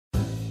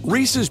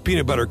Reese's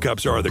peanut butter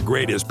cups are the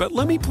greatest, but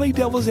let me play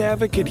devil's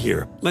advocate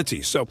here. Let's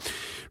see. So,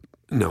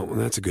 no,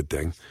 that's a good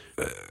thing.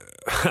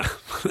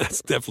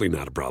 That's definitely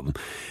not a problem.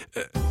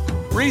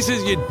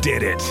 Reese's, you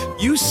did it.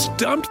 You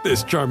stumped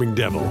this charming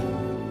devil.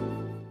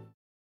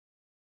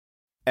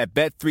 At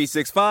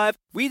Bet365,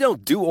 we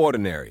don't do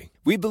ordinary.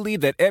 We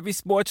believe that every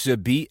sport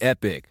should be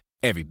epic.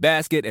 Every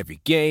basket,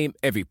 every game,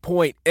 every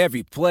point,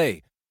 every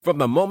play. From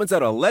the moments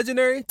that are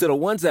legendary to the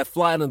ones that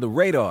fly under the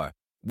radar.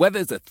 Whether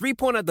it's a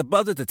three-pointer at the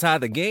buzzer to tie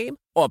the game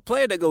or a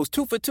player that goes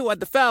 2 for 2 at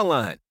the foul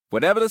line.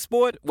 Whatever the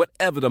sport,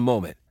 whatever the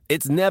moment.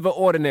 It's never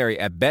ordinary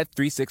at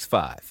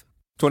Bet365.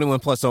 21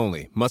 plus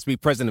only. Must be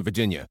present in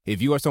Virginia.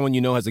 If you or someone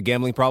you know has a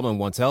gambling problem and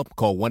wants help,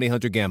 call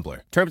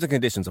 1-800-GAMBLER. Terms and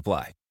conditions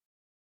apply.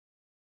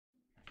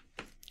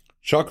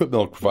 Chocolate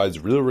milk provides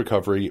real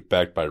recovery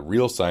backed by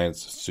real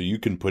science so you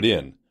can put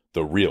in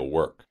the real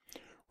work.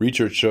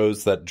 Research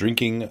shows that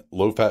drinking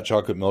low-fat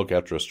chocolate milk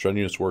after a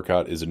strenuous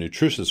workout is a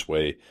nutritious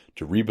way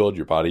to rebuild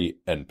your body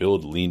and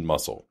build lean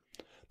muscle.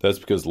 That's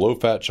because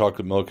low-fat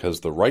chocolate milk has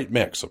the right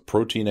mix of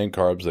protein and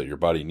carbs that your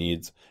body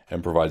needs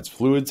and provides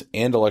fluids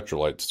and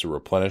electrolytes to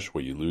replenish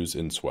what you lose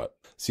in sweat.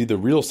 See the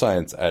real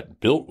science at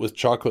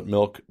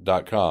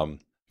builtwithchocolatemilk.com.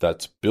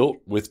 That's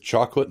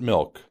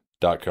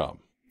builtwithchocolatemilk.com.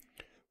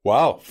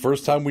 Wow,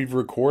 first time we've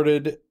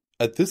recorded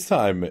at this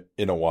time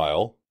in a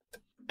while.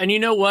 And you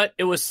know what?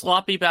 It was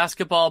sloppy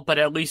basketball, but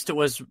at least it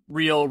was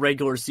real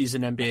regular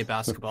season NBA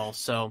basketball.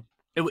 So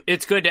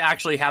it's good to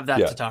actually have that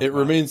to talk about. It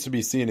remains to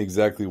be seen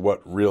exactly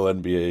what real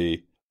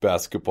NBA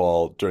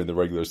basketball during the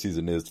regular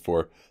season is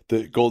for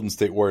the Golden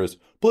State Warriors.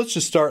 But let's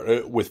just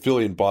start with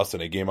Philly and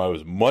Boston, a game I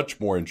was much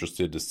more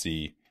interested to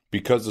see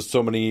because of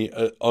so many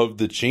of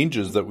the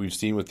changes that we've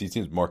seen with these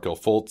teams. Markelle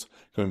Fultz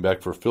coming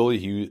back for Philly.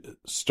 He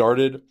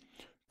started.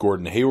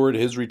 Gordon Hayward,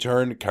 his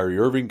return. Kyrie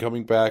Irving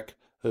coming back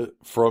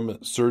from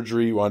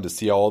surgery. We wanted to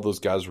see how all those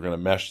guys were going to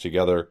mesh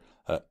together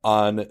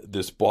on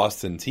this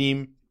Boston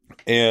team.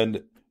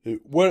 And I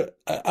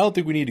don't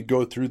think we need to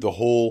go through the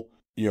whole,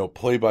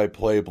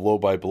 play-by-play,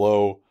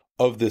 blow-by-blow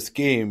of this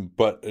game,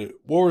 but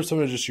what were some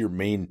of just your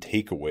main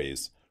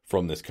takeaways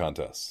from this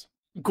contest?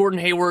 Gordon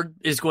Hayward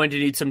is going to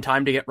need some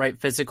time to get right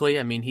physically.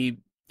 I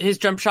mean, his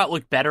jump shot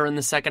looked better in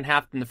the second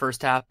half than the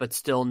first half, but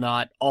still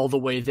not all the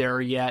way there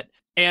yet.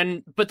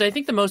 But I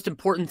think the most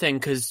important thing,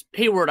 because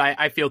Hayward,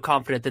 I feel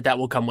confident that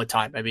will come with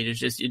time. I mean,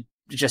 it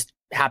just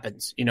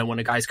happens, when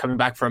a guy's coming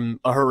back from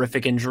a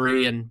horrific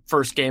injury and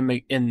first game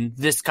in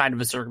this kind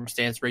of a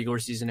circumstance, regular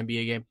season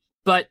NBA game.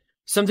 But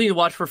something to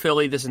watch for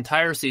Philly this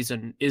entire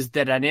season is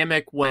the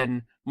dynamic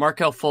when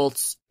Markelle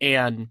Fultz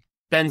and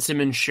Ben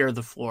Simmons share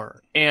the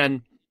floor.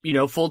 And,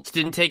 Fultz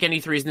didn't take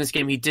any threes in this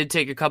game. He did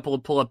take a couple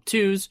of pull-up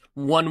twos.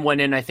 One went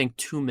in, I think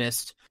 2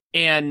 missed.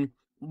 And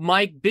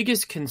my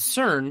biggest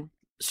concern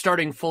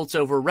starting Fultz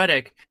over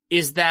Redick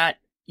is that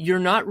you're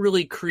not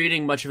really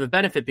creating much of a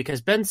benefit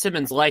because Ben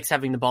Simmons likes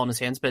having the ball in his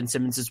hands. Ben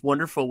Simmons is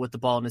wonderful with the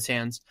ball in his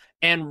hands.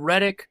 And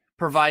Redick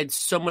provides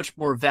so much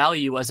more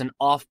value as an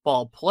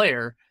off-ball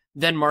player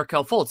than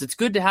Markelle Fultz. It's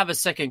good to have a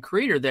second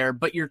creator there,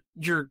 but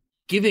you're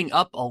giving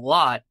up a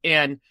lot.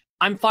 And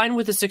I'm fine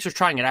with the Sixers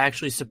trying it. I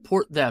actually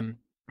support them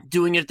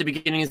doing it at the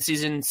beginning of the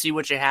season, see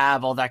what you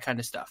have, all that kind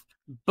of stuff.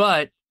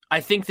 But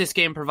I think this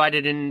game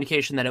provided an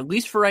indication that at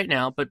least for right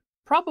now, but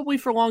probably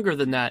for longer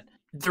than that,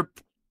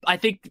 I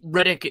think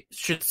Redick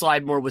should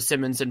slide more with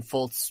Simmons and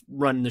Fultz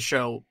run the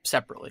show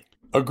separately.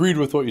 Agreed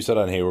with what you said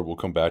on Hayward. We'll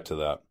come back to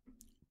that.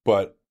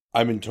 But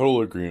I'm in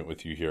total agreement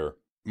with you here.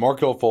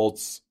 Markelle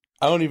Fultz,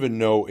 I don't even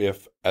know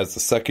if, as the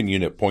second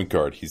unit point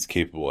guard, he's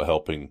capable of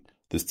helping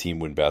this team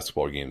win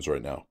basketball games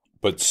right now.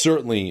 But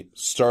certainly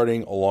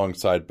starting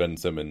alongside Ben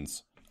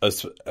Simmons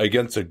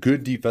against a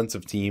good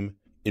defensive team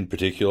in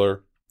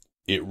particular,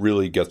 it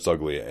really gets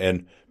ugly.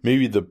 And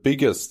maybe the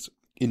biggest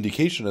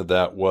indication of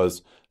that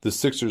was the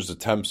Sixers'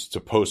 attempts to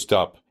post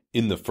up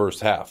in the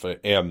first half.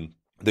 And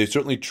they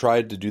certainly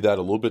tried to do that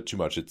a little bit too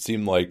much. It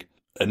seemed like,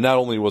 and not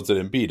only was it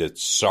Embiid,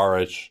 it's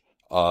Saric,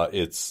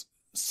 it's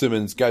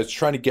Simmons, guys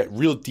trying to get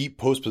real deep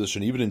post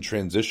position, even in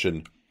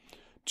transition,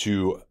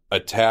 to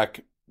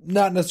attack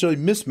not necessarily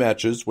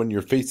mismatches when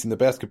you're facing the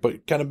basket,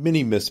 but kind of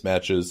mini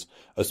mismatches,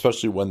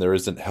 especially when there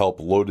isn't help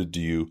loaded to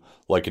you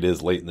like it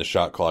is late in the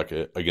shot clock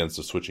against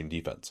a switching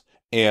defense.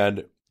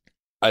 And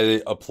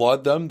I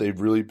applaud them. They've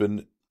really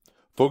been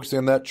focusing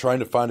on that, trying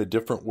to find a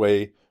different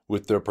way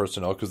with their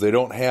personnel because they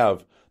don't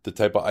have the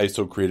type of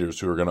ISO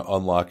creators who are going to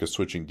unlock a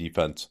switching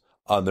defense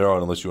on their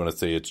own, unless you want to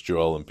say it's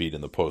Joel Embiid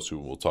in the post, who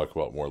we'll talk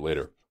about more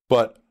later.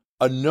 But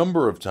a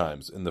number of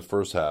times in the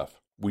first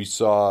half, we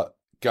saw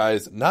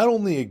guys not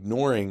only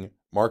ignoring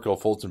Markelle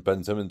Fultz and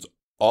Ben Simmons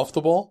off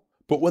the ball,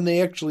 but when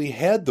they actually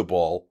had the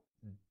ball,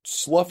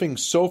 sloughing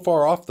so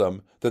far off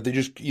them that they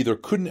just either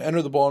couldn't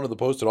enter the ball into the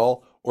post at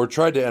all or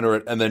tried to enter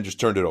it and then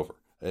just turned it over.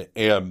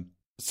 And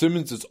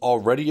Simmons is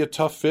already a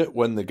tough fit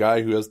when the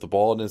guy who has the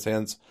ball in his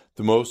hands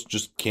the most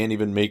just can't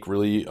even make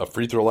really a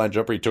free throw line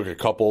jumper. He took a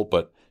couple,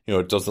 but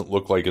it doesn't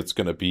look like it's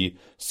going to be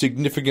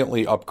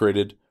significantly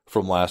upgraded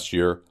from last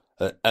year.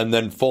 And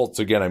then Fultz,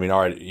 again, I mean,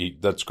 all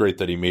right, that's great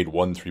that he made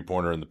 1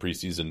 3-pointer in the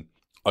preseason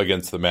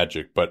against the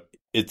Magic, but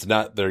it's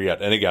not there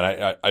yet. And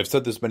again, I've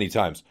said this many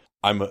times.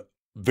 I'm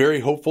very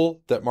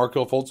hopeful that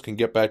Markelle Fultz can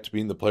get back to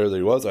being the player that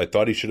he was. I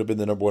thought he should have been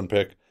the number one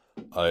pick,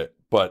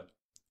 but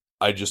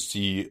I just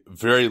see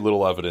very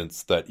little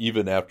evidence that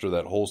even after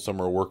that whole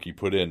summer work he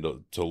put in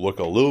to look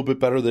a little bit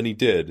better than he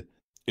did,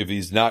 if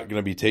he's not going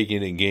to be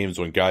taking it in games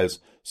when guys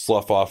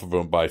slough off of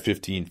him by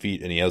 15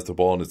 feet and he has the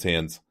ball in his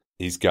hands,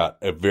 he's got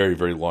a very,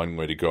 very long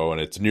way to go. And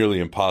it's nearly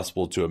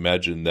impossible to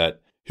imagine that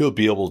he'll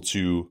be able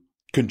to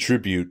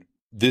contribute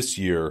this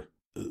year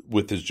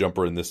with his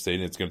jumper in this state.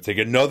 And it's going to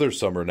take another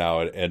summer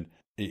now. And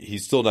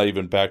he's still not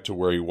even back to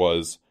where he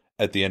was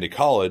at the end of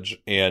college.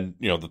 And,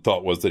 the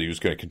thought was that he was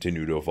going to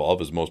continue to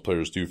evolve, as most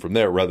players do from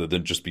there, rather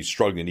than just be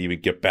struggling to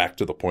even get back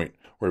to the point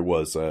where he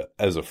was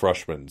as a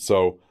freshman.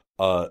 So,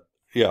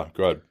 yeah,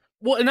 go ahead.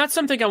 Well, and that's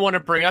something I want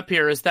to bring up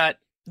here is that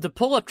the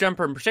pull-up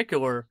jumper in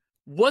particular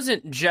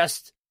wasn't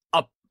just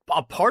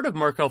a part of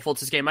Markelle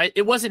Fultz's game.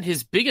 It wasn't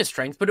his biggest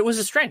strength, but it was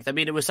a strength. I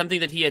mean, it was something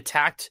that he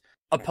attacked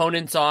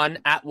opponents on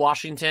at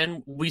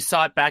Washington. We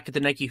saw it back at the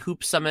Nike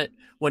Hoop Summit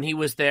when he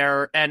was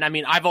there. And I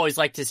mean, I've always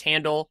liked his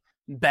handle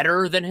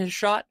better than his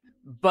shot,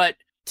 but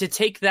to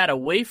take that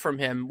away from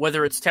him,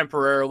 whether it's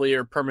temporarily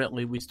or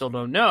permanently, we still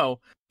don't know,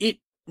 it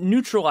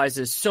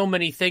neutralizes so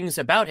many things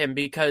about him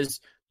because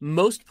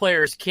most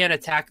players can't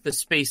attack the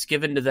space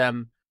given to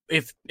them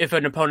if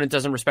an opponent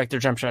doesn't respect their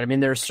jump shot. I mean,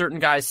 there are certain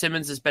guys,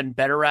 Simmons has been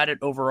better at it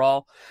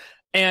overall.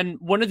 And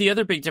one of the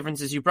other big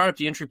differences, you brought up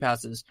the entry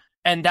passes,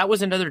 and that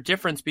was another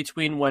difference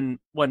between when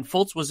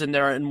Fultz was in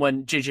there and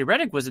when JJ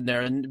Redick was in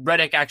there. And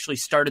Redick actually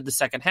started the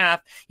second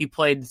half. He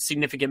played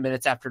significant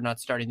minutes after not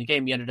starting the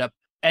game. He ended up,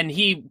 and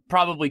he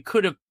probably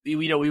could have,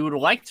 we would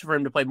have liked for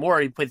him to play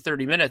more. He played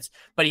 30 minutes,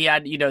 but he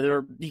had,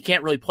 he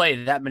can't really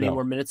play that many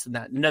more minutes than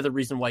that. Another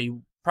reason why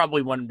you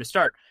probably want him to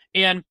start.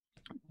 And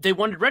they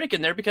wanted Redick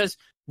in there because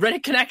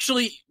Redick can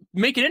actually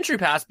make an entry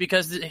pass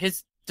because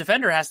his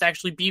defender has to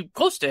actually be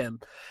close to him.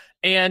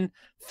 And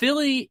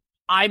Philly,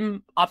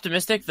 I'm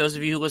optimistic. Those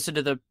of you who listen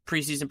to the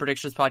preseason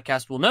predictions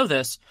podcast will know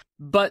this,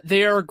 but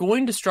they are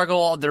going to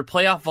struggle. They're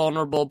playoff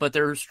vulnerable, but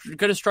they're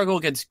going to struggle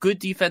against good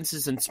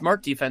defenses and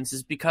smart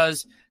defenses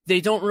because they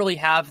don't really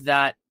have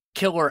that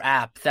killer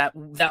app,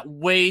 that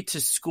way to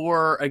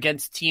score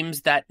against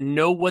teams that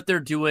know what they're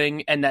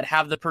doing and that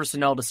have the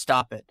personnel to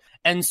stop it.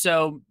 And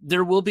so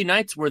there will be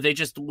nights where they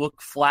just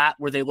look flat,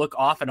 where they look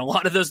off, and a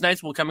lot of those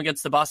nights will come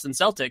against the Boston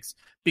Celtics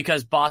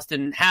because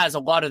Boston has a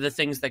lot of the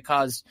things that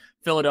cause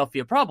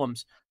Philadelphia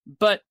problems.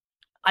 But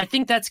I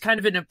think that's kind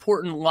of an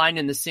important line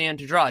in the sand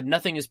to draw.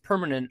 Nothing is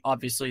permanent,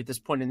 obviously, at this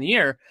point in the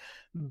year,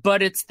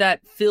 but it's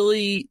that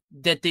Philly,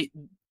 that they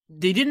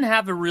didn't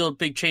have a real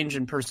big change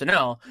in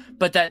personnel,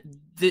 but that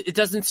it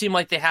doesn't seem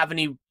like they have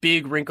any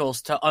big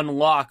wrinkles to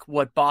unlock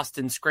what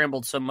Boston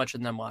scrambled so much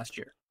in them last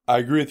year. I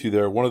agree with you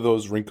there. One of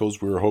those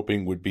wrinkles we were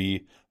hoping would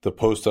be the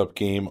post-up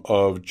game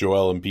of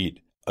Joel Embiid.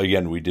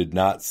 Again, we did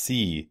not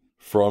see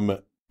from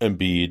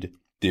Embiid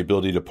the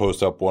ability to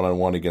post up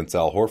one-on-one against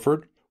Al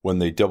Horford. When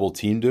they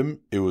double-teamed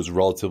him, it was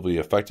relatively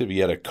effective. He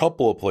had a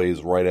couple of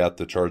plays right at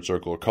the charge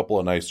circle, a couple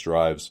of nice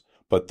drives,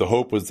 but the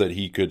hope was that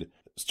he could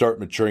start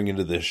maturing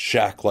into this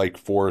Shaq-like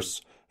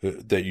force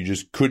that you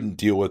just couldn't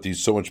deal with.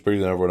 He's so much bigger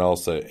than everyone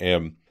else.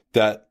 And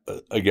that,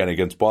 again,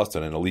 against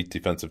Boston, an elite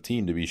defensive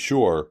team to be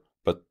sure,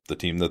 but the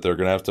team that they're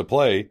going to have to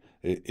play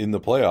in the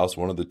playoffs,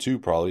 one of the two,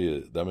 probably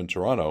them in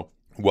Toronto,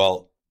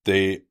 well,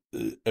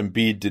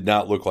 Embiid did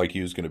not look like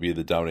he was going to be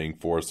the dominating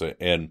force.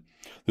 And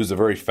it was a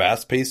very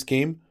fast-paced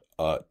game,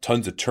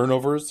 tons of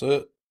turnovers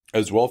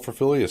as well for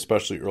Philly,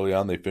 especially early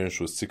on. They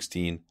finished with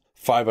 16.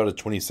 5 out of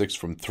 26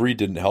 from 3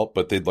 didn't help,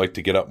 but they'd like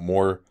to get up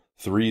more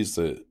threes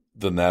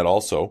than that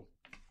also.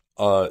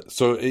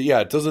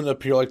 It doesn't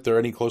appear like they're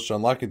any closer to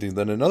unlocking things.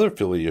 Then another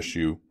Philly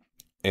issue,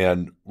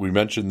 and we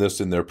mentioned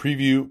this in their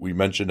preview. We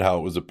mentioned how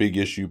it was a big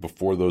issue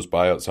before those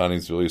buyout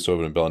signings,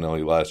 Ilyasova and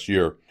Bellinelli last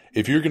year.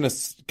 If you're going to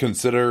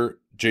consider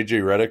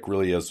JJ Redick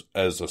really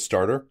as a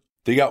starter,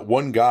 they got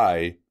one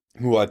guy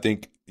who I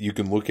think you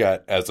can look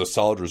at as a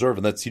solid reserve,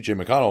 and that's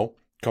CJ McConnell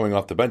coming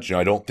off the bench.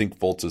 I don't think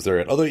Fultz is there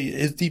yet, although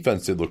his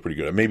defense did look pretty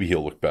good. Maybe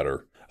he'll look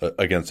better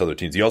against other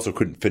teams. He also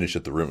couldn't finish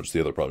at the rim, which is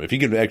the other problem. If he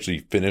can actually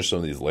finish some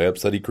of these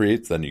layups that he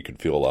creates, then you can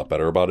feel a lot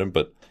better about him,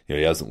 but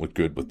he hasn't looked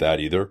good with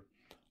that either.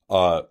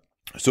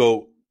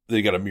 So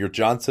they got Amir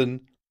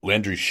Johnson,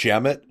 Landry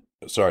Shamet.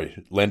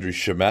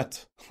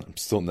 I'm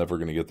still never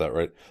going to get that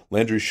right.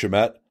 Landry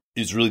Shamet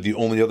is really the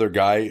only other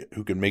guy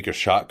who can make a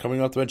shot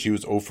coming off the bench. He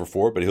was 0 for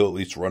 4, but he'll at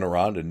least run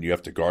around and you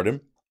have to guard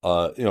him.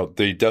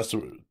 They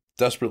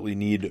desperately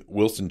need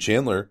Wilson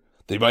Chandler.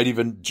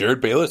 Jared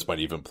Bayless might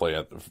even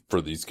play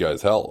for these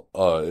guys. Hell,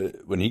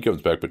 when he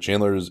comes back, but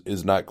Chandler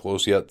is not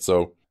close yet.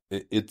 So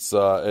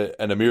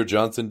and Amir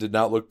Johnson did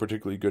not look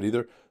particularly good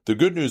either. The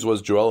good news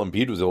was Joel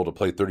Embiid was able to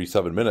play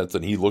 37 minutes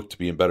and he looked to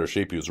be in better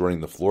shape. He was running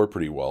the floor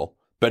pretty well.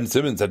 Ben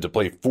Simmons had to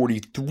play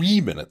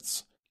 43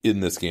 minutes in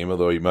this game,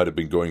 although he might have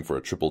been going for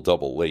a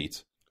triple-double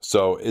late.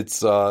 So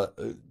it's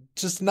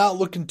just not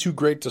looking too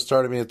great to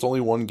start. I mean, it's only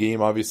one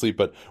game, obviously,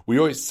 but we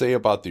always say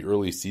about the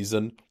early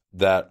season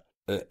that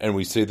and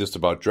we say this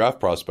about draft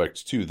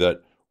prospects too,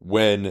 that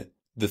when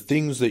the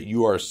things that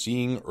you are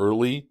seeing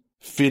early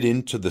fit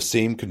into the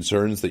same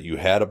concerns that you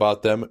had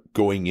about them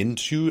going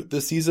into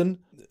the season,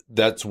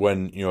 that's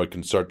when, it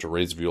can start to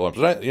raise a few alarms.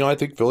 And I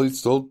think Philly's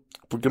still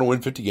going to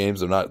win 50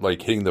 games. They're not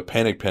like hitting the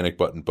panic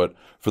button. But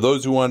for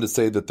those who wanted to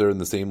say that they're in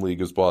the same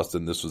league as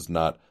Boston, this was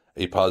not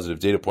a positive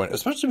data point,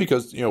 especially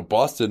because,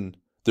 Boston,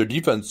 their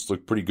defense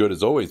looked pretty good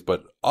as always,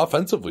 but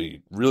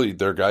offensively, really,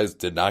 their guys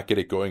did not get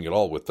it going at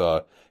all with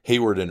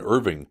Hayward and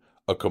Irving,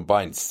 a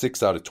combined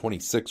 6 out of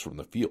 26 from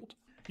the field.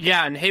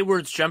 Yeah, and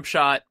Hayward's jump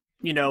shot,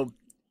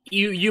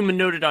 you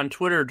noted on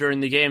Twitter during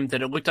the game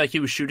that it looked like he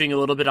was shooting a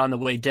little bit on the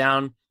way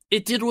down.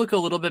 It did look a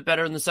little bit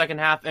better in the second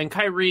half, and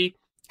Kyrie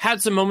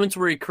had some moments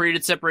where he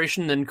created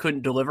separation, then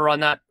couldn't deliver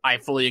on that. I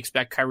fully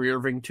expect Kyrie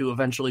Irving to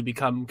eventually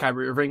become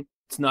Kyrie Irving.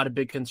 It's not a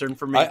big concern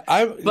for me.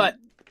 But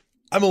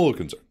I'm a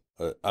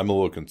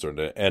little concerned.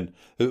 And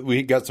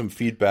we got some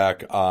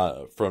feedback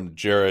from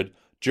Jared.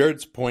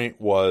 Jared's point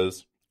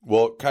was,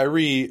 well,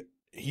 Kyrie,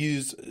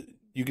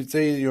 you could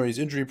say, he's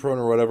injury prone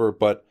or whatever,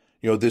 but,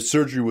 this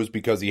surgery was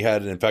because he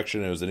had an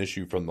infection and it was an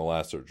issue from the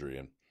last surgery.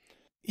 And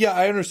yeah,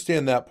 I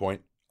understand that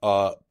point.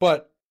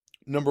 But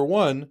number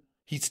one,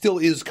 he still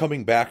is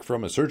coming back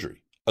from a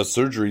surgery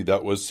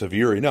that was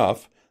severe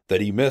enough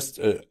that he missed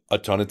a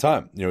ton of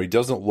time. He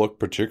doesn't look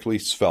particularly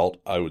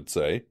svelte, I would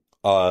say.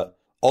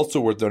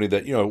 Also worth noting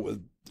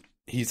that,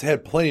 he's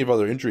had plenty of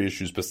other injury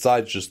issues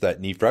besides just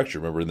that knee fracture.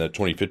 Remember in that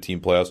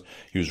 2015 playoffs,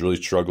 he was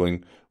really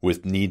struggling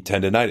with knee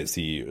tendonitis.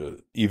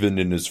 Even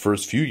in his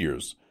first few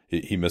years,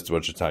 he missed a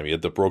bunch of time. He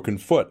had the broken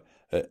foot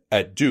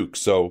at Duke.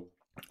 So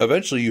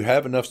eventually you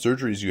have enough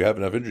surgeries, you have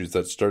enough injuries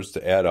that starts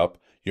to add up.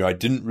 I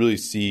didn't really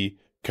see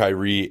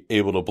Kyrie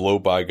able to blow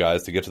by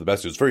guys to get to the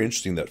basket. It was very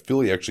interesting that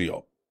Philly actually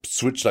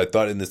switched, I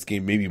thought, in this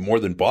game maybe more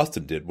than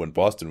Boston did. When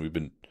Boston, we've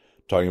been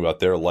talking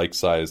about their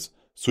like-size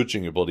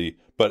switching ability.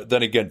 But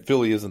then again,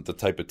 Philly isn't the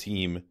type of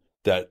team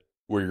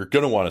where you're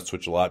going to want to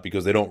switch a lot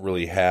because they don't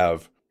really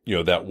have,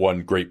 that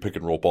one great pick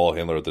and roll ball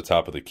handler at the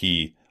top of the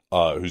key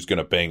who's going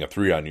to bang a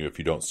three on you if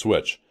you don't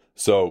switch.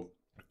 So,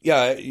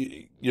 yeah,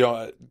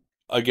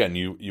 again,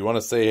 you want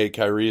to say, hey,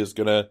 Kyrie is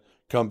going to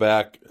come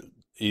back.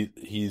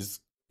 He's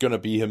going to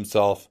be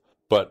himself.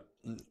 But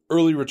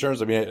early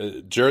returns,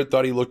 Jared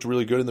thought he looked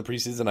really good in the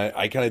preseason.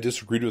 I kind of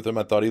disagreed with him.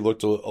 I thought he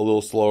looked a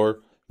little slower.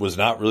 Was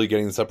not really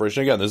getting the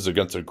separation. Again, this is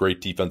against a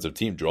great defensive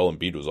team. Joel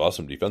Embiid was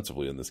awesome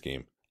defensively in this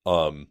game.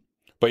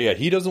 But yeah,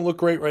 he doesn't look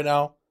great right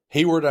now.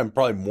 Hayward, I'm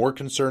probably more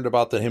concerned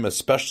about than him,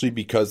 especially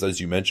because,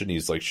 as you mentioned,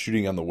 he's like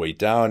shooting on the way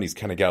down. He's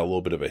kind of got a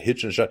little bit of a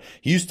hitch in the shot.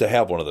 He used to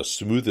have one of the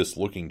smoothest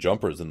looking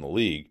jumpers in the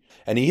league.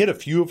 And he hit a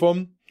few of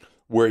them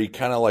where he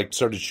kind of like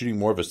started shooting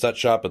more of a set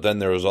shot, but then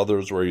there was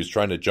others where he was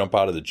trying to jump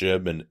out of the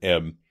gym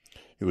and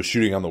he was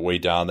shooting on the way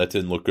down. That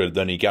didn't look good.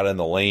 Then he got in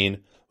the lane,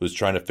 was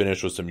trying to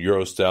finish with some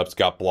Euro steps,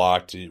 got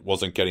blocked. He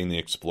wasn't getting the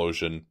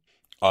explosion.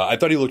 I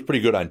thought he looked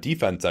pretty good on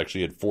defense,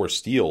 actually. He had 4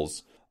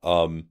 steals.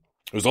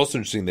 It was also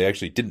interesting they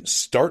actually didn't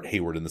start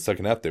Hayward in the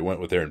second half. They went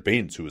with Aaron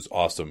Baines, who was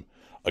awesome.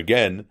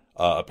 Again,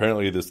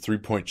 apparently this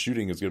three-point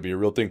shooting is going to be a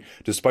real thing,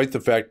 despite the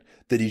fact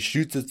that he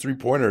shoots his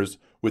three-pointers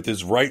with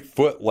his right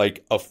foot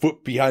like a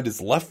foot behind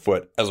his left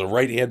foot as a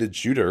right-handed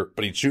shooter,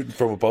 but he's shooting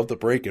from above the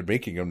break and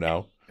making them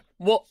now.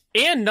 Well,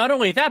 and not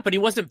only that, but he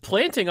wasn't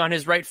planting on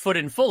his right foot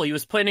in full. He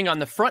was planting on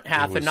the front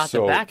half and not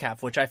the back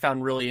half, which I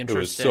found really interesting.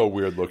 It was so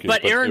weird looking.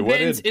 But Aaron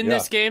Baines in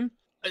this game,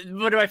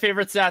 one of my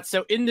favorite stats.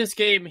 So in this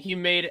game, he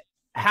made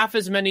half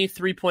as many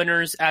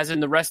three-pointers as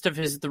in the rest of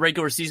the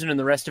regular season and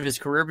the rest of his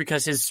career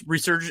because his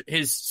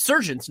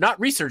surgence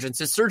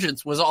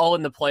was all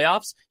in the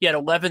playoffs. He had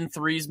 11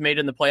 threes made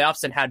in the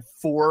playoffs and had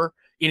 4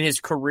 in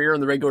his career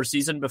in the regular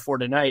season before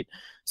tonight.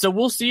 So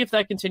we'll see if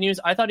that continues.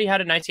 I thought he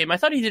had a nice game. I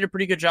thought he did a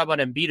pretty good job on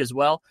Embiid as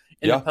well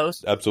in the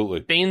post.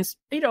 Absolutely. Baines,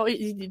 he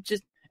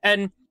just,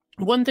 and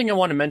one thing I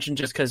want to mention,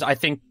 just because I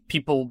think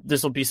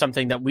this will be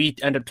something that we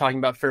end up talking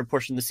about for a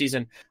portion of the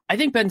season. I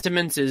think Ben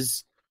Simmons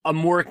is a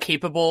more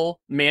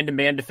capable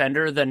man-to-man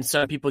defender than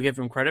some people give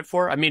him credit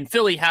for. I mean,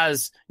 Philly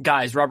has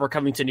guys, Robert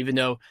Covington, even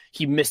though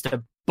he missed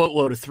a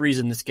boatload of threes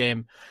in this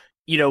game.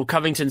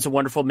 Covington's a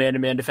wonderful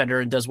man-to-man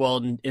defender and does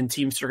well in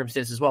team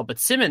circumstances as well. But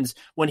Simmons,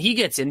 when he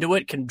gets into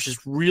it, can just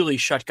really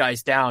shut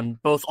guys down,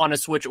 both on a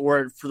switch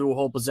or through a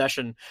whole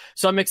possession.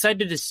 So I'm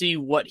excited to see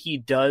what he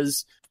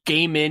does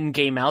game in,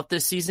 game out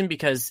this season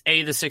because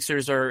A, the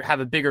Sixers have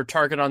a bigger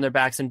target on their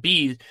backs, and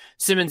B,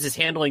 Simmons is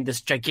handling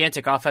this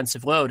gigantic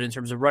offensive load in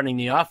terms of running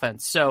the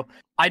offense. So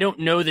I don't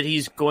know that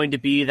he's going to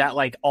be that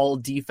like all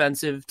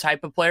defensive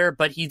type of player,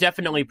 but he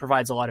definitely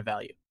provides a lot of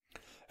value.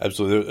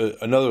 Absolutely.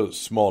 Another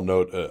small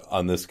note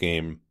on this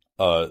game,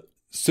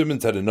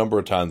 Simmons had a number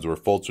of times where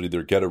Fultz would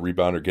either get a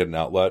rebound or get an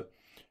outlet,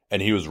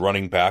 and he was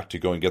running back to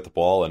go and get the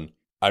ball, and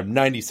I'm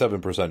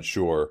 97%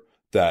 sure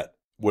that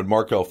when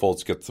Markelle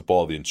Fultz gets the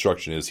ball, the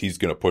instruction is he's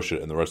going to push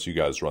it and the rest of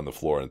you guys run the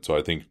floor. And so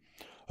I think,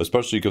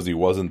 especially because he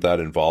wasn't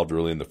that involved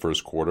early in the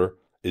first quarter,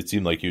 it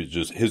seemed like he was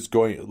just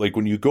like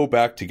when you go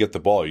back to get the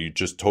ball, you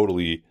just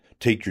totally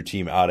take your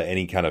team out of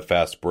any kind of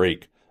fast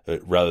break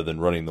rather than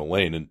running the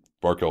lane. And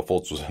Markelle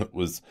Fultz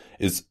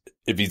is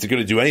if he's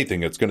going to do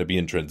anything, it's going to be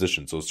in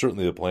transition. So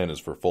certainly the plan is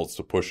for Fultz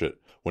to push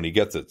it when he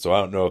gets it. So I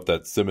don't know if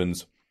that's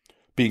Simmons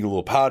being a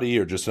little pouty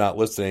or just not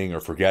listening or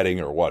forgetting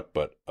or what,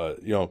 but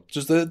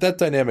just that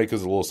dynamic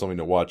is a little something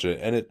to watch it.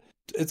 And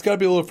it's got to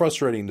be a little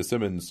frustrating to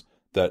Simmons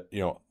that,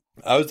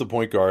 I was the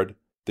point guard.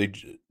 They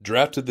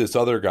drafted this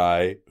other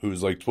guy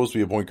who's like supposed to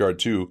be a point guard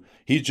too.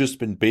 He's just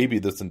been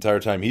babied this entire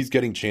time. He's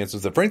getting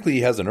chances that frankly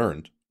he hasn't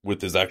earned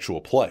with his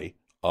actual play.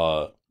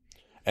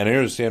 And I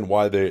understand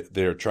why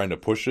they're trying to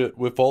push it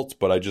with Fultz,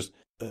 but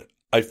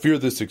I fear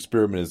this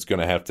experiment is going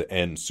to have to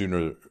end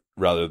sooner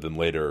rather than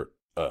later.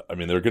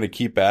 They're going to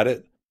keep at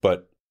it,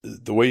 but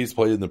the way he's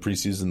played in the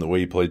preseason, the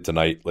way he played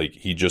tonight, like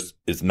he just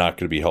is not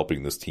going to be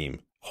helping this team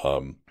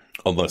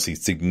unless he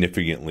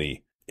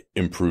significantly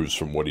improves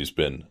from what he's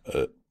been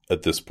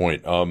at this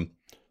point. Go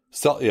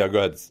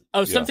ahead.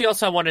 Something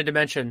else I wanted to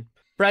mention.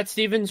 Brad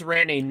Stevens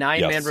ran a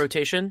 9-man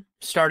rotation,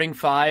 starting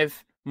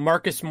 5,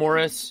 Marcus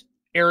Morris,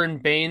 Aaron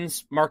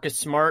Baines, Marcus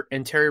Smart,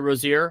 and Terry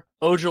Rozier.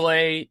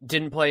 Ojale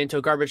didn't play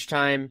until garbage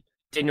time.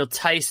 Daniel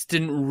Tice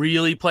didn't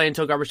really play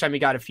until garbage time. He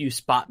got a few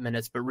spot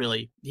minutes, but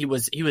really he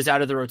was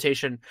out of the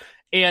rotation.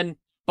 And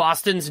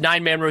Boston's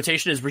 9-man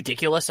rotation is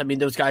ridiculous. I mean,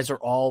 those guys are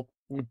all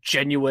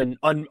genuine,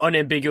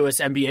 unambiguous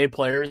NBA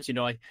players.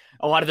 Like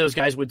a lot of those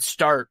guys would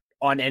start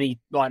on a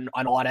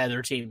lot of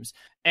other teams.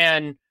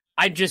 And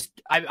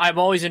I'm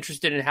always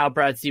interested in how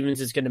Brad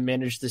Stevens is going to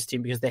manage this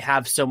team because they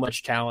have so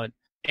much talent.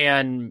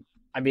 And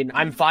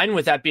I'm fine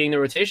with that being the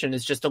rotation.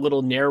 It's just a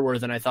little narrower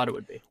than I thought it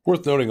would be.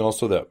 Worth noting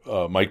also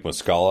that Mike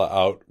Muscala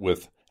out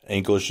with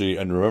ankle issue.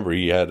 And remember,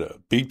 he had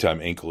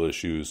big-time ankle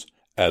issues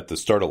at the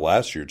start of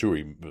last year, too.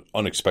 He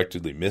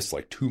unexpectedly missed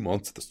like 2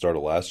 months at the start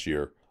of last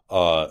year.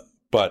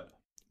 But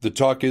the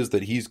talk is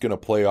that he's going to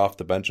play off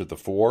the bench at the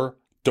 4.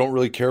 Don't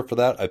really care for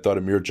that. I thought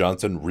Amir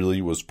Johnson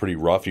really was pretty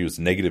rough. He was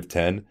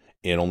 -10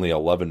 in only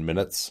 11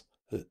 minutes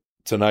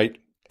tonight.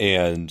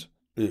 And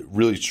it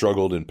really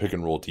struggled in pick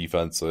and roll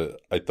defense,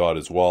 I thought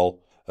as well,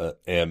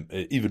 and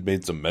it even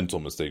made some mental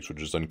mistakes,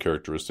 which is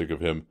uncharacteristic of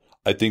him.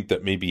 I think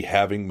that maybe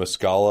having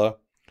Muscala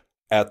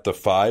at the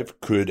 5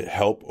 could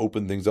help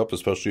open things up,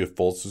 especially if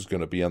Fultz is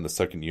going to be on the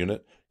second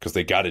unit, because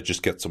they got to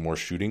just get some more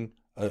shooting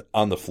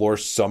on the floor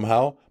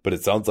somehow. But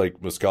it sounds like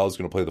Muscala is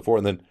going to play the 4,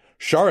 and then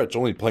Saric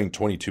only playing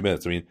 22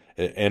 minutes.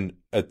 And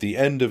at the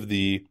end of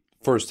the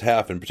first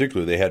half, in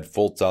particular, they had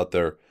Fultz out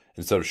there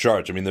instead of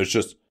Saric. There's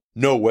just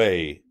no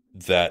way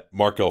that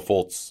Markelle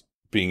Fultz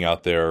being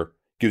out there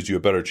gives you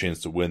a better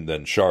chance to win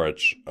than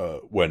Saric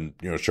when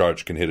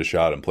Saric can hit a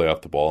shot and play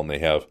off the ball and they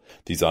have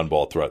these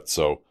on-ball threats.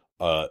 So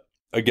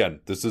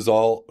again, this is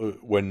all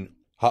when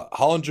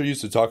Hollinger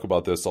used to talk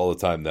about this all the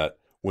time, that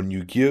when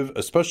you give,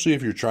 especially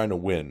if you're trying to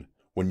win,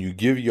 when you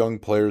give young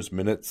players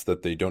minutes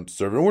that they don't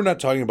deserve, and we're not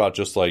talking about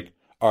just like,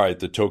 all right,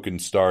 the token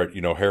start,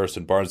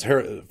 Harrison Barnes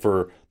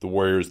for the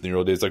Warriors in the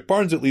early days. Like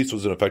Barnes at least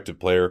was an effective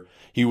player.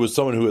 He was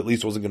someone who at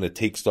least wasn't going to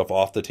take stuff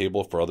off the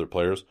table for other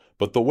players.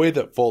 But the way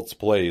that Fultz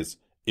plays,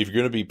 if you're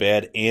going to be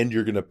bad and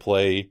you're going to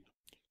play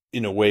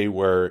in a way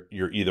where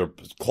you're either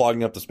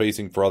clogging up the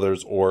spacing for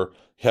others or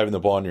having the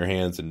ball in your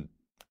hands and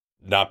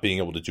not being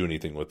able to do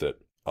anything with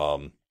it,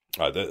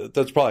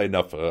 that's probably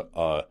enough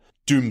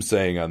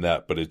doomsaying on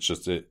that. But it's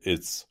just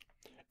it's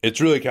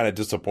really kind of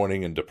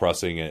disappointing and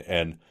depressing,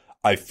 and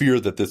I fear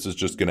that this is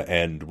just going to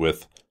end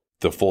with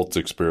the Fultz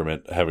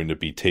experiment having to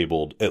be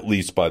tabled at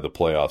least by the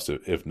playoffs,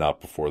 if not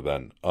before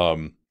then.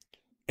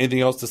 Anything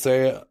else to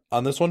say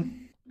on this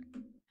one?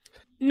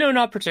 No,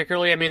 not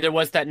particularly. There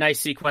was that nice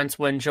sequence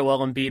when Joel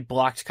Embiid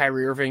blocked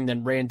Kyrie Irving,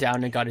 then ran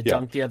down and got a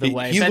dunk the other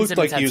way. He Ben looked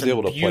Simmons like he was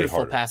able to play beautiful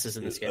harder. Passes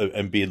in this game.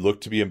 Embiid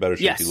looked to be in better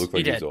shape. Yes, he looked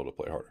like he was able to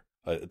play harder.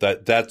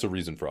 That's a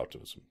reason for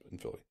optimism in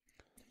Philly.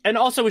 And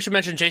also, we should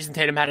mention Jason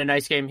Tatum had a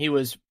nice game. He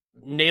was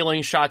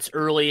nailing shots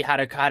early, had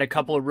a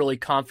couple of really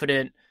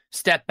confident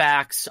step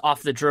backs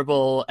off the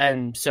dribble,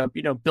 and so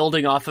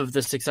building off of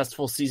the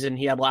successful season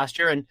he had last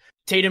year. And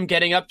Tatum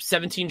getting up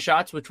 17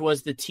 shots, which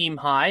was the team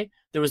high.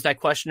 There was that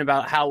question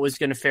about how it was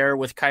going to fare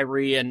with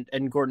Kyrie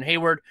and Gordon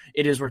Hayward.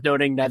 It is worth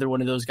noting neither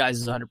one of those guys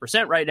is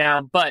 100% right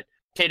now, but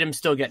Tatum's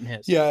still getting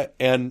his. Yeah,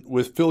 and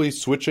with Philly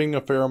switching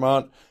a fair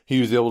amount,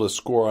 he was able to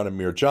score on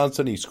Amir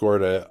Johnson. He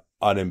scored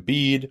on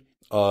Embiid,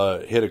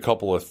 hit a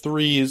couple of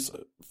threes,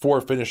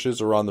 4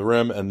 finishes around the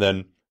rim, and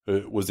then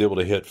was able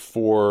to hit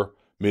 4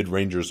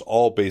 mid-rangers,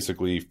 all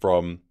basically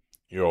from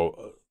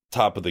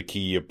top of the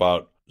key,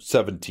 about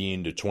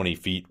 17 to 20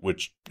 feet,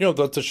 which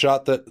that's a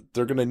shot that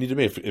they're going to need to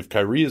make. If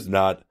Kyrie is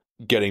not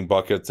getting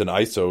buckets and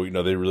ISO,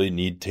 they really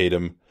need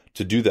Tatum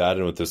to do that.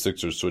 And with the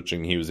Sixers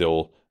switching, he was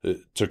able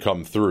to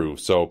come through.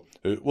 So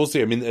we'll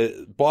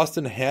see.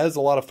 Boston has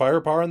a lot of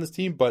firepower on this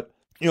team, but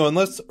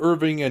unless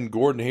Irving and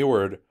Gordon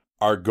Hayward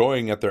are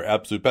going at their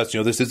absolute best,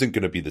 this isn't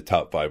going to be the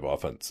top 5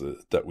 offense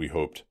that we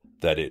hoped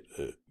that it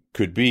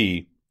could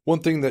be. One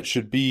thing that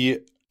should be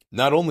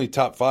not only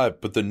top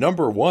 5, but the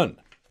number 1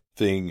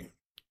 thing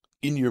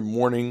in your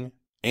morning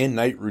and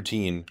night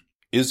routine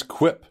is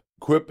Quip.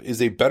 Quip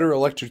is a better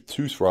electric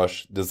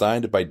toothbrush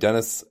designed by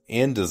dentists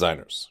and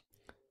designers.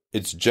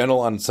 It's gentle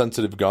on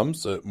sensitive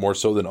gums, more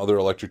so than other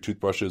electric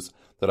toothbrushes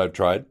that I've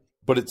tried,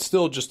 but it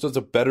still just does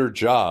a better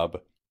job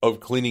of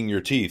cleaning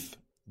your teeth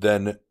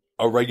than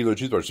a regular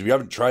toothbrush. If you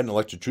haven't tried an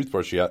electric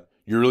toothbrush yet,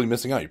 you're really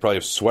missing out. You probably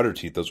have sweater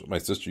teeth. That's what my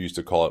sister used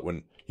to call it,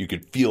 when you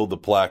could feel the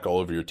plaque all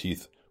over your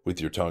teeth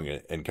with your tongue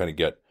and kind of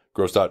get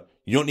grossed out.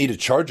 You don't need a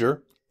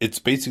charger. It's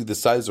basically the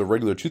size of a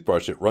regular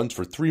toothbrush. It runs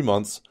for 3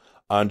 months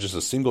on just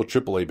a single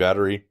AAA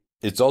battery.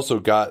 It's also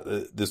got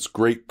this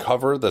great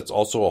cover that's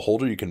also a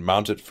holder. You can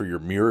mount it for your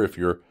mirror if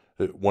you're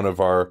one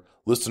of our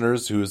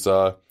listeners who's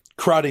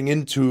crowding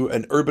into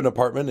an urban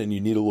apartment and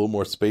you need a little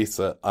more space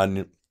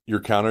on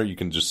your counter. You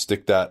can just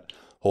stick that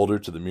holder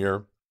to the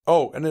mirror.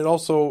 Oh, and it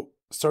also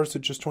starts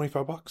at just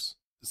 $25.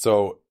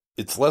 So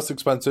it's less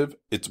expensive.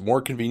 It's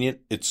more convenient.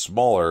 It's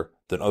smaller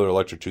than other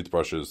electric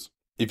toothbrushes.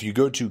 If you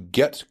go to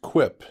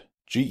GetQuip,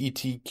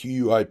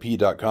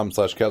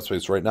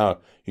 GetQuip.com/capspace right now, you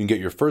can get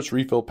your first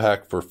refill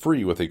pack for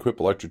free with a Quip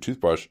electric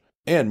toothbrush.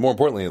 And more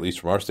importantly, at least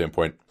from our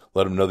standpoint,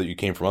 let them know that you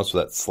came from us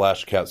with that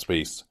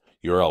 /capspace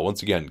URL.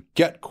 Once again,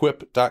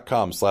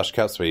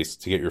 GetQuip.com/capspace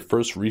to get your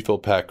first refill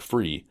pack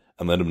free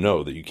and let them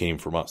know that you came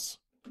from us.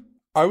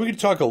 All right, we can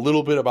talk a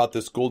little bit about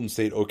this Golden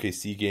State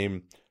OKC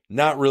game.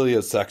 Not really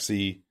as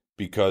sexy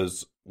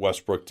because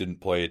Westbrook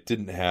didn't play. It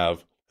didn't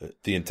have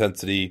the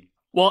intensity.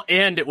 Well,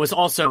 and it was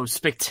also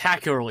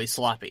spectacularly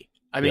sloppy.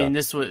 I mean,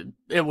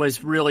 it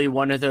was really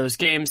one of those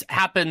games.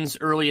 Happens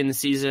early in the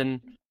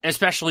season,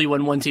 especially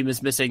when one team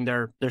is missing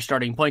their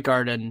starting point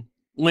guard and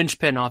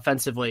linchpin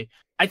offensively.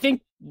 I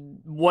think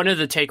one of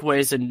the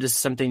takeaways, and this is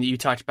something that you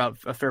talked about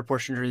a fair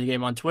portion during the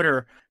game on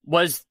Twitter,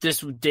 was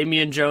this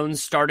Damian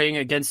Jones starting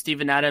against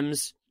Steven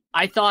Adams.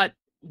 I thought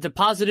the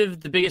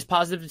biggest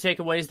positive to take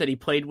away is that he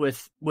played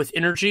with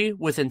energy,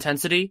 with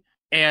intensity.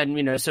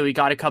 And, so he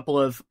got a couple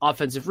of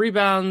offensive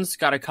rebounds,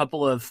 got a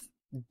couple of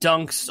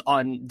dunks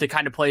on the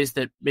kind of plays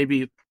that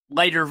maybe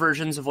lighter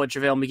versions of what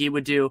JaVale McGee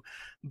would do.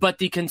 But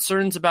the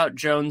concerns about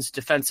Jones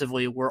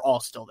defensively were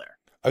all still there.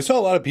 I saw a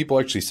lot of people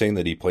actually saying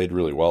that he played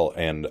really well,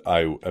 and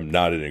I am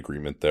not in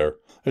agreement there.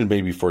 And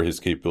maybe for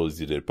his capabilities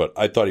he did, but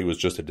I thought he was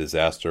just a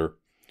disaster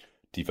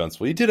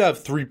defensively. He did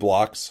have 3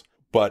 blocks,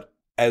 but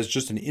as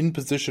just an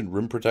in-position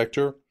rim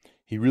protector,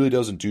 he really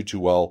doesn't do too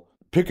well.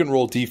 Pick and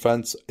roll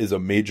defense is a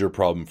major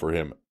problem for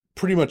him.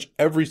 Pretty much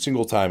every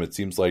single time it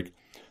seems like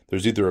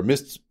there's either a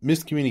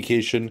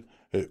miscommunication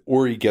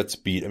or he gets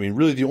beat. I mean,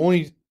 really the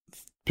only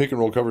pick and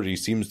roll coverage he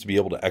seems to be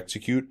able to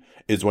execute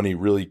is when he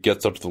really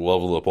gets up to the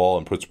level of the ball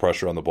and puts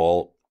pressure on the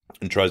ball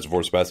and tries to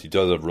force a pass. He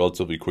does have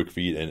relatively quick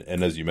feet,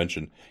 and as you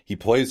mentioned, he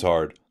plays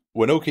hard.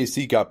 When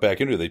OKC got back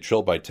into it, they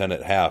trailed by 10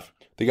 at half.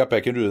 They got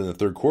back into it in the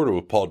third quarter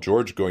with Paul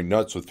George going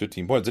nuts with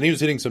 15 points. And he was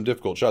hitting some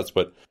difficult shots,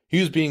 but he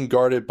was being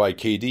guarded by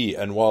KD.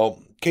 And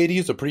while KD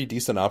is a pretty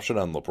decent option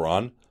on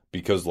LeBron,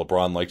 because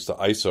LeBron likes to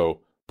ISO,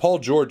 Paul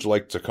George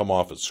liked to come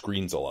off of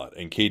screens a lot.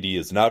 And KD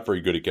is not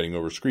very good at getting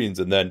over screens.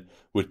 And then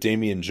with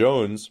Damian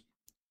Jones,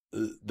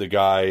 the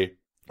guy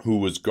who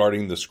was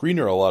guarding the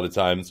screener a lot of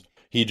times,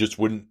 he just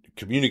wouldn't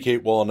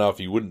communicate well enough.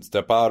 He wouldn't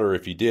step out, or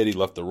if he did, he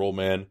left the roll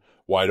man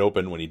wide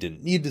open when he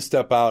didn't need to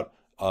step out.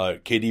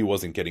 KD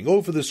wasn't getting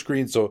over the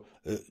screen, so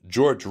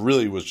George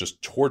really was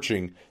just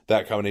torching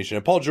that combination.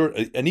 And Paul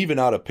George, and even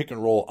out of pick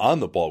and roll on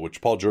the ball,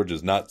 which Paul George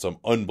is not some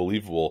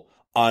unbelievable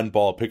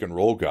on-ball pick and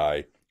roll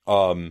guy.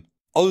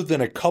 Other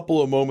than a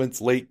couple of moments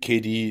late,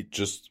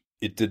 KD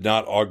it did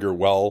not augur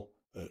well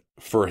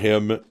for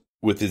him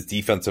with his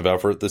defensive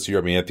effort this year.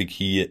 I mean, I think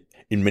he,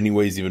 in many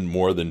ways, even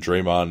more than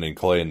Draymond and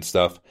Clay and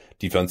Steph,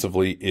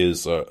 defensively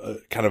is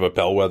kind of a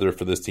bellwether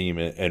for this team,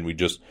 and we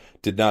just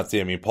did not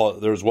see. I mean,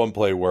 there was one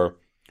play where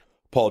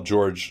Paul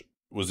George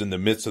was in the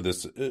midst of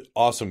this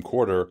awesome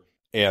quarter,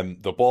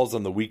 and the ball's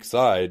on the weak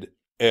side,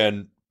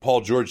 and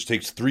Paul George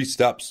takes 3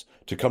 steps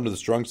to come to the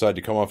strong side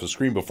to come off the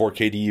screen before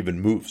KD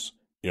even moves.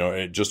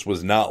 It just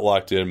was not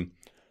locked in.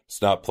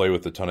 It's not play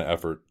with a ton of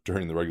effort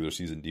during the regular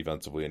season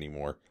defensively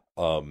anymore.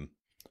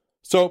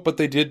 But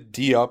they did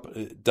D up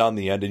down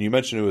the end, and you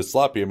mentioned it was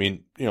sloppy. I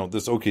mean,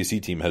 this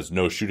OKC team has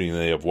no shooting.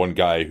 They have one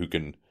guy who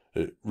can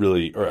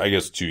really, or I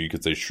guess 2, you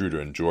could say Schroeder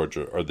and George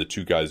are the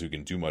 2 guys who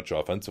can do much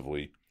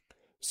offensively.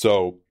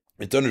 So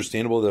it's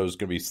understandable that it was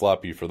going to be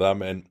sloppy for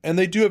them. And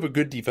they do have a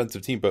good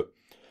defensive team. But,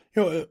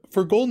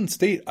 for Golden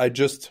State,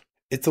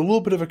 it's a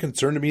little bit of a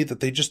concern to me that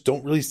they just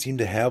don't really seem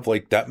to have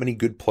like that many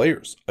good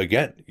players.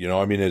 Again,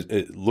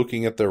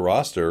 looking at their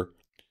roster,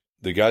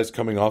 the guys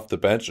coming off the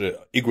bench,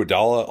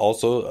 Iguodala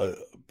also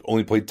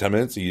only played 10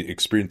 minutes. He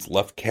experienced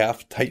left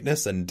calf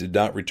tightness and did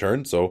not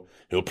return. So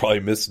he'll probably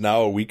miss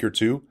now a week or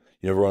 2. You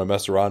never want to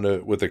mess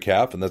around with a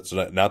calf. And that's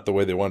not the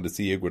way they wanted to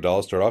see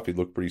Iguodala start off. He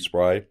looked pretty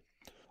spry.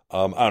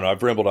 I don't know.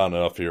 I've rambled on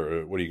enough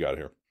here. What do you got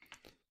here?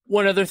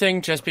 One other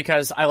thing, just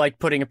because I like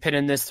putting a pin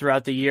in this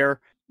throughout the year,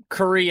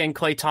 Curry and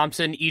Klay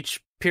Thompson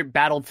each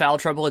battled foul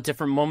trouble at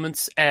different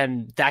moments,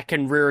 and that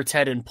can rear its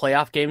head in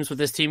playoff games with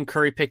this team.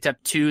 Curry picked up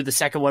 2. The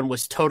second one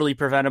was totally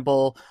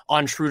preventable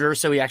on Schroeder,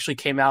 so he actually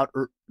came out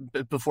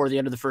before the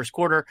end of the first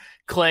quarter.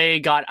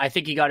 Clay I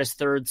think he got his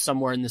 3rd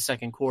somewhere in the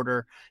second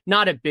quarter.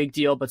 Not a big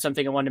deal, but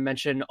something I wanted to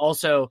mention.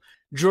 Also,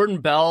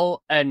 Jordan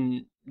Bell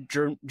and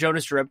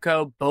Jonas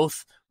Jerebko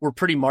both were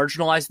pretty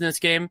marginalized in this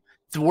game.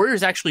 The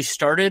Warriors actually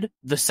started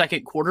the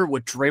second quarter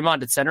with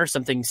Draymond at center,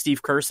 something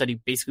Steve Kerr said he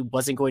basically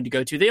wasn't going to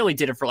go to. They only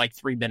did it for like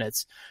 3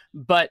 minutes,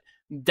 but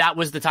that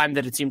was the time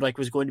that it seemed like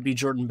was going to be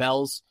Jordan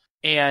Bell's.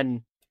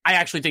 And I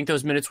actually think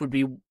those minutes would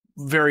be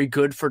very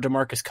good for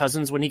DeMarcus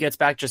Cousins when he gets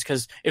back, just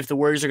because if the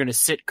Warriors are going to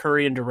sit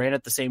Curry and Durant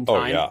at the same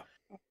time,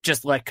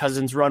 just let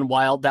Cousins run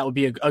wild, that would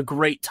be a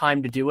great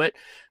time to do it.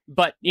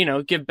 But,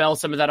 give Bell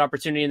some of that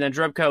opportunity. And then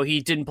Jerebko,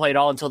 he didn't play at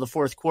all until the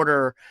fourth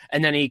quarter.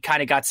 And then he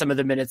kind of got some of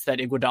the minutes that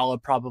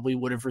Iguodala probably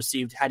would have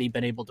received had he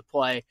been able to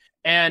play.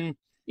 And,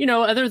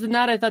 other than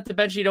that, I thought the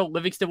bench,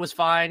 Livingston was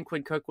fine.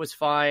 Quinn Cook was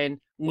fine.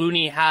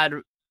 Looney had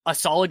a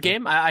solid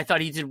game. I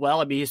thought he did well.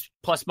 I mean, his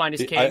plus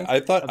minus came. I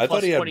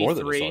thought he had more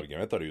than a solid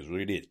game. I thought he was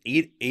really did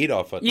eight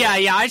off. Yeah.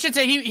 I should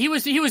say he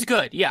was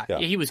good. Yeah,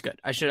 he was good.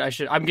 I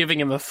should. I'm giving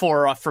him a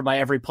 4 off for my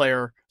every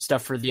player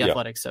stuff for the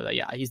Athletics. So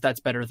that's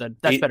better than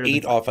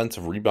eight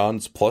offensive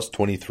rebounds plus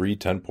 23,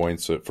 10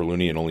 points for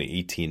Looney in only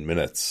 18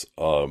 minutes.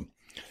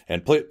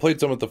 And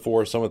played some at the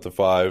 4, some at the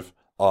 5.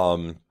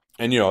 And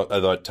I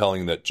thought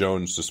telling that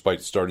Jones,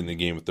 despite starting the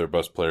game with their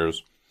best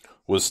players,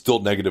 was still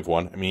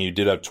 -1. I mean, he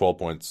did have 12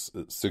 points,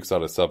 6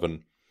 out of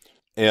 7.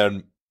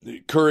 And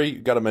Curry,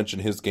 got to mention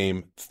his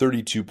game,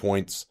 32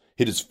 points,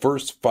 hit his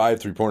first 5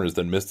 3-pointers,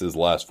 then missed his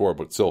last 4,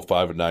 but still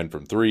 5 of 9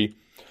 from 3.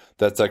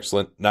 That's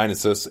excellent. 9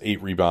 assists,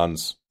 8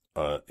 rebounds,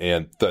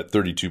 and that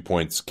 32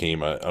 points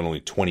came on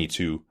only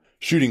 22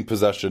 shooting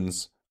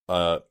possessions.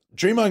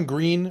 Draymond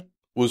Green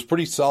was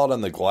pretty solid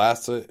on the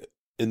glass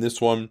in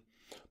this one,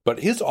 but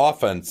his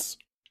offense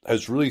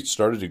has really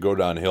started to go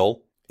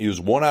downhill. He was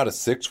 1 out of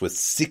 6 with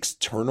 6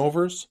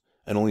 turnovers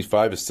and only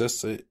 5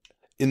 assists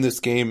in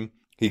this game.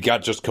 He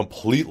got just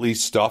completely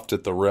stuffed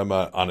at the rim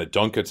on a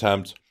dunk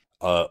attempt.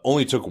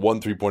 Only took 1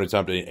 3-point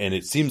attempt, and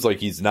it seems like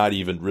he's not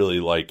even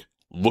really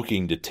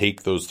looking to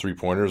take those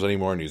 3-pointers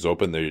anymore. And he's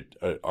open. They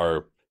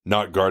are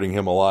not guarding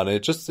him a lot. And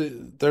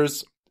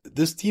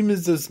this team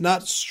does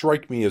not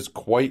strike me as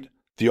quite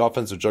the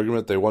offensive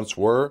juggernaut they once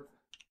were,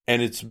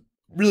 and it's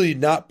really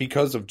not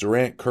because of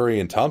Durant, Curry,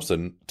 and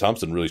Thompson.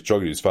 Thompson really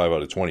struggled. He's 5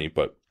 out of 20,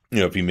 but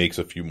if he makes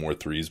a few more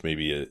threes,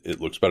 maybe it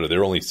looks better.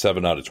 They're only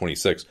 7 out of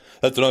 26.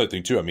 That's another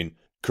thing, too. I mean,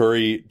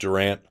 Curry,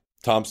 Durant,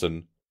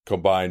 Thompson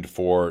combined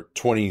for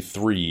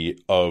 23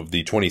 of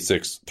the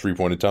 26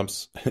 3-point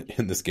attempts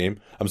in this game.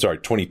 I'm sorry,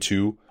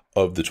 22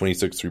 of the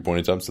 26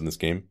 3-point attempts in this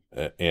game.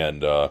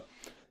 And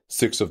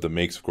 6 of the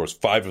makes, of course.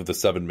 5 of the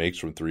 7 makes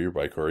from 3 are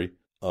by Curry.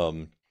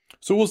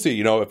 So we'll see,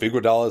 if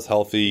Iguodala is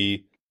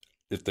healthy,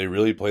 if they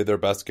really play their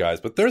best guys,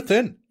 but they're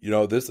thin.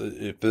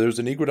 If there's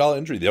an Iguodala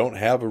injury, they don't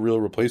have a real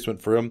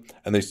replacement for him,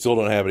 and they still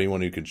don't have anyone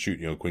who can shoot.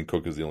 Quinn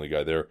Cook is the only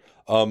guy there.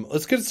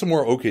 Let's get some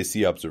more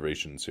OKC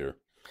observations here.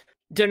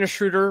 Dennis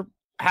Schroeder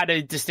had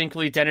a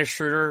distinctly Dennis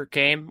Schroeder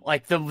game.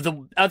 Like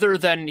the other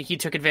than he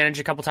took advantage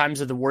a couple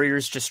times of the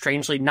Warriors just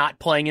strangely not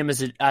playing him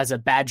as a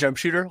bad jump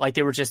shooter. Like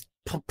they were just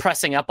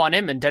pressing up on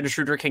him, and Dennis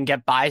Schroeder can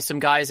get by some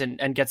guys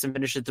and get some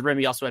finishes at the rim.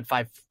 He also had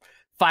five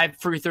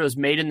free throws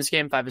made in this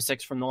game, 5 of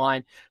 6 from the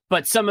line.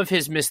 But some of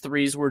his missed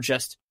threes were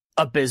just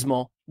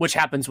abysmal, which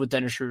happens with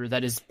Dennis Schroeder.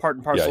 That is part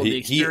and parcel of the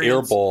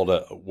experience. He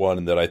airballed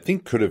one that I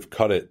think could have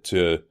cut it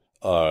to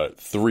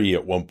 3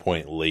 at one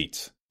point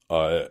late.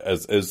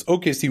 As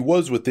OKC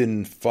was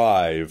within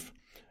 5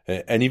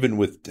 and even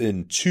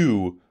within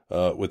 2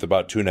 with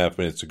about 2.5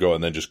 minutes to go,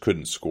 and then just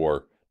couldn't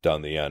score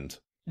down the end.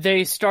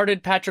 They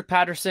started Patrick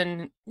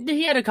Patterson.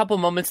 He had a couple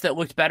moments that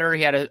looked better.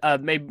 He had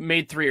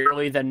made 3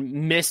 early,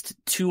 then missed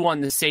 2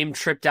 on the same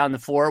trip down the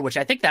floor, which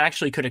I think that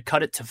actually could have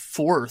cut it to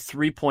 4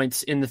 3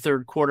 points in the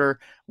third quarter.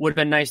 Would have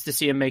been nice to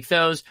see him make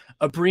those.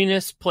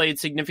 Abrinas played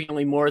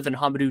significantly more than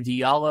Hamidou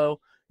Diallo,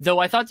 though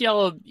I thought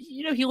Diallo,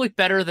 he looked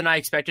better than I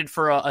expected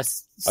for a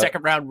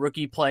second-round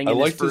rookie playing in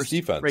his first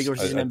regular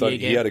season NBA game.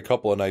 He had a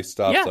couple of nice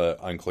stops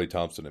on Klay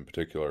Thompson in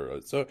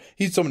particular. So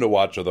he's someone to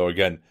watch, although,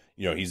 again,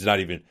 he's not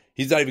even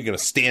going to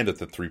stand at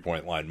the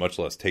 3-point line, much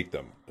less take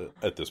them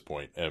at this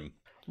point.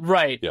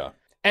 Right. Yeah.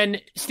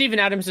 And Steven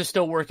Adams is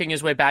still working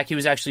his way back. He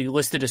was actually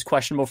listed as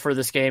questionable for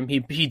this game.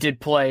 He did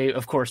play,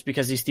 of course,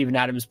 because Steven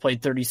Adams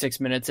played 36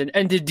 minutes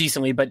and did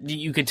decently, but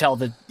you could tell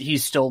that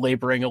he's still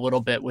laboring a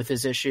little bit with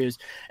his issues.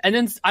 And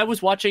then I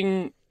was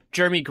watching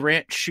Jeremy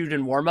Grant shoot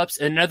in warmups.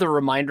 Another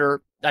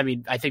reminder, I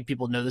mean, I think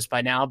people know this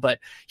by now, but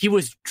he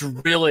was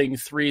drilling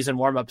threes in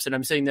warmups, and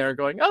I'm sitting there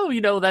going,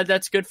 oh,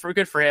 that's good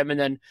for him. And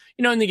then,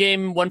 in the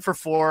game, 1 for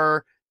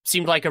 4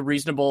 seemed like a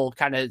reasonable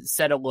kind of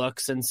set of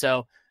looks. And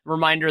so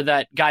reminder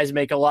that guys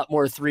make a lot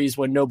more threes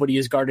when nobody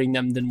is guarding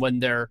them than when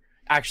they're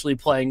actually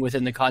playing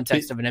within the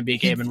context of an NBA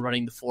game and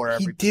running the floor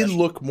every possession. He did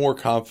look more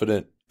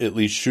confident, at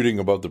least shooting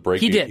above the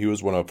break. He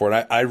was 1 of 4.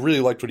 And I really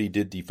liked what he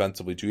did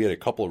defensively, too. He had a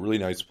couple of really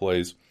nice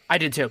plays. I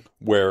did, too.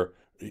 Where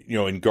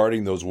in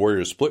guarding those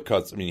Warriors split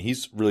cuts, I mean,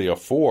 he's really a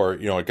 4,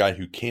 a guy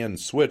who can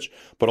switch,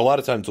 but a lot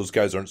of times those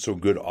guys aren't so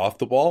good off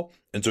the ball.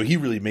 And so he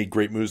really made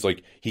great moves.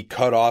 Like he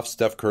cut off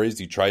Steph Curry's,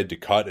 he tried to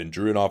cut and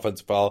drew an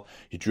offensive foul.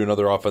 He drew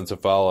another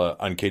offensive foul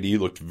on KD. He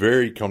looked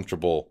very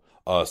comfortable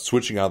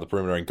switching out of the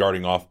perimeter and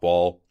guarding off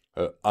ball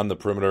on the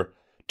perimeter.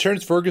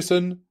 Terrence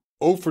Ferguson,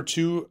 0 for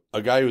 2,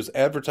 a guy who's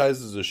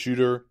advertised as a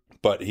shooter,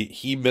 but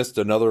he missed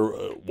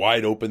another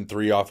wide open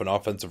 3 off an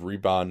offensive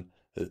rebound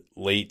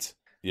late.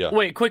 Yeah.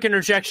 Wait, quick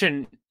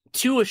interjection.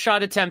 2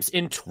 shot attempts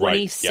in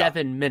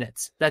 27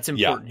 minutes. That's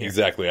important here.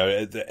 Exactly.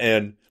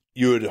 And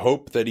you would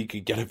hope that he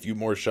could get a few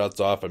more shots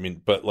off. I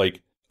mean, but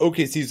like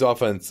OKC's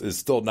offense is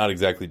still not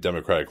exactly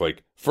democratic.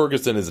 Like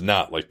Ferguson is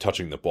not like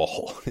touching the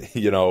ball,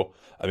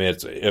 I mean,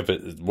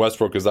 if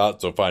Westbrook is out,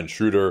 so fine.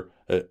 Schroeder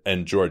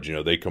and George,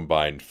 they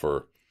combined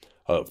for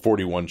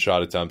 41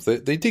 shot attempts. They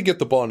did get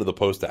the ball into the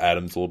post to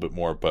Adams a little bit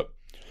more, but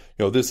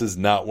this is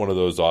not one of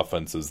those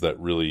offenses that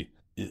really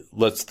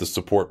lets the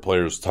support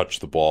players touch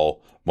the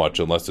ball much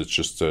unless it's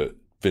just to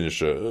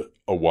finish a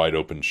wide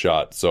open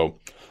shot. So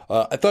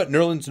I thought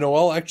Nerlens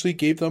Noel actually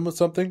gave them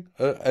something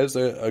as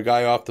a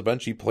guy off the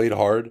bench. He played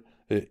hard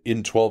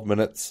in 12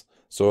 minutes,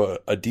 so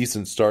a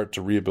decent start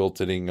to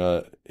rehabilitating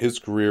his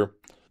career.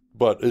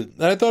 But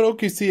I thought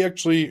OKC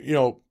actually,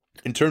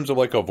 in terms of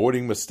like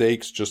avoiding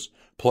mistakes, just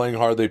playing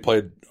hard, they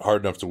played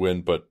hard enough to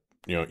win. But,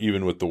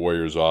 even with the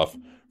Warriors off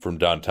from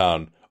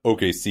downtown,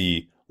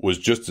 OKC was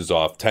just as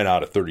off, 10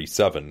 out of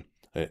 37,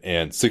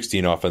 and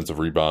 16 offensive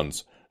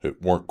rebounds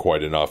weren't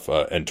quite enough,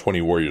 and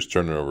 20 Warriors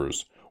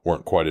turnovers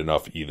weren't quite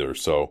enough either.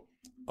 So,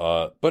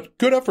 but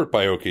good effort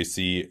by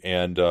OKC,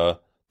 and the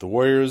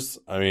Warriors,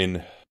 I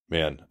mean,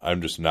 man,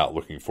 I'm just not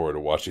looking forward to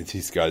watching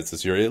these guys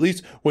this year. At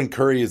least when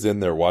Curry is in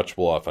there,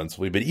 watchable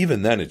offensively. But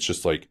even then, it's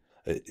just like,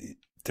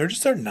 there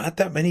just are not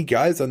that many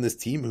guys on this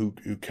team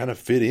who kind of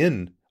fit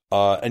in.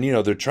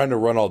 And, they're trying to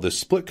run all this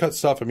split cut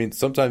stuff. I mean,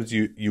 sometimes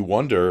you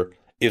wonder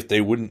if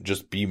they wouldn't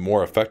just be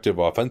more effective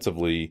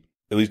offensively,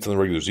 at least in the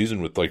regular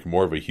season, with like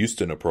more of a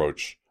Houston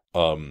approach.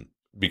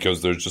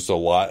 Because there's just a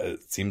lot.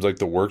 It seems like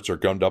the works are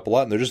gummed up a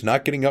lot, and they're just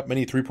not getting up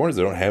many 3-pointers.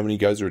 They don't have any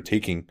guys who are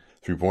taking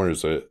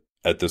 3-pointers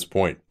at this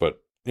point.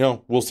 But,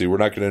 we'll see. We're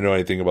not going to know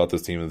anything about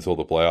this team until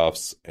the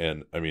playoffs.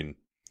 And, I mean,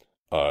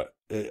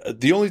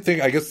 the only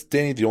thing, I guess,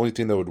 Danny, the only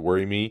thing that would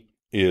worry me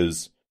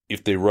is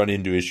if they run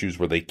into issues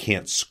where they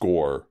can't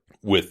score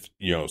with,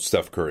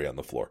 Steph Curry on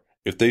the floor.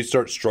 If they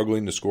start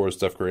struggling to score with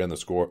Steph Curry on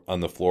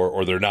the floor,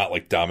 or they're not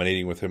like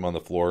dominating with him on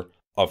the floor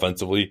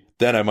offensively,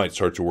 then I might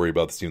start to worry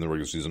about the team in the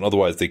regular season.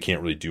 Otherwise, they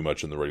can't really do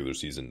much in the regular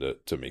season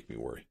to make me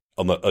worry,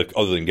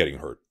 other than getting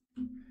hurt.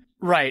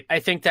 Right. I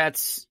think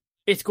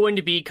it's going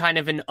to be kind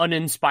of an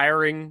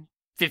uninspiring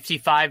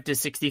 55 to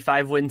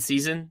 65 win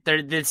season.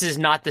 This is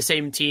not the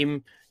same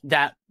team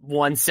that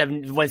won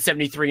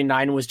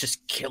 73-9 was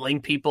just killing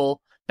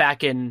people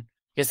back in.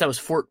 I guess that was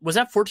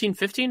that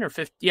 14-15 or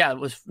 15? Yeah, it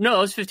was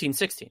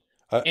 15-16.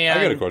 I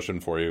got a question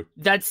for you.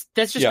 That's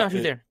just not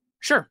who they're.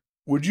 Sure.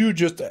 Would you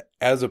just,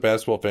 as a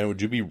basketball fan,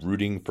 would you be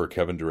rooting for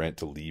Kevin Durant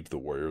to leave the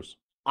Warriors?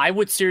 I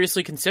would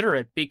seriously consider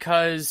it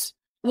because,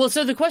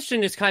 so the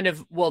question is kind of,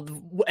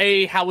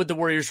 how would the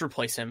Warriors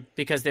replace him?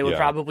 Because they would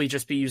probably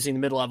just be using the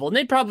mid-level, and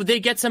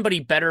they'd get somebody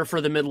better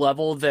for the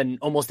mid-level than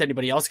almost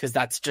anybody else, because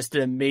that's just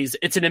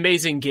it's an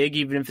amazing gig,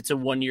 even if it's a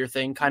one-year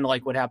thing, kind of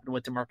like what happened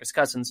with DeMarcus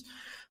Cousins.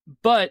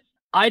 But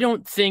I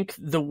don't think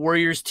the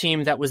Warriors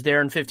team that was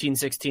there in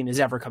 15-16 is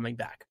ever coming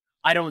back.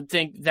 I don't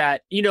think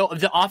that,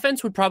 the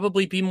offense would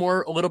probably be a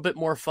little bit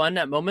more fun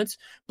at moments,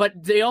 but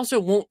they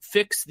also won't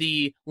fix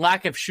the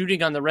lack of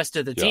shooting on the rest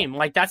of the team.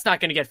 Like, that's not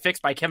going to get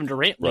fixed by Kevin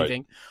Durant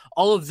leaving. Right.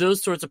 All of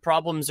those sorts of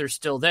problems are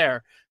still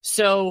there.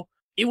 So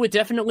it would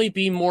definitely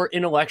be more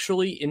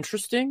intellectually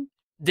interesting.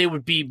 They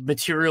would be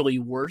materially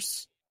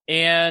worse.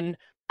 And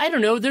I don't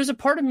know, there's a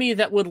part of me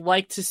that would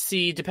like to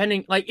see,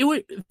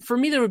 for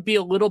me, there would be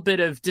a little bit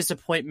of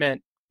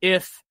disappointment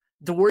if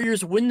the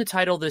Warriors win the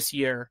title this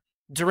year,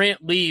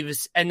 Durant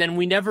leaves, and then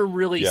we never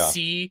really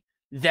see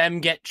them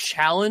get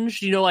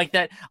challenged, like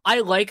that.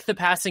 I like the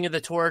passing of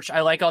the torch. I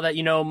like all that,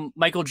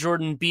 Michael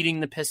Jordan beating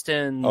the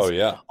Pistons. Oh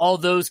yeah. All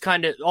those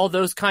kinds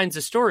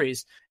of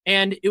stories.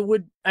 And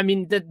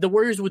the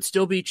Warriors would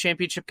still be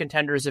championship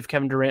contenders if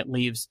Kevin Durant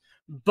leaves,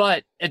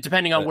 but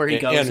depending on where he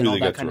goes and all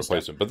that kind of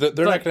stuff. But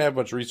they're not going to have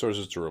much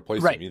resources to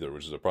replace him either,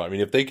 which is a problem. I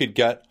mean, if they could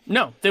get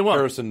they won't.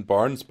 Harrison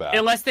Barnes back,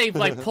 unless they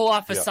pull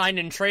off a sign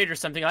and trade or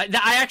something like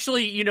that. I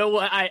actually,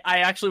 I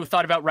actually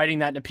thought about writing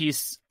that in a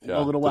piece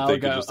a little while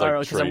ago,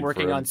 because I'm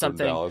working on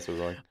something.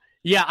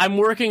 Yeah, I'm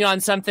working on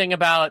something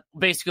about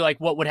basically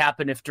what would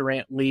happen if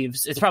Durant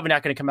leaves. It's probably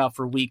not going to come out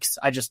for weeks.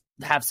 I just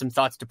have some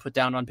thoughts to put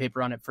down on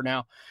paper on it for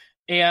now.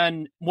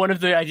 And one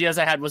of the ideas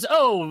I had was,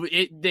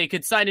 they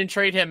could sign and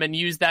trade him and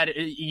use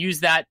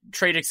that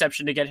trade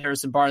exception to get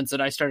Harrison Barnes.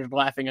 And I started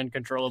laughing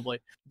uncontrollably.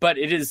 But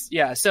it is,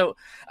 So,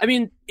 I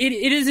mean, it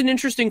is an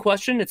interesting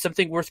question. It's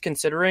something worth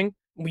considering.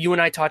 You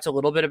and I talked a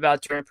little bit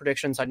about Durant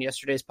predictions on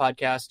yesterday's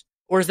podcast.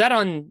 Or is that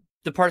on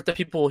the part that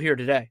people will hear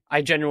today?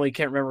 I genuinely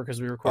can't remember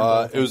because we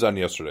recorded. It was on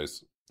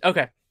yesterday's.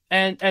 Okay.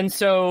 And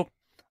so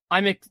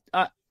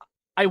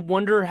I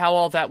wonder how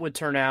all that would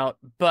turn out,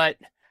 but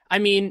I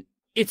mean,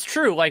 it's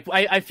true. Like,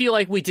 I feel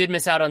like we did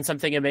miss out on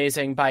something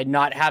amazing by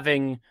not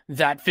having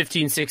that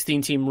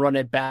 15-16 team run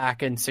it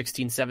back in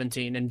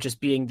 16-17 and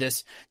just being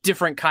this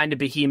different kind of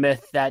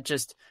behemoth that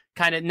just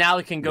kind of now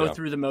can go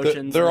through the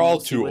motions. They're all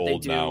too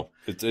old now.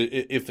 It's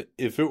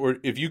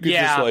if you could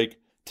just like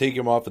take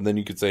him off and then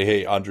you could say,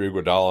 hey, Andre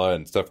Iguodala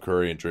and Steph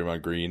Curry and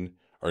Draymond Green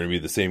are going to be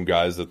the same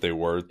guys that they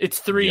were. It's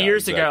 3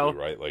 years ago,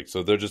 right? Like,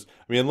 so they're just.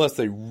 I mean, unless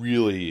they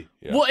really.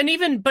 Yeah. Well, and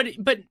even but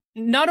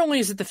not only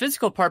is it the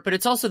physical part, but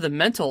it's also the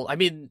mental. I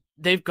mean,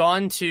 they've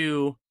gone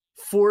to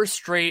 4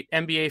 straight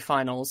NBA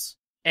finals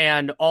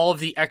and all of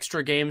the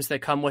extra games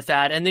that come with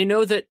that, and they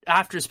know that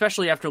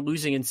especially after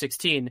losing in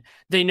 16,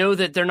 they know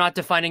that they're not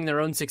defining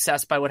their own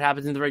success by what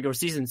happens in the regular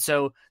season.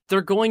 So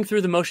they're going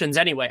through the motions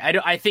anyway.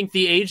 I think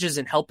the age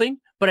isn't helping,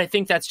 but I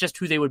think that's just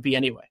who they would be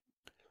anyway.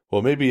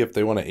 Well, maybe if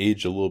they want to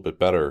age a little bit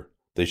better,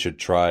 they should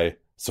try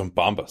some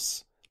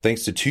Bombas.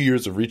 Thanks to 2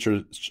 years of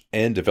research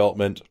and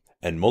development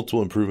and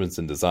multiple improvements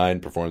in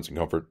design, performance, and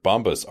comfort,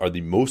 Bombas are the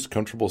most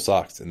comfortable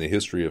socks in the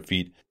history of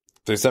feet.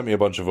 They sent me a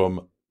bunch of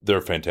them. They're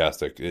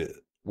fantastic.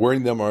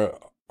 Wearing them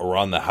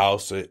around the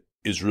house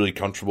is really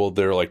comfortable.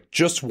 They're like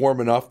just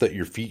warm enough that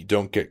your feet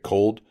don't get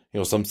cold. You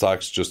know, some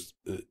socks just,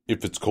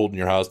 if it's cold in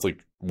your house,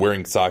 like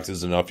wearing socks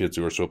is enough. You have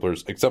to wear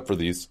slippers, except for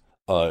these.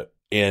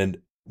 And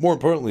more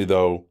importantly,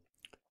 though,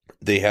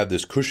 they have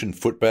this cushioned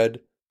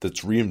footbed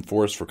that's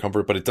reinforced for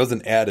comfort, but it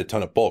doesn't add a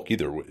ton of bulk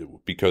either,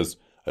 because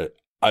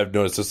I've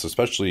noticed this,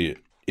 especially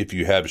if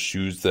you have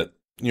shoes that,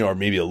 you know, are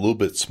maybe a little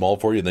bit small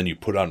for you, and then you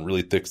put on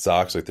really thick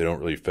socks, like they don't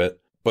really fit,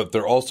 but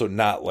they're also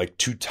not like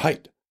too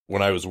tight.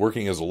 When I was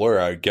working as a lawyer,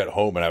 I would get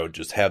home and I would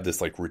just have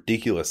this like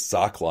ridiculous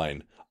sock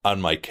line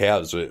on my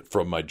calves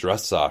from my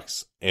dress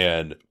socks.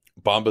 And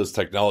Bombas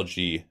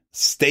technology,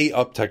 stay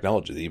up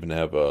technology, they even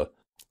have a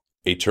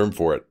term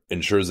for it,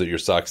 ensures that your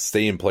socks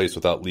stay in place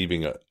without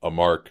leaving a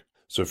mark.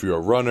 So if you're a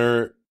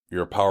runner,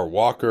 you're a power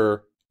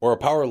walker, or a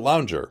power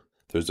lounger,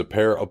 there's a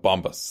pair of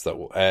Bombas that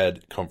will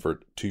add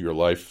comfort to your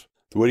life.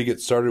 The way to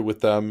get started with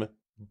them,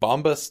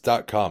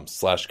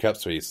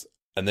 bombas.com/capspace,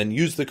 and then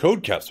use the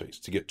code capspace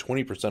to get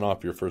 20%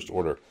 off your first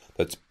order.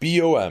 That's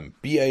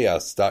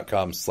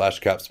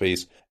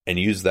bombas.com/capspace, and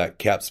use that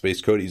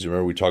capspace code. Easy,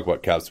 remember, we talk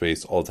about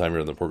capspace all the time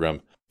here on the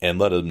program, and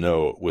let them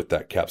know with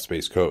that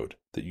capspace code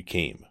that you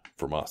came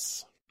from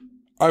us.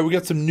 All right, we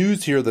got some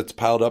news here that's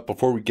piled up.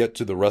 Before we get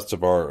to the rest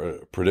of our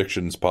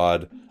predictions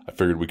pod, I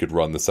figured we could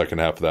run the second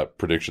half of that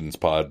predictions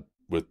pod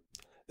with,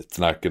 it's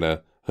not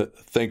gonna,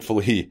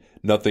 thankfully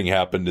nothing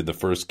happened in the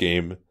first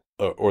game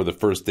or the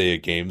first day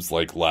of games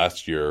like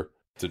last year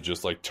to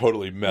just like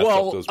totally mess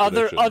up those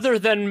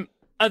predictions.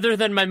 Other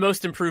than my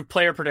most improved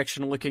player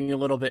prediction looking a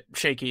little bit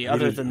shaky. Who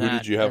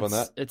did you have on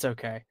that? It's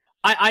okay.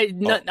 I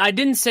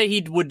didn't say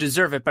he would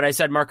deserve it, but I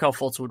said Markelle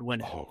Fultz would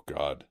win it. Oh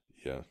God.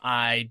 Yeah.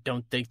 I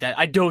don't think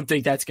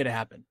that's going to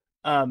happen.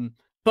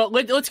 But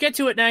let's get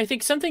to it now. I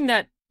think something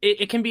that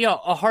it can be a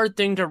hard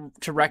thing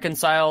to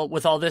reconcile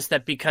with all this,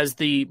 that because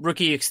the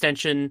rookie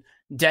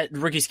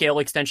scale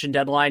extension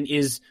deadline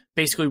is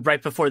basically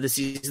right before the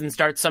season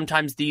starts,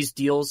 sometimes these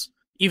deals,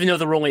 even though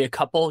there were only a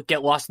couple,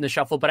 get lost in the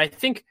shuffle. But I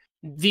think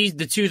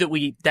the two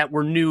that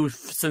were new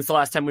since the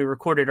last time we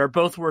recorded are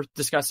both worth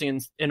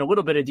discussing in a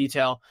little bit of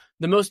detail.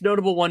 The most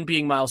notable one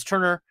being Miles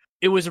Turner.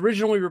 It was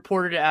originally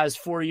reported as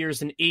 4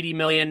 years and $80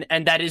 million,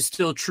 and that is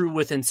still true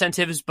with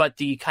incentives, but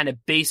the kind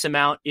of base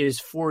amount is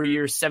 4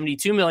 years,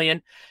 $72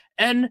 million.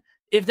 And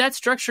if that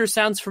structure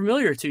sounds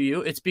familiar to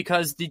you, it's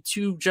because the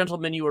two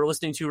gentlemen you are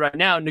listening to right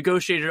now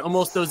negotiated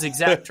almost those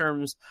exact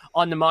terms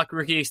on the mock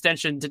rookie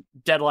extension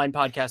deadline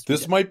podcast.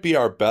 This might be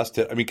our best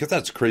hit. I mean, because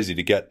that's crazy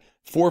to get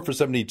 4 for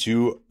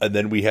 72, and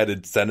then we had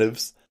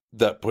incentives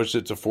that pushed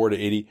it to 4 to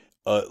 80.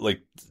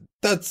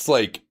 That's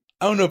like,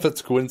 I don't know if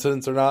it's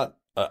coincidence or not.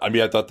 I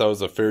mean, I thought that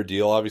was a fair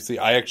deal, obviously.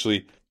 I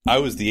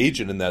was the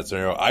agent in that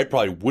scenario. I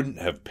probably wouldn't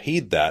have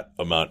paid that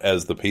amount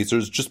as the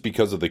Pacers just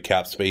because of the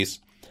cap space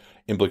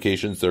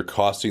implications. They're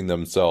costing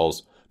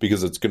themselves,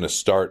 because it's going to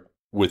start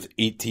with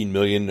 $18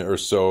 million or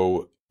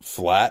so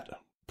flat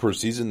per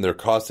season. They're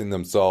costing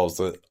themselves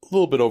a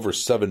little bit over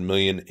 $7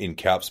 million in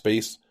cap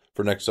space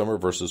for next summer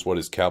versus what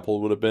his cap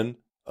hold would have been.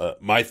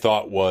 My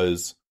thought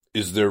was,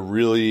 is there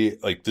really,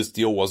 like, this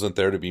deal wasn't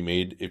there to be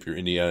made if you're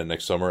Indiana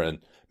next summer, and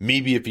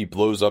maybe if he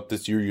blows up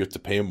this year, you have to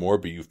pay him more,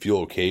 but you feel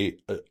okay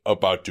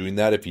about doing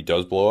that if he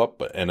does blow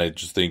up. And I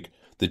just think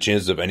the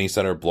chances of any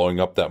center blowing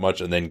up that much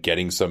and then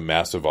getting some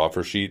massive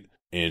offer sheet,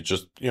 and it's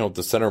just, you know,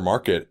 the center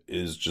market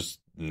is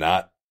just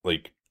not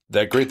like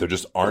that great. There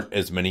just aren't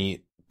as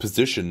many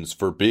positions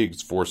for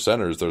bigs, for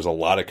centers. There's a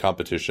lot of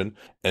competition,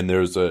 and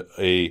there's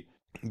a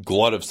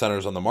glut of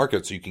centers on the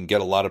market, so you can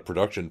get a lot of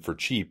production for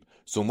cheap.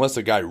 So unless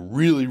a guy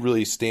really,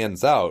 really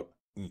stands out,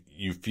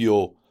 you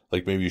feel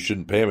like maybe you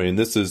shouldn't pay him. I mean,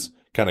 this is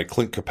kind of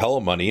Clint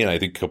Capella money, and I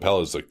think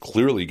Capella is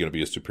clearly going to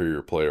be a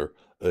superior player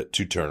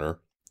to Turner.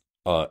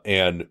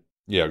 And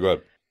yeah, go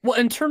ahead. Well,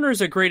 and Turner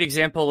is a great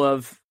example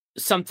of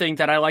something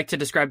that I like to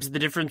describe as the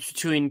difference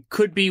between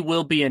could be,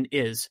 will be, and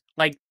is.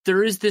 Like,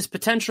 there is this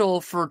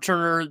potential for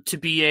Turner to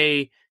be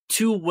a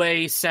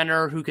two-way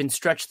center who can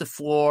stretch the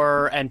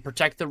floor and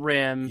protect the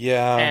rim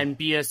and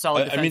be a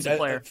solid defensive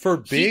player. For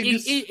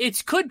bigs,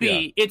 it could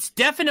be. Yeah. It's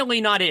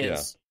definitely not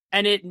is.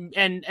 Yeah.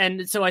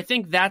 And so I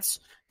think that's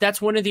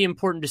one of the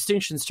important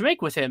distinctions to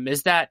make with him,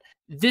 is that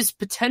this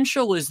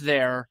potential is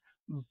there,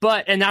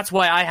 and that's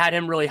why I had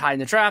him really high in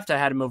the draft. I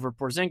had him over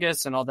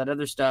Porzingis and all that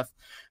other stuff.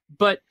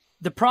 But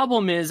the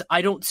problem is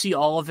I don't see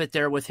all of it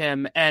there with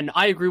him. And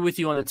I agree with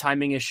you on the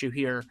timing issue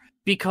here,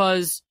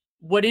 because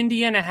what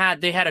Indiana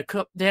had, they had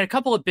a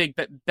couple of big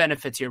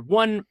benefits here.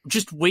 One,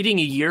 just waiting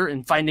a year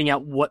and finding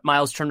out what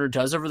Miles Turner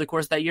does over the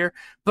course of that year.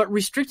 But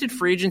restricted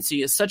free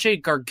agency is such a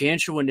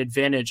gargantuan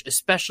advantage,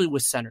 especially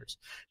with centers,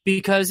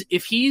 because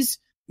if he's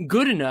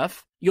good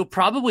enough, you'll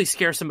probably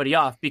scare somebody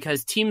off,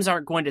 because teams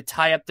aren't going to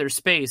tie up their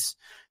space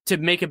to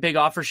make a big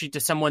offer sheet to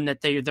someone that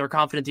they're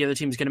confident the other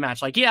team is going to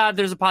match. Like, yeah,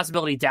 there's a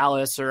possibility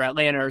Dallas or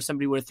Atlanta or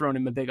somebody would have thrown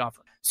him a big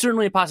offer.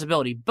 Certainly a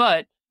possibility,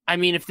 but I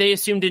mean, if they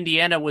assumed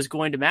Indiana was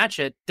going to match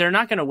it, they're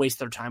not going to waste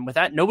their time with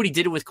that. Nobody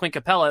did it with Clint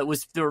Capella.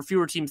 There were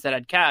fewer teams that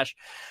had cash.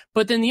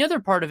 But then the other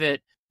part of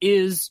it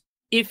is,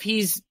 if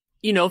he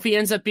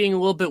ends up being a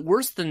little bit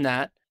worse than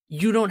that,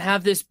 you don't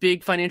have this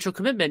big financial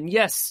commitment.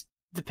 Yes,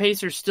 the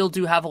Pacers still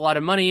do have a lot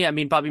of money. I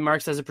mean, Bobby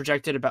Marks has it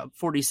projected about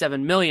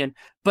 $47 million,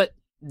 but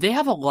they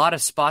have a lot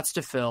of spots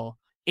to fill.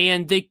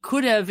 And they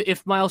could have,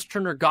 if Miles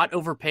Turner got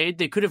overpaid,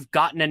 they could have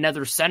gotten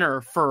another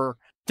center for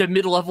the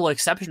mid-level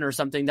exception or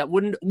something that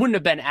wouldn't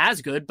have been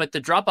as good, but the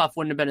drop-off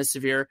wouldn't have been as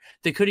severe.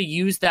 They could have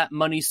used that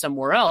money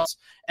somewhere else.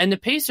 And the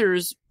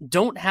Pacers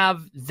don't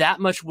have that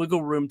much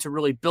wiggle room to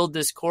really build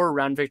this core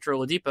around Victor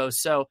Oladipo.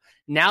 So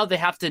now they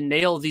have to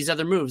nail these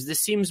other moves. This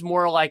seems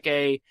more like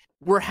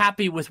we're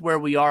happy with where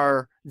we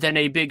are than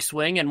a big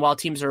swing. And while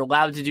teams are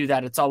allowed to do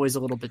that, it's always a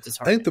little bit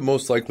disheartening. I think the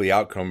most likely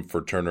outcome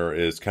for Turner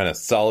is kind of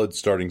solid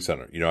starting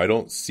center. I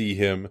don't see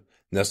him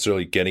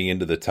necessarily getting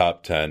into the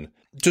top 10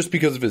 just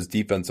because of his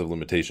defensive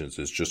limitations.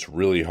 It's just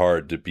really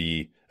hard to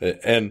be.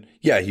 And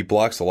yeah, he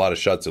blocks a lot of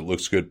shots. It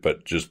looks good,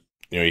 but just,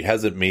 he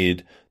hasn't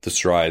made the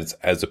strides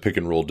as a pick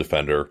and roll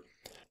defender.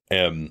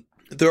 And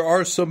there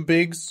are some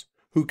bigs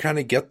who kind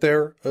of get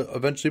there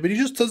eventually, but he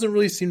just doesn't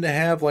really seem to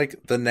have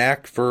like the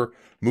knack for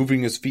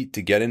moving his feet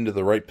to get into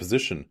the right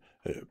position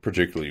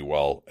particularly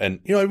well.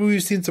 And,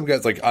 we've seen some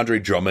guys like Andre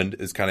Drummond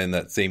is kind of in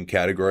that same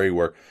category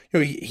where,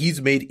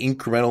 he's made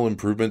incremental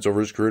improvements over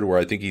his career to where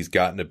I think he's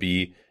gotten to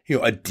be,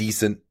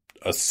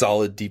 a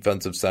solid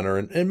defensive center.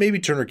 And maybe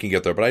Turner can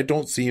get there, but I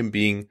don't see him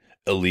being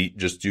elite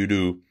just due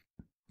to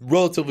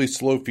relatively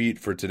slow feet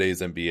for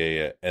today's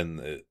NBA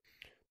and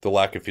the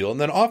lack of feel. And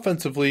then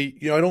offensively,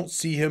 I don't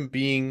see him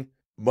being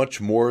much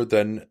more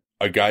than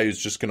a guy who's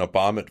just going to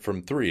bomb it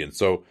from three. And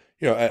so,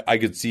 I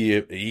could see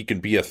he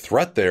can be a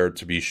threat there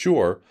to be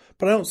sure,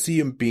 but I don't see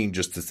him being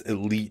just this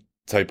elite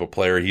type of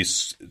player.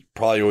 He's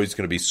probably always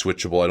going to be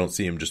switchable. I don't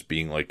see him just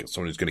being like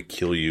someone who's going to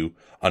kill you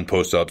on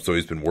post-up, so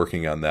he's been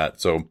working on that.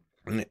 So,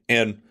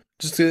 and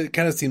just it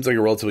kind of seems like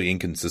a relatively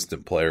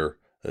inconsistent player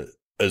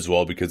as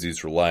well, because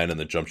he's relying on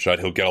the jump shot.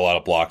 He'll get a lot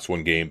of blocks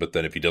one game, but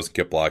then if he doesn't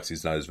get blocks,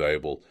 he's not as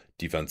valuable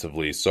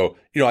defensively. So,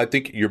 I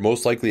think your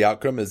most likely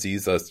outcome is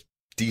he's a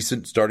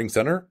decent starting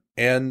center,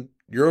 and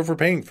you're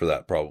overpaying for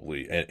that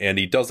probably. And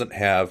he doesn't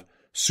have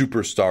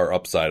superstar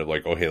upside of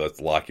like, oh, hey, let's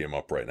lock him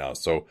up right now.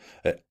 So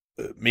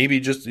maybe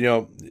just,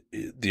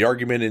 the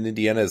argument in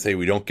Indiana is, hey,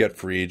 we don't get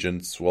free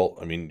agents. Well,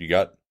 I mean, you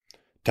got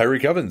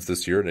Tyreke Evans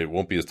this year, and it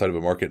won't be as tight of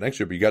a market next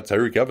year, but you got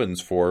Tyreke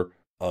Evans for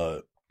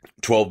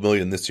 $12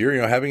 million this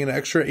year. Having an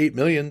extra $8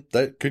 million,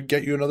 that could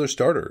get you another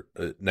starter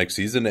next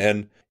season.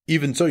 And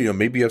even so,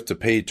 maybe you have to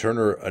pay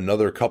Turner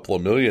another couple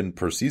of million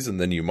per season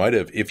than you might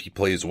have if he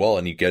plays well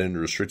and you get into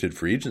restricted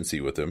free agency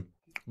with him.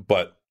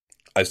 But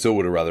I still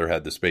would have rather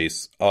had the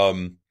space.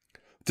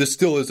 This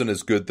still isn't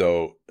as good,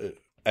 though,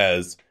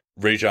 as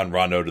Rajon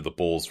Rondo to the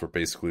Bulls for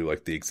basically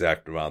like the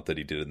exact amount that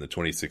he did in the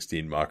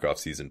 2016 mock-off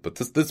season. But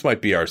this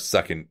might be our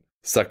second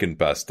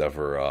best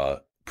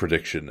ever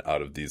prediction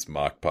out of these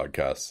mock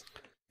podcasts.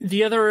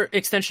 The other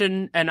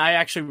extension, and I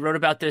actually wrote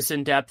about this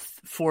in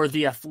depth for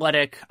The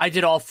Athletic. I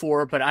did all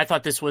four, but I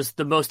thought this was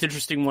the most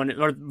interesting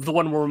one, or the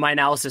one where my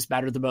analysis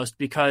mattered the most,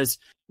 because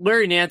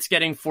Larry Nance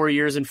getting 4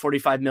 years and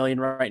 $45 million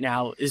right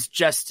now is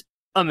just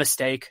a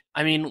mistake.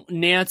 I mean,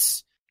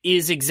 Nance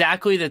is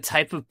exactly the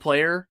type of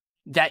player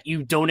that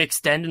you don't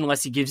extend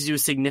unless he gives you a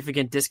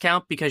significant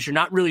discount, because you're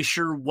not really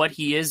sure what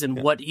he is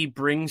and what he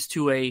brings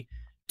to a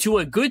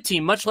good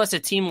team, much less a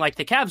team like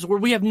the Cavs, where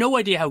we have no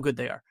idea how good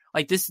they are.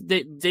 Like this,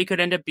 they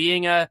could end up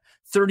being a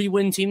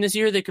 30-win team this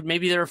year. They're a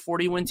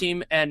 40-win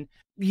team. And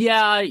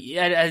yeah,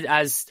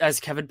 as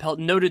Kevin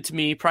Pelton noted to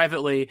me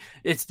privately,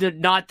 it's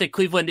not that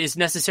Cleveland is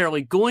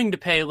necessarily going to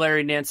pay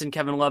Larry Nance and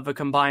Kevin Love a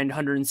combined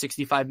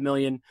 $165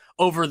 million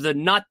over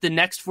not the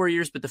next 4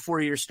 years, but the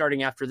 4 years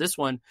starting after this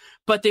one.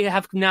 But they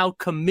have now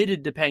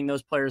committed to paying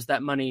those players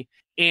that money.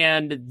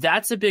 And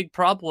that's a big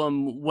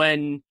problem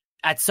when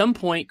at some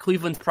point,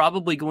 Cleveland's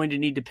probably going to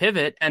need to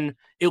pivot, and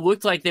it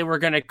looked like they were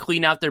going to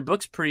clean out their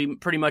books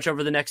pretty much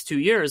over the next 2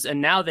 years,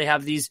 and now they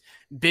have these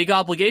big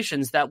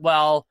obligations that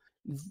while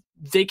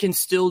they can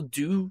still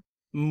do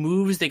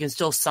moves, they can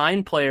still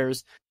sign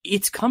players,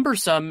 it's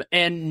cumbersome,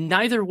 and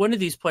neither one of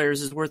these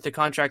players is worth the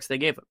contracts they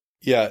gave them.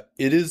 Yeah,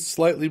 it is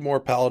slightly more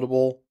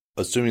palatable,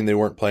 assuming they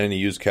weren't planning to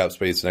use cap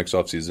space next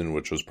offseason,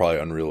 which was probably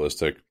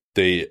unrealistic.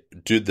 They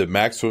did the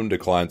maximum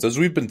declines, as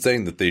we've been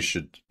saying that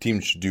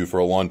teams should do for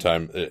a long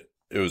time.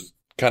 It was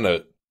kind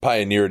of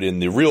pioneered in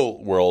the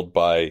real world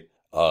by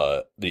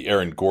the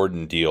Aaron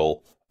Gordon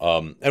deal.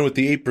 And with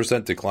the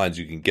 8% declines,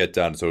 you can get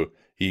down. So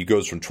he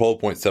goes from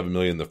 $12.7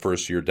 million the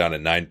first year down to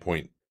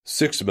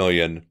 $9.6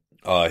 million.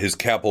 His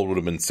cap hold would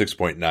have been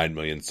 $6.9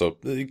 million. So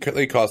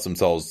they cost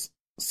themselves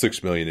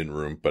 $6 million in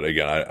room. But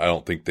again, I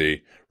don't think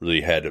they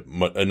really had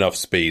enough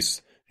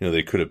space.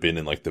 They could have been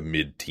in like the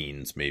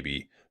mid-teens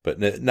maybe, but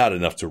not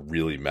enough to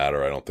really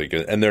matter, I don't think.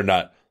 And they're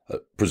not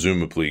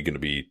presumably going to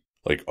be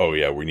like, oh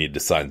yeah, we need to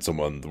sign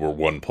someone. We're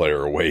one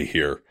player away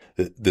here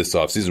this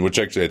offseason, which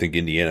actually I think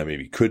Indiana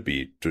maybe could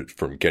be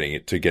from getting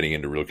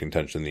into real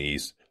contention in the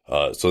East.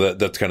 So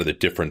that's kind of the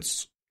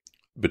difference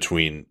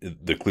between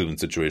the Cleveland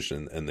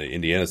situation and the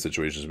Indiana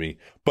situation to me.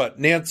 But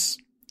Nance,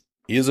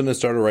 he isn't a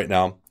starter right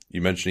now.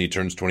 You mentioned he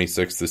turns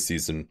 26 this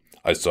season.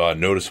 I saw a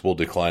noticeable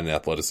decline in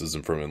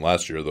athleticism from him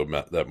last year, though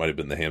that might have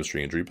been the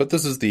hamstring injury. But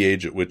this is the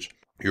age at which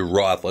your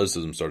raw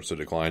athleticism starts to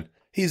decline.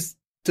 He's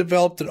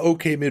developed an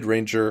okay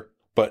mid-ranger,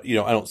 but,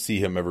 I don't see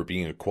him ever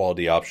being a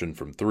quality option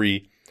from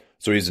three.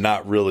 So he's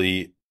not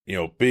really,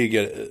 big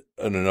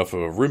enough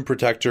of a rim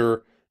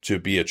protector to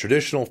be a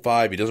traditional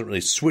five. He doesn't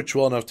really switch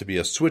well enough to be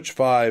a switch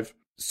five.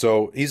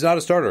 So he's not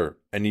a starter.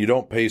 And you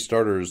don't pay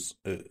starters,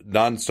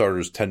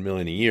 non-starters $10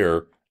 million a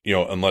year,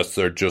 unless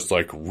they're just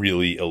like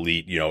really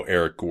elite,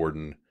 Eric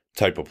Gordon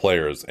type of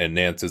players. And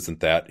Nance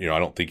isn't that. I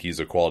don't think he's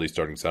a quality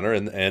starting center.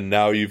 And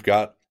now you've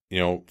got,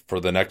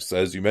 for the next,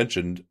 as you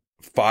mentioned,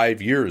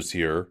 5 years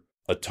here,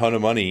 a ton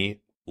of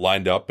money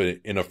lined up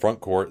in a front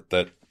court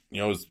that,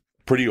 is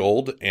pretty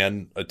old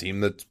and a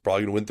team that's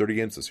probably going to win 30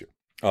 games this year.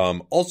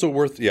 Also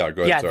worth, go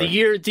ahead. Yeah,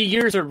 sorry. the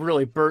years are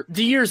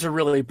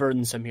really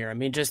burdensome here. I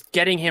mean, just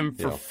getting him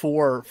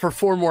for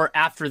four more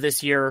after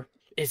this year,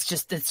 it's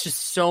just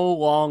so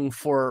long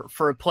for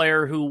a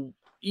player who,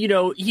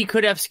 he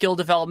could have skill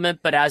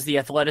development, but as the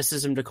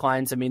athleticism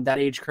declines, I mean, that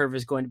age curve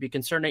is going to be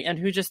concerning, and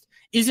who just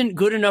isn't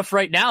good enough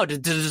right now to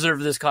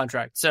deserve this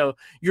contract. So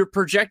you're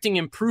projecting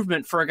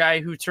improvement for a guy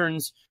who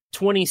turns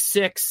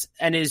 26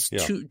 and is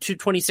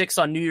 26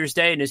 on New Year's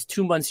Day and is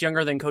 2 months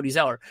younger than Cody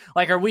Zeller.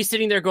 Like, are we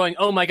sitting there going,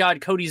 oh my God,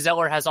 Cody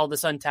Zeller has all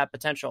this untapped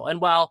potential? And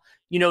while,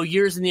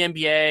 years in the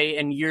NBA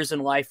and years in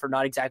life are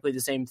not exactly the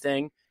same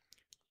thing,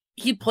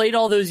 he played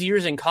all those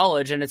years in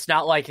college, and it's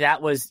not like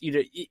that was,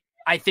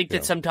 I think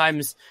that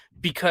sometimes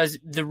because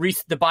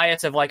the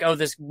bias of like, oh,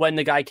 this when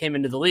the guy came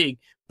into the league,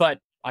 but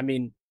I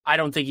mean, I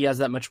don't think he has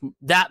that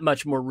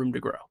much more room to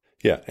grow.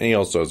 Yeah, and he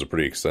also has a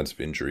pretty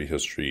extensive injury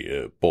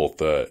history,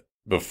 both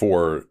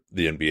before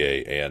the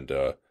NBA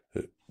and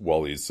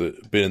while he's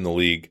been in the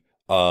league.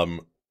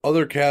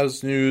 Other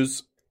Cavs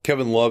news: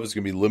 Kevin Love is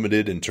going to be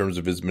limited in terms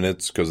of his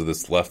minutes because of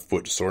this left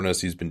foot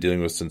soreness he's been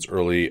dealing with since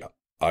early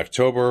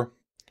October.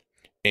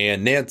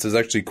 And Nance is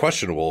actually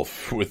questionable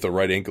with the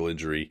right ankle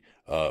injury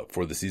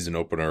for the season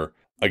opener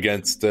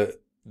against the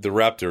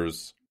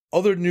Raptors.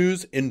 Other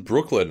news in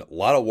Brooklyn, a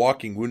lot of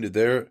walking wounded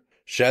there.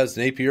 Shaz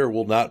Napier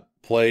will not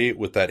play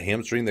with that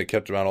hamstring that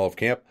kept him out all of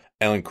camp.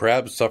 Allen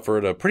Crabbe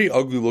suffered a pretty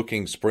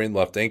ugly-looking sprained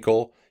left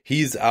ankle.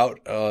 He's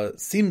out.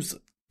 Seems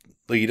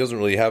like he doesn't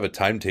really have a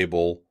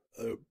timetable,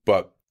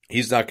 but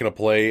he's not going to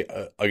play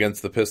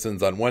against the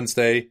Pistons on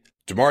Wednesday.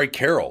 DeMarre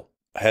Carroll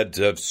had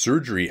to have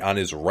surgery on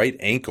his right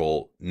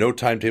ankle. No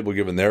timetable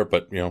given there,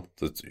 but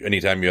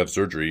anytime you have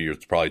surgery,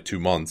 it's probably 2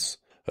 months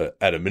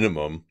at a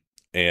minimum.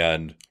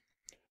 And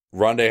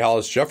Rondae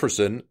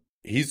Hollis-Jefferson,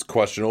 he's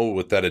questionable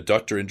with that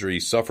adductor injury he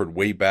suffered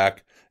way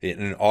back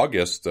in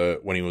August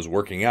when he was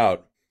working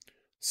out.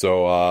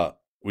 So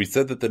we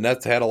said that the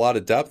Nets had a lot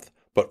of depth,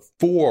 but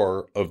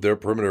 4 of their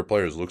perimeter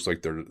players looks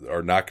like they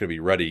are not going to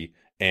be ready.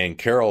 And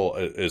Carroll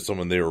is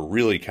someone they were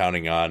really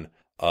counting on.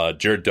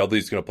 Jared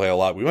Dudley's going to play a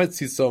lot. We might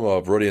see some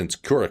of Rodions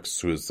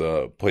Kurucs, who has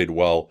played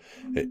well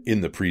in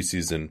the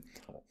preseason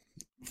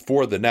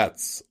for the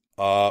Nets.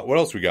 What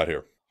else we got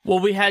here? Well,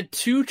 we had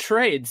 2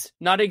 trades,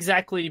 not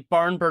exactly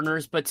barn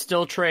burners, but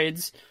still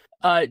trades.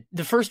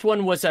 The first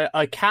one was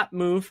a cap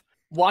move.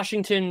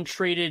 Washington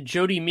traded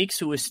Jody Meeks,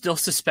 who is still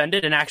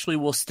suspended and actually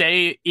will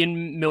stay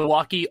in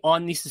Milwaukee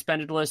on the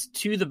suspended list,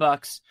 to the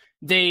Bucks.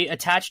 They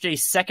attached a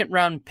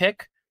second-round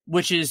pick,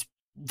 which is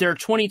their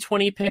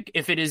 2020 pick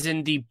if it is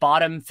in the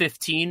bottom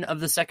 15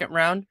 of the second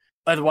round.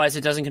 Otherwise,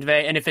 it doesn't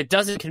convey. And if it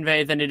doesn't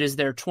convey, then it is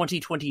their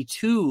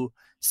 2022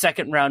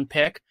 second-round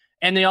pick.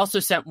 And they also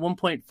sent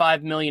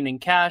 $1.5 million in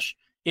cash.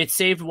 It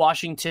saved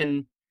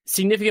Washington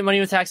significant money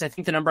with tax. I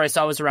think the number I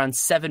saw was around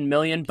 $7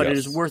 million, but It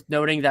is worth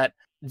noting that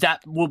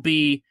will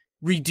be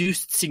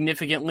reduced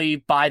significantly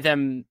by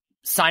them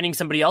signing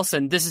somebody else.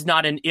 And this is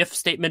not an if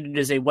statement, it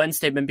is a when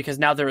statement, because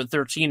now they're at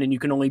 13 and you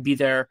can only be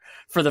there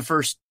for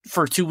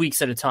 2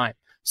 weeks at a time.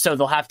 So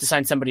they'll have to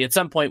sign somebody at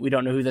some point. We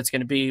don't know who that's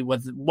going to be,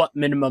 what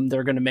minimum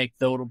they're going to make,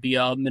 though it'll be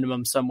a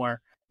minimum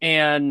somewhere.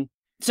 And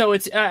so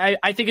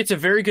I think it's a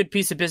very good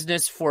piece of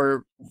business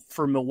for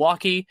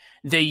Milwaukee.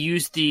 They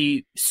used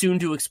the soon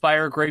to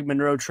expire Greg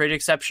Monroe trade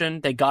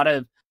exception. They got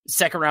a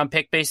second round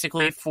pick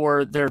basically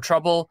for their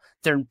trouble.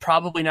 They're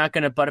probably not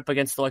going to butt up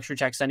against the luxury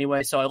tax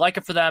anyway. So I like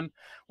it for them.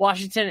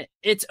 Washington,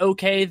 it's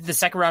okay. The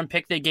second round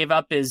pick they gave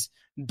up is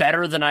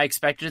better than I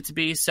expected it to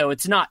be. So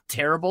it's not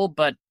terrible,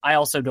 but I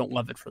also don't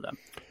love it for them.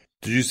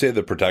 Did you say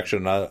the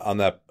protection on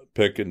that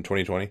pick in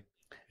 2020?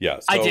 Yeah.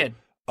 So, I did.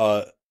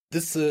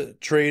 This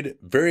trade,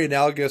 very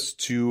analogous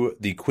to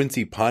the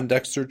Quincy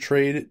Pondexter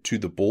trade to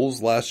the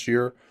Bulls last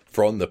year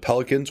from the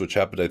Pelicans, which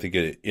happened, I think,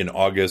 in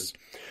August.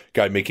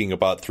 Guy making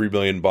about $3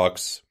 million,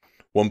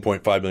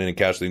 $1.5 million in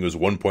cash. I think it was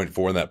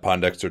 1.4 in that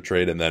Pondexter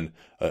trade, and then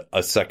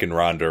a second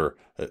rounder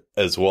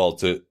as well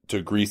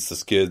to grease the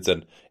skids.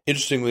 And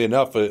interestingly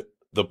enough,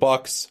 the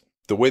Bucks,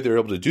 the way they're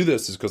able to do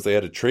this is because they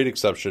had a trade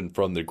exception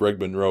from the Greg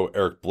Monroe,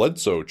 Eric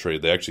Bledsoe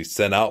trade. They actually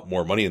sent out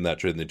more money in that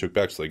trade than they took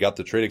back. So they got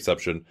the trade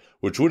exception,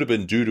 which would have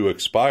been due to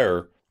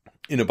expire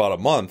in about a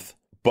month.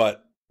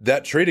 But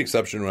that trade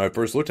exception, when I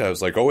first looked at it, I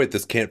was like, oh, wait,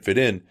 this can't fit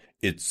in.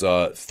 It's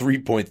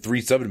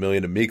 $3.37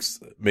 million. It makes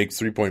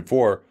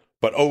 3.4.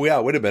 But, oh, yeah,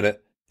 wait a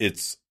minute.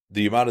 It's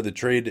the amount of the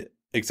trade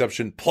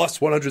exception plus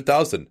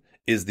 $100,000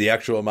 is the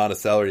actual amount of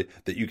salary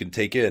that you can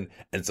take in.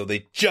 And so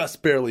they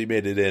just barely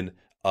made it in.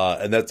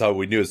 And that's how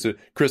we knew it. So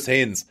Chris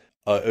Haynes,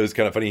 it was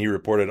kind of funny. He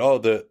reported,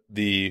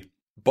 the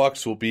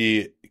Bucks will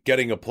be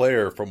getting a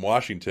player from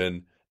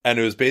Washington. And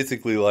it was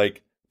basically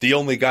like the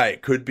only guy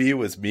it could be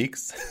was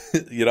Meeks,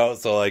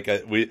 So like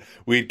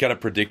we kind of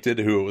predicted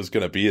who it was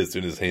going to be as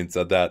soon as Haynes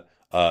said that.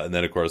 And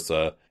then, of course,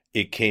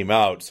 it came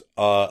out.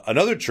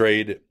 Another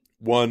trade,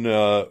 one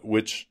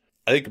which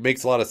I think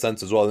makes a lot of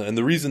sense as well. And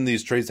the reason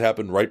these trades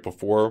happen right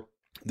before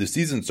the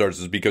season starts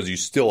is because you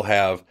still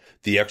have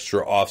the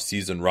extra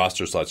off-season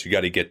roster slots. You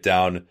got to get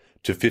down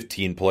to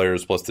 15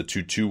 players plus the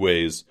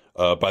two-ways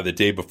by the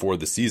day before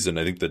the season.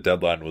 I think the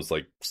deadline was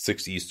like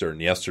 6 Eastern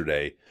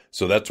yesterday.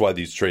 So that's why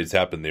these trades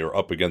happened. They were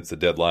up against the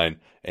deadline.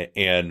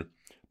 And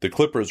the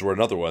Clippers were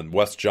another one.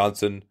 Wes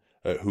Johnson,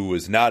 who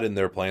was not in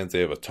their plans.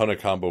 They have a ton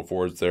of combo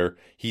forwards there.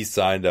 He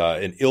signed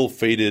an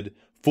ill-fated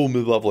full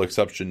mid-level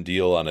exception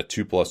deal on a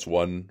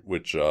 2+1,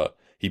 which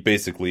he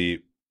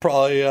basically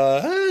probably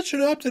should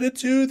have opted it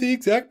to the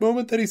exact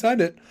moment that he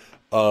signed it.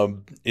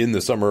 In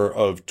the summer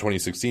of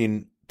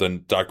 2016,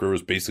 then Doc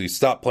Rivers basically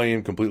stopped playing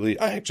him completely.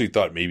 I actually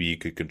thought maybe he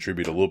could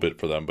contribute a little bit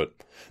for them, but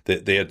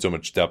they had so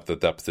much depth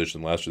at that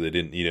position last year they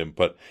didn't need him.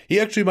 But he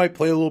actually might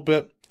play a little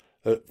bit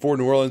for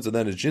New Orleans. And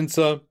then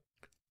Ajinça,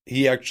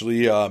 he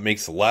actually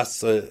makes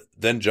less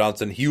than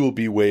Johnson. He will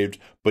be waived,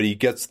 but he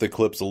gets the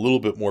Clips a little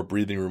bit more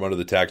breathing room under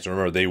the tax. And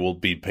remember, they will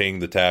be paying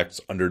the tax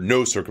under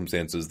no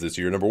circumstances this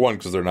year. Number one,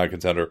 because they're not a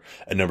contender,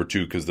 and number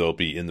two, because they'll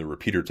be in the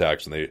repeater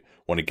tax, and they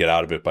want to get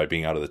out of it by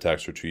being out of the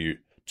tax for two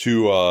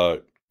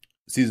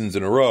seasons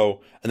in a row.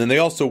 And then they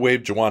also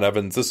waived Jawan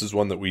Evans. This is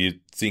one that we had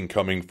seen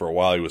coming for a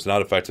while. He was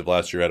not effective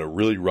last year, had a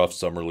really rough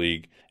summer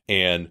league,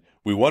 and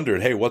we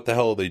wondered, hey, what the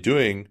hell are they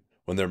doing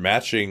when they're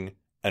matching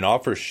an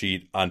offer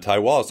sheet on Ty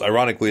Wallace,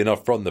 ironically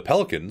enough, from the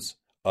Pelicans,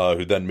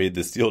 who then made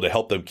this deal to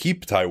help them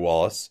keep Ty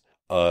Wallace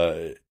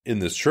in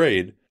this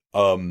trade.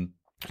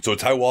 So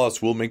Ty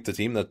Wallace will make the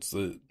team. That's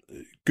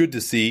good to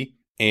see.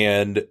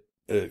 And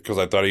because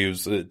I thought he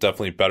was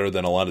definitely better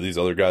than a lot of these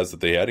other guys that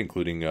they had,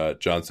 including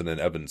Johnson and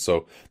Evans.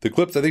 So the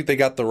Clips, I think they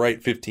got the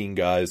right 15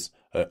 guys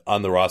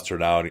on the roster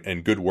now,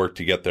 and good work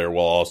to get there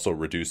while also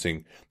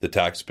reducing the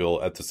tax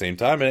bill at the same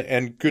time.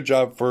 And good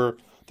job for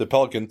the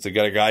Pelicans to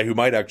get a guy who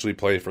might actually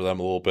play for them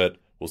a little bit.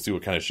 We'll see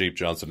what kind of shape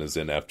Johnson is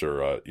in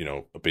after,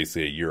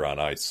 basically a year on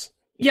ice.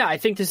 Yeah, I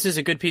think this is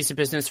a good piece of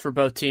business for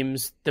both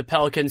teams. The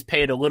Pelicans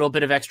paid a little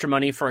bit of extra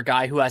money for a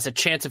guy who has a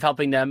chance of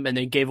helping them, and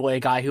they gave away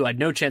a guy who had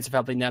no chance of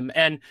helping them.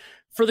 And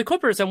for the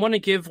Clippers, I want to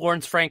give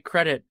Lawrence Frank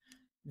credit.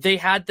 They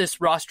had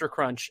this roster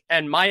crunch,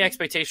 and my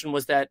expectation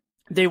was that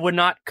they would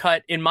not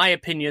cut, in my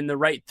opinion, the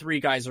right three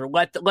guys, or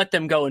let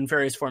them go in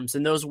various forms.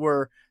 And those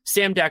were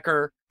Sam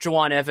Decker,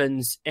 Jawan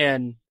Evans,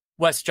 and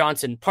Wes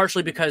Johnson,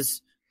 partially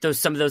because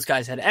some of those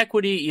guys had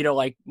equity,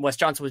 like Wes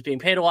Johnson was being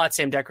paid a lot.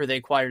 Sam Decker they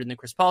acquired in the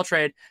Chris Paul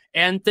trade,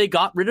 and they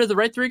got rid of the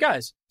right three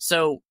guys.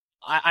 So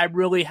I'm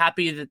really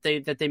happy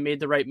that they made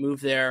the right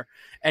move there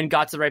and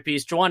got to the right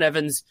piece. Jawan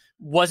Evans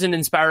wasn't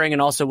inspiring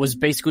and also was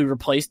basically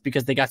replaced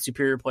because they got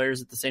superior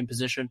players at the same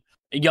position,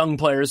 young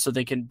players, so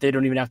they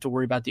don't even have to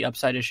worry about the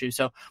upside issue.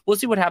 So we'll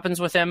see what happens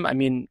with him. I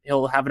mean,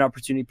 he'll have an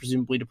opportunity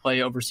presumably to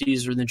play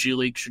overseas or in the G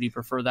League should he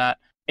prefer that.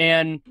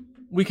 And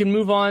we can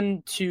move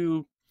on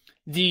to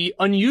the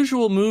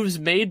unusual moves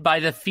made by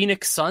the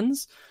Phoenix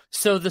Suns.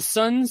 So the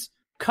Suns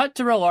cut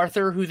Darrell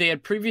Arthur, who they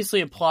had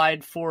previously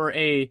applied for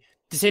a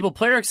disabled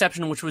player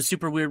exception, which was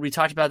super weird. We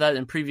talked about that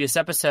in a previous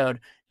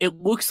episode.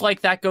 It looks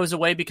like that goes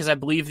away because I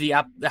believe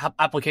the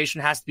application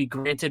has to be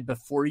granted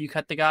before you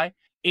cut the guy.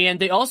 And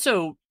they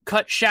also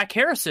cut Shaq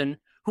Harrison,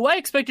 who I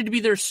expected to be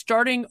their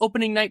starting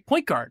opening night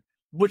point guard,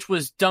 which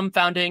was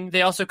dumbfounding.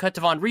 They also cut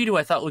Devon Reed, who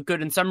I thought looked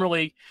good in Summer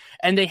League,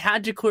 and they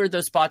had to clear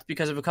those spots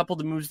because of a couple of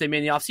the moves they made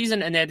in the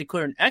offseason, and they had to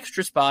clear an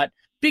extra spot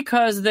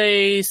because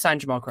they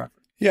signed Jamal Crawford.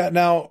 Yeah,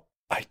 now,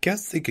 I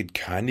guess they could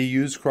kind of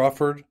use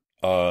Crawford.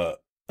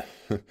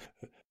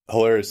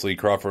 Hilariously,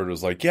 Crawford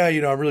was like, yeah,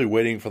 I'm really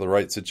waiting for the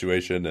right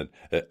situation. And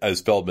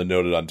as Feldman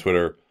noted on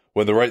Twitter,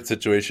 when the right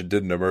situation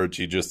didn't emerge,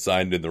 he just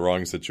signed in the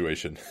wrong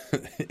situation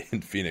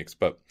in Phoenix.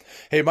 But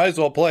hey, might as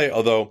well play.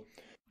 Although,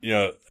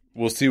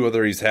 we'll see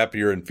whether he's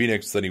happier in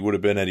Phoenix than he would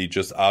have been had he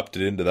just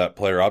opted into that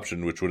player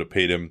option, which would have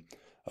paid him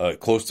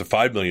close to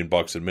 $5 million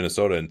in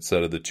Minnesota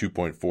instead of the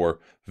 2.4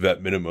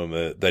 vet minimum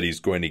that he's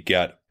going to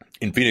get.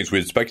 In Phoenix, we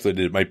had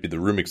speculated it might be the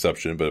room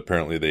exception, but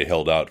apparently they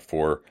held out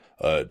for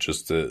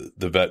just the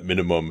vet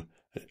minimum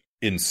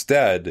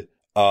instead.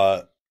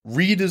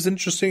 Reed is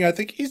interesting. I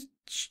think he's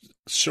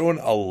shown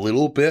a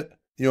little bit,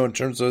 in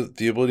terms of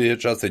the ability to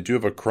hit shots. They do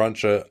have a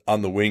crunch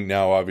on the wing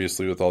now,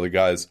 obviously, with all the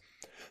guys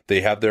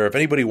they have there. If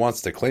anybody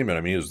wants to claim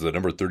it, he was the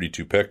number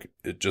 32 pick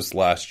just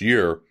last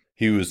year.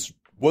 He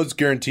was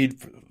guaranteed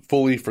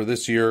fully for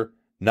this year,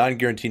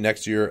 non-guaranteed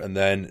next year, and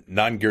then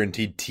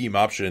non-guaranteed team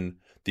option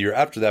the year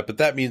after that. But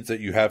that means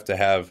that you have to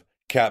have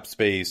cap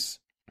space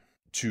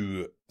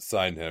to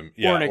sign him.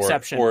 Yeah, or an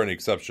exception. Or an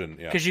exception,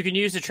 yeah. Because you can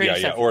use a trade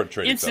exception. Yeah, or a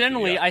trade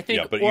Incidentally, exception, I think...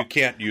 Yeah, but you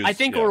can't use...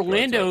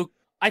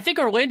 I think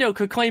Orlando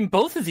could claim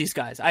both of these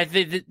guys.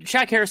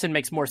 Shaq Harrison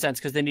makes more sense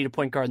because they need a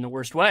point guard in the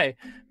worst way.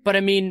 But,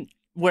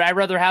 would I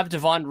rather have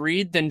Devon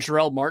Reed than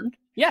Jarrell Martin?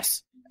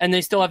 Yes. And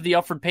they still have the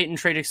Elfrid Payton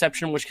trade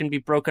exception, which can be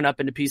broken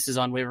up into pieces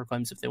on waiver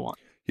claims if they want.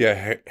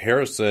 Yeah,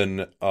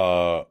 Harrison,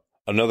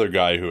 another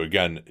guy who,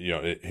 again,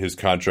 his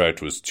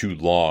contract was too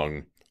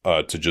long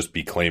to just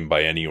be claimed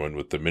by anyone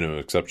with the minimum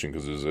exception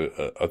because it was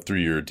a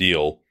 3-year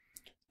deal.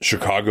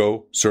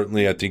 Chicago,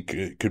 certainly, I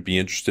think, could be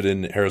interested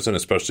in Harrison,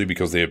 especially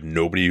because they have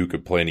nobody who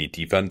could play any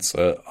defense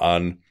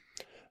on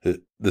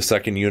the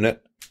second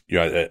unit.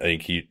 I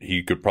think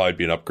he could probably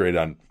be an upgrade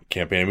on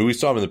campaign. We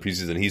saw him in the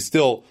preseason. He's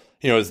still,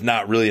 is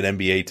not really an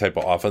NBA type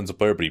of offensive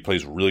player, but he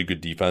plays really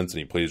good defense and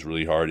he plays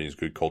really hard and he's a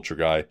good culture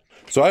guy.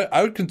 So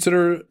I would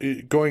consider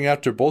going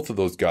after both of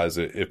those guys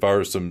if I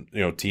were some,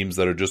 teams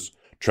that are just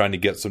trying to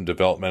get some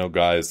developmental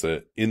guys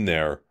in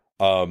there.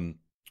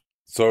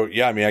 So,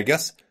 yeah, I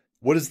guess,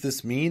 what does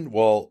this mean?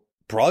 Well,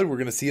 probably we're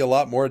going to see a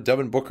lot more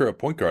Devin Booker at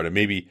point guard. And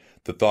maybe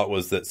the thought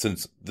was that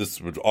since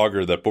this would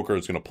augur that Booker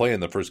is going to play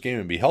in the first game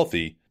and be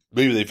healthy,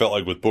 maybe they felt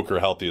like with Booker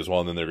healthy as well,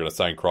 and then they're going to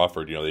sign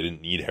Crawford. They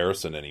didn't need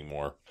Harrison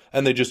anymore.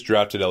 And they just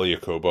drafted Elie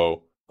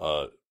Okobo.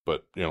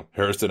 But,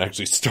 Harrison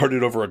actually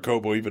started over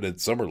Okobo even in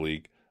Summer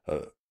League,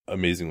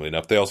 amazingly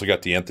enough. They also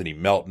got DeAnthony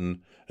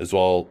Melton as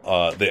well.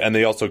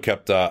 They also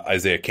kept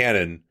Isaiah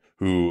Cannon,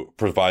 who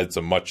provides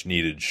some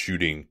much-needed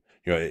shooting.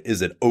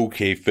 Is an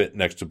okay fit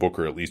next to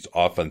Booker, at least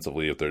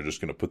offensively, if they're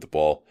just going to put the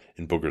ball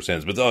in Booker's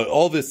hands. But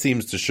all this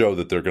seems to show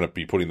that they're going to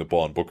be putting the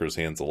ball in Booker's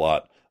hands a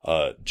lot.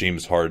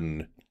 James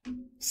Harden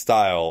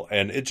style.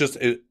 And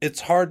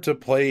it's hard to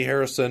play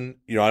Harrison.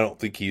 I don't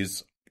think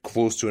he's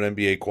close to an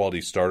NBA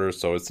quality starter,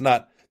 so it's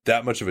not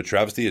that much of a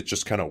travesty. It's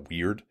just kind of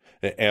weird.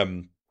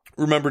 And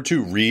remember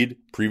too, Reed,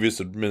 previous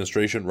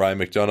administration, Ryan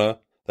McDonough,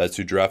 that's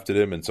who drafted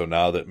him. And so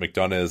now that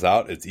McDonough is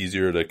out, it's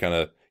easier to kind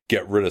of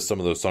get rid of some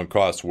of those sunk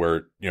costs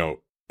where,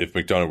 if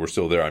McDonough were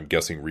still there, I'm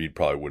guessing Reed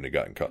probably wouldn't have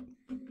gotten cut.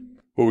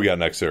 What we got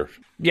next here?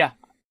 Yeah.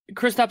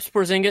 Kristaps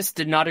Porzingis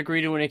did not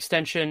agree to an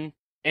extension.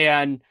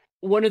 And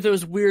one of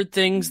those weird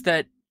things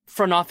that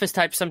front office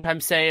types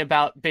sometimes say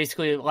about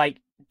basically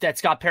like that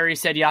Scott Perry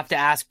said you have to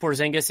ask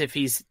Porzingis if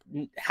he's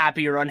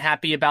happy or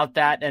unhappy about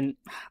that. And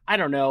I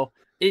don't know.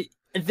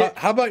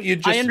 How about you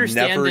just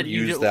never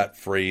use that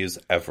phrase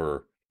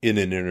ever in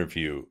an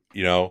interview?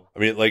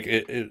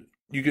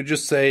 You could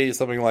just say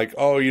something like,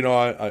 oh,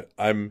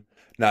 I'm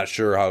not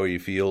sure how he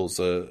feels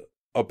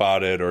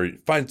about it, or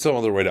find some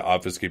other way to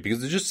obfuscate,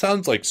 because it just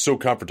sounds like so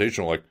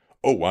confrontational. Like,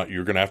 oh, wow,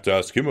 you're going to have to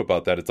ask him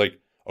about that. It's like,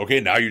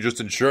 okay, now you're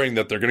just ensuring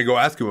that they're going to go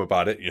ask him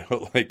about it.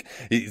 Like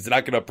he's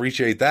not going to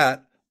appreciate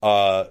that.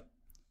 But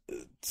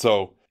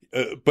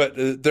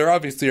there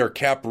obviously are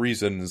cap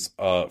reasons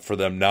for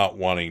them not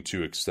wanting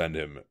to extend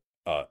him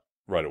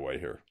right away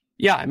here.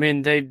 Yeah,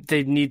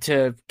 they need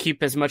to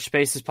keep as much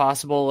space as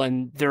possible,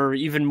 and they're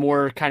even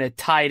more kind of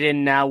tied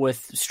in now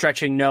with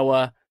stretching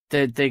Noah,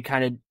 that they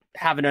kind of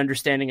have an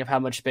understanding of how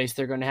much space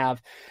they're going to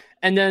have.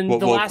 And then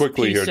last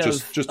quickly piece here,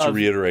 just to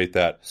reiterate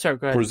that, sorry,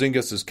 go ahead.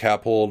 Porzingis'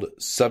 cap hold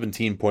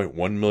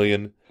 $17.1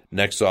 million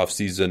next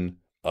offseason,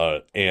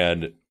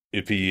 and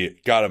if he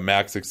got a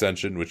max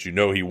extension, which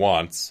he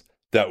wants,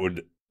 that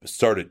would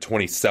start at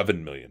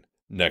 $27 million.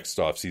 Next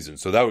off season.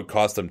 So that would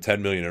cost them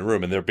 $10 million in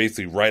room. And they're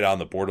basically right on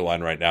the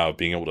borderline right now of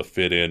being able to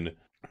fit in,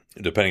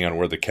 depending on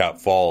where the cap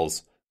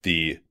falls,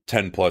 the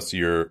 10 plus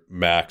year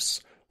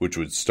max, which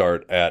would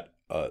start at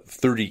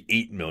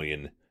 $38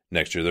 million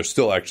next year. They're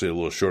still actually a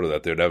little short of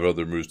that. They'd have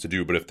other moves to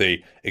do. But if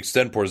they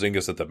extend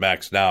Porzingis at the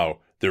max now,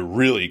 they're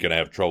really going to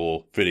have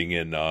trouble fitting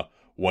in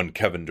one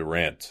Kevin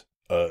Durant.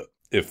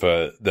 If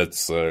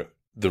that's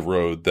the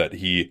road that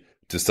he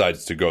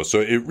decides to go. So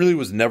it really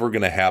was never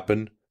going to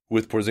happen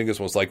with Porzingis,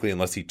 most likely,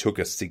 unless he took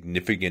a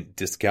significant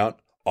discount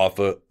off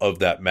of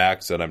that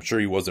max, and I'm sure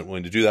he wasn't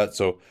willing to do that.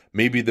 So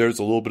maybe there's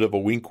a little bit of a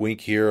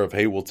wink here of,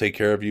 hey, we'll take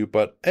care of you,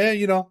 but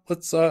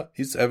let's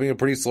he's having a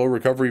pretty slow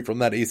recovery from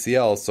that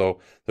ACL,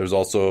 so there's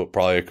also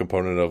probably a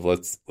component of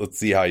let's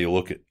see how you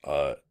look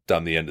at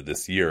down the end of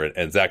this year.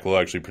 And Zach Lowe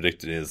actually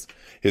predicted in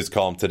his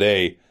column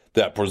today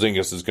that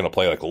Porzingis is going to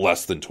play like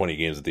less than 20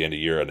 games at the end of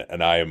the year,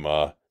 and I am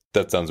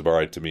that sounds about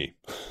right to me.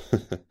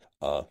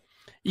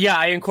 Yeah,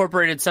 I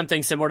incorporated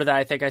something similar to that.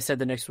 I think I said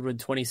the Knicks would win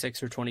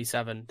 26 or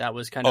 27. That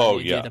was kind of the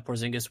idea that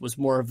Porzingis was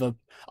more of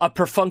a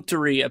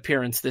perfunctory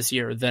appearance this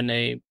year than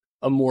a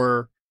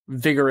more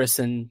vigorous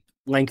and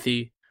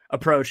lengthy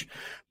approach.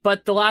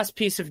 But the last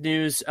piece of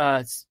news,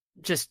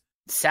 just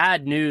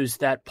sad news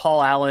that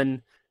Paul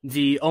Allen,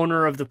 the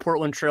owner of the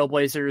Portland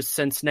Trailblazers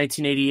since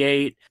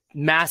 1988,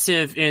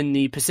 massive in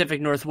the Pacific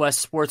Northwest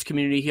sports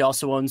community. He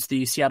also owns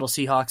the Seattle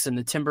Seahawks and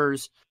the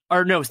Timbers.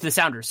 Or no, it's the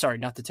Sounders. Sorry,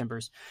 not the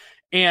Timbers.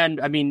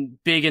 And I mean,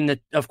 big in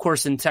of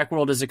course, in tech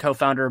world as a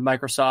co-founder of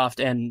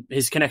Microsoft, and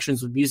his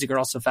connections with music are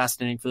also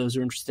fascinating for those who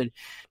are interested.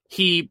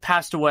 He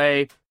passed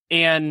away,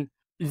 and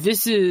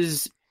this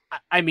is,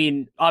 I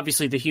mean,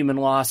 obviously the human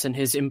loss and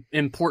his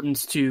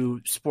importance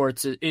to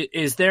sports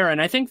is there.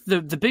 And I think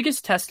the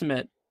biggest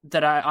testament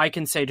that I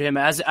can say to him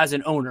as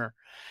an owner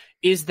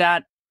is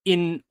that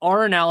in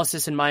our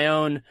analysis and my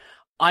own,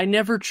 I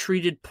never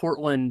treated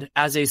Portland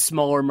as a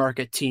smaller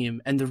market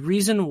team. And the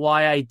reason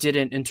why I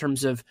didn't in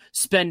terms of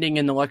spending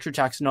and the lecture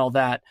tax and all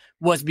that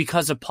was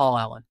because of Paul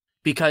Allen,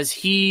 because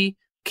he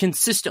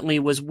consistently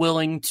was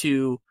willing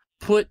to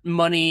put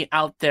money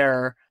out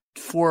there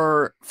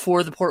for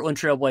the Portland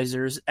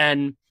Trailblazers.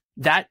 And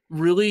that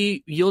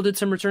really yielded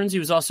some returns. He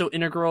was also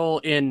integral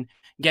in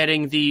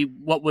getting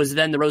what was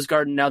then the Rose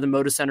Garden, now the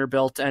Moda Center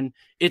built. And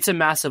it's a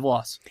massive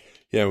loss.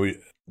 Yeah,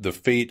 the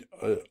fate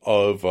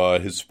of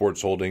his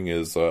sports holding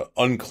is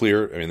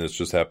unclear. I mean, this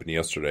just happened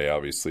yesterday,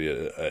 obviously,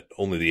 at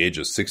only the age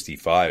of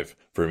 65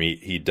 for him.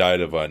 He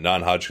died of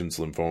non-Hodgkin's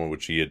lymphoma,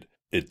 which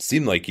it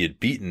seemed like he had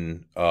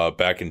beaten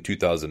back in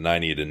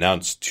 2009. He had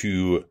announced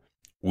 2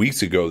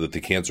 weeks ago that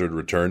the cancer had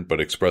returned,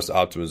 but expressed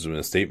optimism in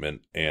a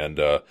statement. And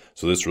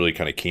so this really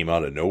kind of came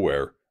out of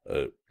nowhere.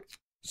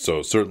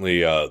 So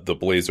certainly the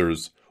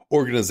Blazers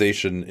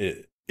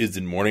organization is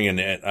in mourning,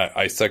 and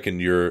I second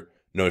your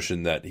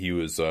notion that he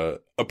was a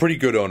pretty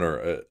good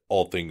owner,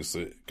 all things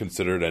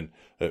considered, and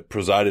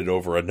presided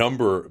over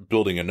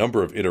building a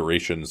number of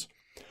iterations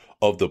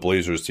of the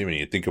Blazers team. And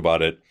you think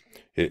about it,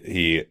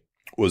 he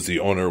was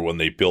the owner when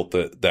they built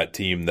that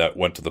team that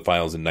went to the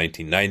finals in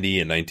 1990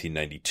 and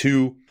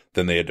 1992.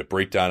 Then they had to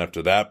break down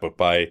after that. But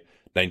by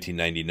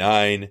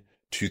 1999,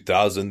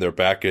 2000, they're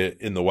back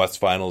in the West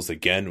Finals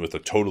again with a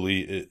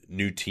totally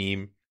new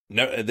team.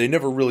 They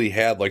never really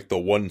had like the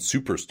one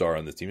superstar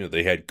on the team.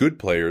 They had good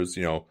players,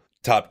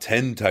 top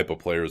 10 type of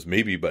players,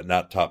 maybe, but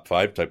not top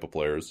 5 type of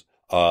players.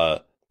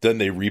 Then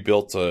they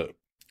rebuilt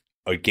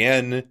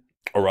again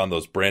around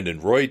those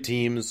Brandon Roy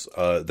teams.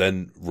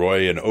 Then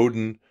Roy and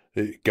Oden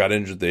got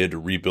injured. They had to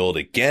rebuild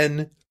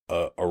again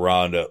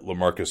around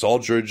LaMarcus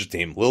Aldridge,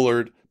 Dame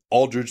Lillard.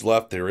 Aldridge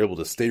left. They were able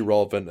to stay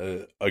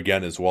relevant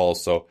again as well.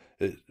 So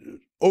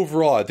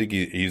overall, I think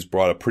he's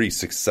brought a pretty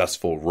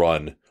successful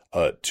run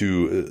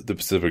to the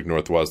Pacific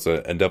Northwest,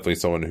 and definitely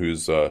someone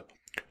who's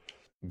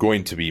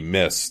going to be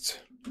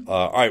missed.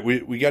 All right,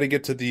 we got to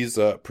get to these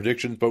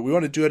predictions, but we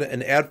want to do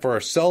an ad for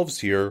ourselves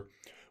here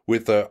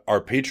with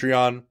our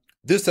Patreon.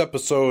 This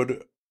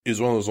episode is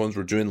one of those ones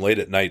we're doing late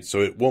at night, so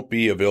it won't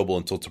be available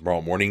until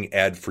tomorrow morning,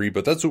 ad-free,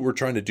 but that's what we're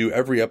trying to do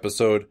every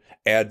episode,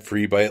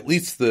 ad-free, by at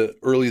least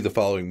the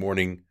following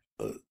morning.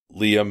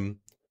 Liam,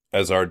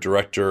 as our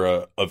director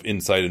of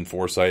insight and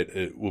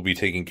foresight, will be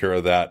taking care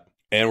of that.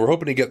 And we're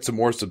hoping to get some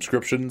more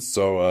subscriptions,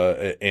 so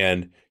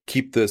and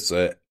keep this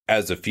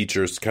as a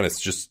feature, kind of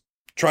just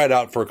try it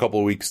out for a couple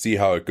of weeks, see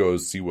how it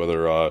goes, see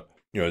whether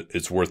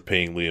it's worth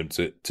paying Liam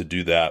to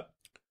do that.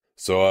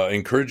 So I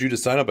encourage you to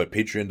sign up at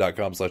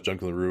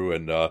patreon.com/DuncanLaRue,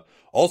 and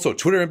also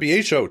Twitter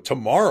NBA show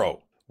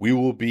tomorrow. We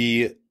will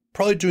be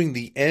probably doing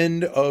the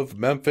end of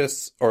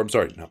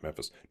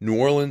New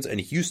Orleans and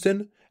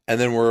Houston, and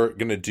then we're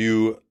going to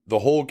do the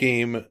whole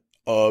game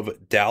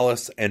of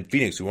Dallas and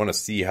Phoenix. We want to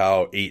see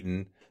how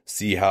Ayton,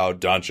 see how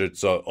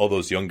Doncic, all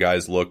those young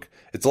guys look.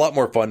 It's a lot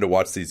more fun to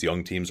watch these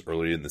young teams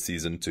early in the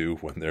season too,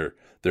 when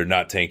they're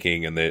not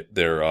tanking and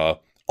they're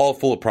all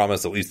full of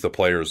promise. At least the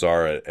players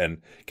are,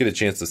 and get a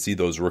chance to see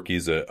those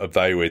rookies,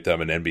 evaluate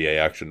them in NBA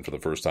action for the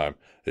first time.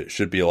 It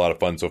should be a lot of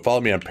fun. So follow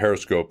me on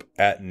Periscope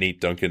at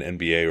Nate Duncan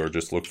NBA, or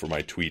just look for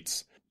my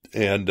tweets.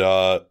 And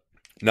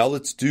now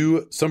let's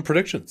do some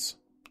predictions.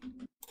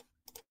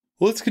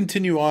 Let's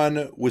continue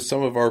on with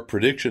some of our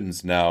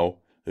predictions now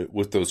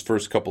with those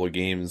first couple of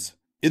games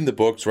in the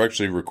books. We're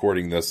actually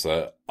recording this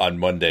on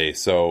Monday,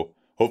 so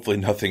hopefully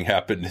nothing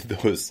happened in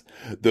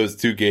those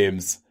 2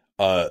 games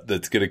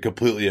that's going to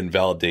completely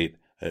invalidate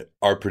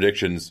our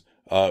predictions.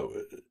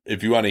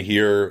 If you want to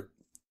hear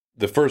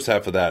the first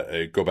half of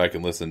that, go back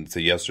and listen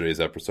to yesterday's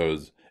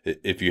episode.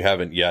 if you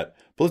haven't yet.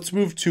 But let's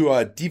move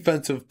to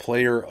Defensive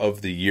Player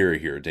of the Year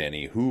here,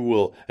 Danny. Who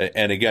will,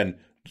 and again,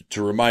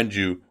 to remind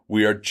you,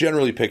 we are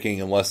generally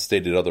picking, unless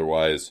stated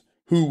otherwise,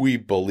 who we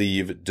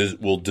believe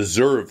will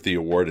deserve the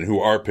award and who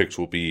our picks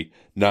will be,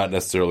 not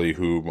necessarily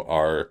whom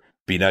our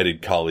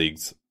benighted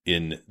colleagues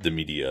in the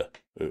media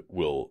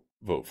will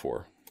vote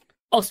for.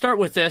 I'll start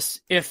with this.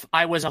 If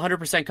I was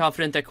 100%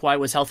 confident that Kawhi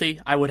was healthy,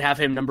 I would have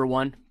him number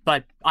one,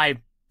 but I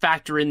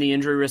factor in the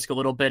injury risk a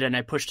little bit and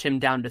I pushed him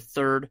down to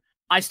third.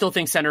 I still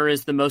think center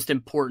is the most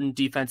important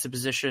defensive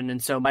position,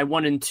 and so my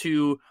 1 and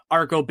 2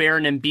 are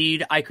Gobert and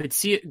Embiid. I could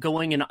see it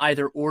going in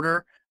either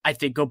order. I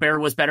think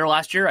Gobert was better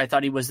last year. I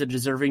thought he was the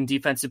deserving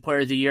defensive player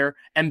of the year.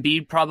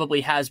 Embiid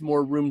probably has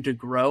more room to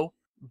grow,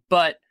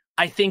 but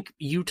I think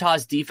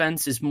Utah's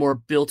defense is more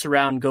built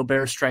around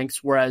Gobert's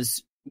strengths,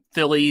 whereas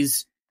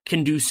Philly's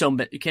can do so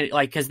much,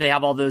 because they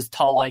have all those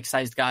tall,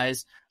 like-sized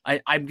guys.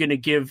 I'm going to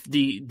give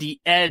the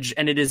edge,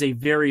 and it is a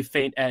very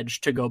faint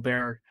edge to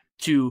Gobert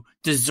to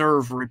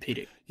deserve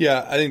repeating.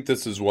 Yeah, I think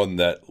this is one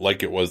that,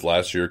 like it was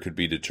last year, could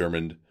be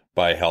determined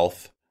by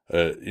health.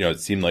 It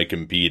seemed like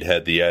Embiid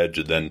had the edge,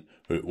 and then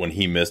when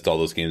he missed all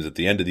those games at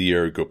the end of the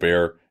year,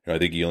 Gobert, I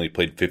think he only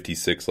played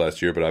 56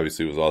 last year, but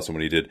obviously it was awesome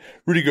when he did.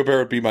 Rudy Gobert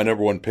would be my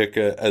number one pick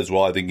as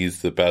well. I think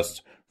he's the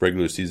best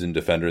regular season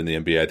defender in the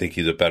NBA. I think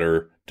he's a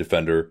better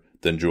defender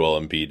than Joel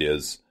Embiid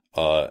is.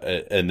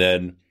 And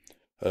then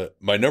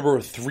my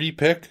number 3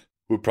 pick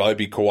would probably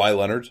be Kawhi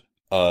Leonard.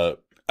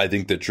 I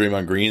think that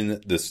Draymond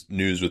Green, this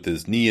news with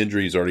his knee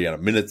injury, is already on a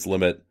minutes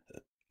limit.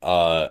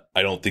 I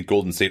don't think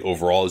Golden State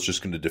overall is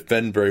just going to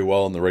defend very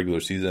well in the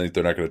regular season. I think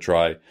they're not going to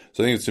try.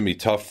 So I think it's going to be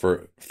tough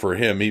for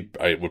him.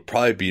 I would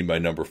probably be my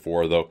number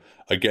 4, though.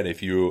 Again,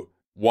 if you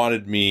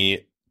wanted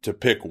me to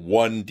pick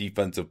one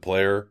defensive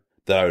player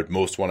that I would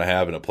most want to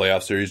have in a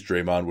playoff series,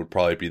 Draymond would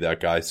probably be that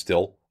guy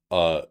still.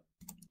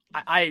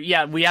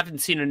 We haven't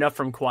seen enough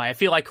from Kawhi. I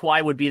feel like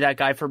Kawhi would be that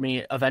guy for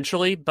me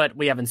eventually, but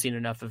we haven't seen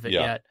enough of it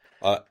yet.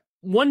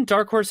 One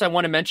dark horse I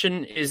want to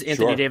mention is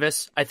Anthony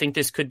Davis. I think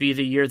this could be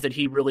the year that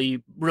he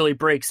really, really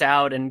breaks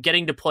out, and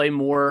getting to play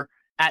more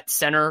at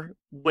center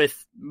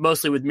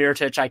mostly with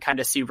Mirotic. I kind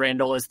of see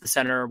Randall as the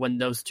center when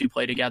those two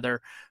play together,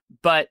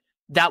 but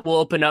that will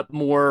open up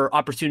more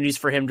opportunities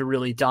for him to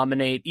really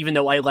dominate. Even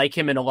though I like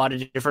him in a lot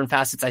of different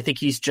facets, I think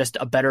he's just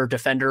a better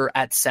defender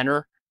at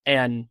center,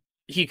 and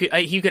he could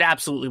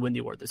absolutely win the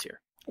award this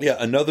year. Yeah,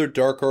 another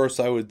dark horse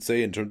I would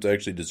say in terms of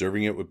actually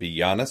deserving it would be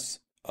Giannis.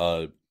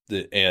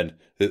 And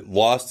it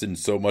lost in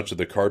so much of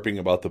the carping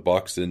about the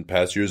Bucks in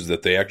past years is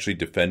that they actually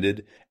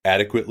defended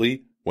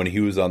adequately when he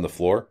was on the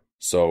floor.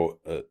 So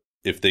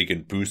if they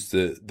can boost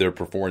their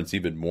performance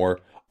even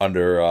more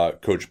under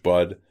Coach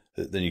Bud,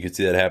 then you can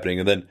see that happening.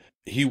 And then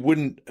he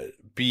wouldn't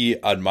be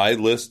on my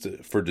list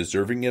for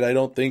deserving it, I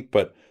don't think,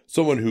 but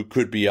someone who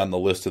could be on the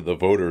list of the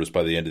voters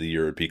by the end of the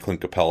year would be Clint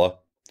Capella.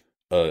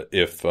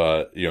 If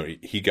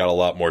he got a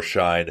lot more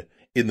shine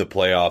in the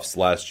playoffs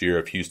last year,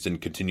 if Houston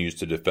continues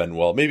to defend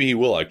well, maybe he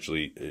will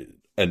actually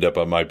end up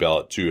on my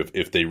ballot too.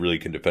 If they really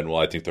can defend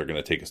well, I think they're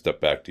going to take a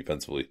step back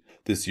defensively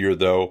this year,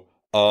 though.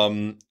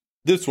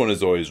 This one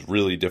is always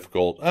really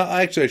difficult.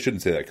 Actually, I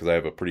shouldn't say that because I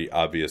have a pretty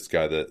obvious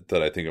guy that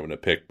I think I'm going to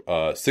pick.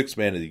 Sixth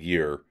man of the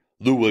year,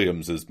 Lou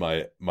Williams is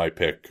my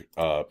pick.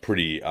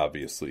 Pretty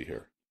obviously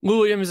here. Lou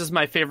Williams is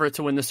my favorite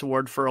to win this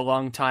award for a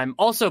long time.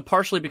 Also,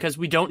 partially because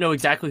we don't know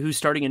exactly who's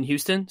starting in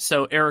Houston.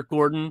 So Eric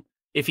Gordon,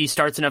 if he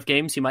starts enough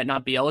games, he might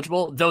not be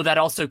eligible. Though that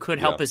also could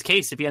help his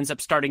case if he ends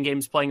up starting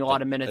games, playing a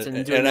lot of minutes,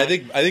 and doing. And I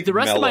think the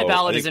rest of my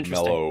ballot is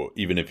interesting. Melo,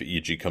 even if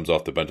EG comes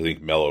off the bench, I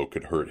think Melo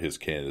could hurt his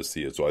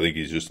candidacy as well. I think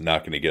he's just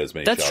not going to get as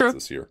many shots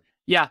this year.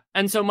 Yeah,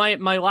 and so my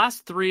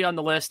last 3 on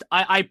the list,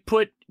 I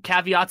put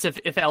caveats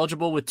if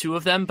eligible with 2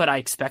 of them, but I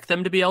expect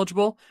them to be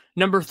eligible.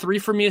 Number 3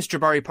 for me is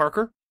Jabari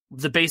Parker.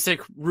 The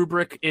basic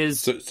rubric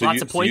is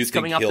lots of points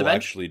coming off the bench. He'll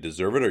actually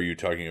deserve it, or are you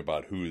talking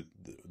about who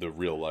the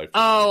real life?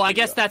 Oh, I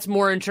guess that's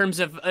more in terms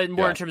of in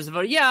terms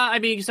of yeah. I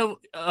mean, so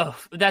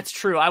that's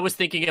true. I was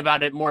thinking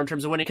about it more in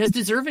terms of winning, because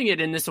deserving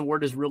it in this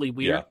award is really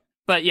weird. Yeah.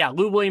 But yeah,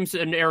 Lou Williams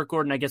and Eric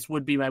Gordon, I guess,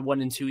 would be my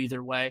 1 and 2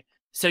 either way.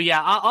 So yeah,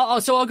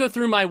 I'll go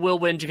through my will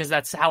win because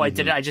that's how I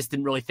did it. I just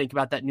didn't really think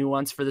about that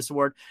nuance for this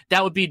award.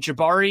 That would be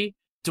Jabari,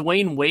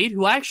 Dwayne Wade,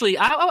 who actually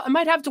I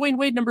might have Dwayne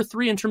Wade number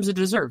 3 in terms of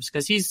deserves,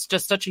 because he's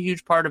just such a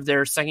huge part of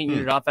their second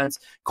unit offense,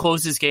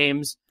 closes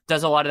games,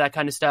 does a lot of that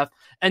kind of stuff.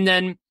 And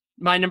then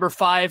my number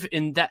 5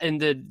 in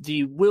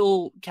the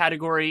will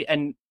category,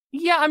 and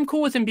yeah, I'm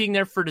cool with him being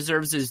there for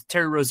deserves, is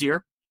Terry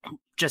Rozier.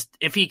 Just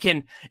if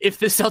the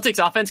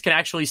Celtics offense can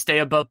actually stay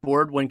above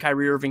board when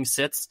Kyrie Irving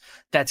sits,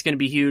 that's going to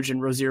be huge,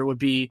 and Rozier would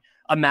be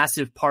a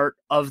massive part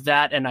of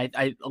that. And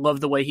I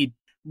love the way he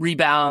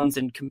rebounds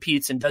and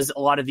competes and does a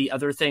lot of the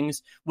other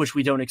things which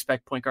we don't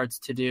expect point guards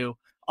to do.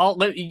 I'll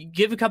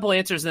give a couple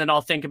answers, and then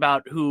I'll think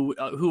about who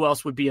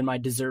else would be in my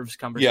deserves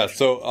conversation. Yeah,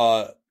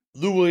 so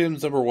Lou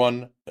Williams number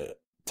 1,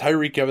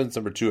 Tyreke Evans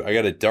number 2. I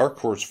got a dark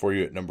horse for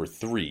you at number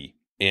 3,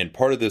 and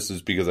part of this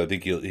is because I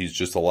think he's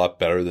just a lot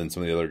better than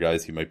some of the other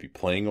guys he might be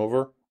playing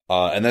over,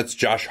 and that's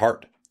Josh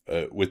Hart.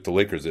 with the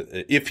Lakers.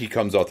 If he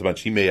comes off the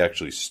bench, he may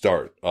actually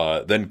start.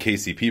 Then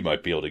KCP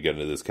might be able to get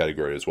into this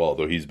category as well,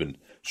 although he's been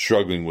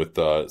struggling with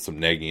some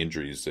nagging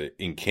injuries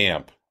in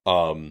camp.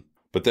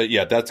 But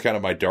that's kind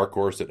of my dark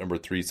horse at number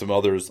 3. Some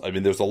others, I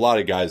mean, there's a lot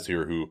of guys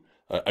here who,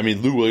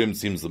 Lou Williams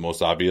seems the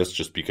most obvious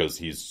just because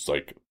he's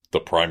like the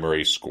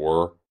primary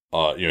scorer.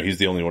 He's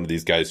the only one of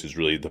these guys who's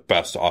really the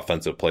best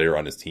offensive player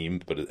on his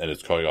team, and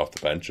is coming off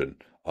the bench. And,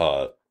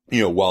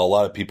 while a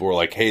lot of people were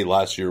like, hey,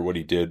 last year what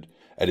he did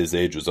at his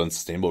age was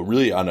unsustainable,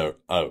 really on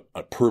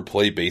a per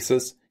play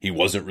basis, he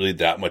wasn't really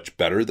that much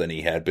better than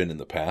he had been in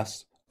the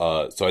past.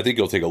 So I think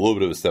he'll take a little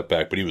bit of a step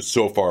back, but he was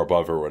so far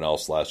above everyone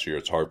else last year.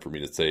 It's hard for me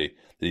to say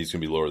that he's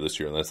going to be lower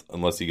this year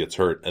unless he gets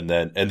hurt. And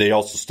they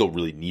also still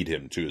really need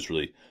him too. Is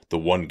really the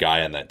one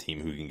guy on that team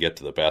who can get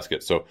to the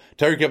basket. So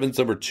Tyreke Evans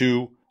number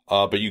 2,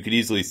 but you could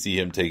easily see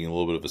him taking a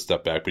little bit of a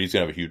step back, but he's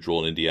going to have a huge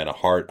role in Indiana.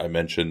 Hart, I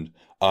mentioned.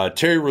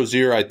 Terry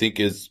Rozier, I think,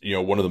 is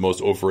one of the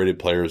most overrated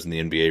players in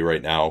the NBA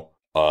right now.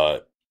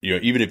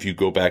 Even if you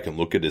go back and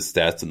look at his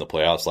stats in the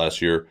playoffs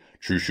last year,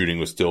 true shooting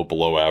was still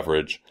below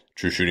average.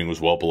 True shooting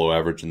was well below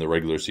average in the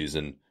regular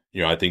season.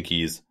 I think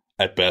he's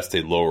at best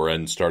a lower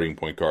end starting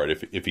point guard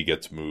if he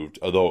gets moved.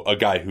 Although a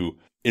guy who,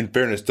 in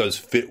fairness, does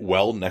fit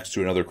well next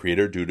to another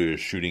creator due to his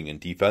shooting and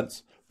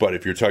defense. But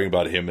if you're talking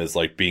about him as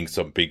like being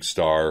some big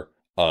star,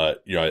 I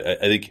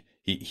think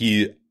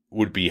he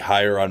would be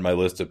higher on my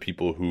list of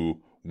people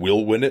who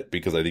will win it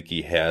because I think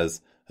he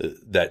has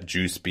that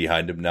juice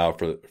behind him now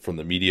from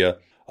the media.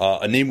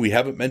 A name we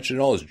haven't mentioned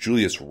at all is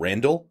Julius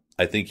Randle.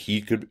 I think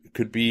he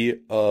could be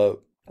a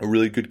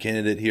really good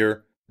candidate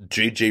here.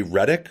 JJ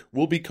Redick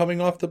will be coming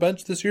off the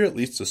bench this year, at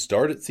least to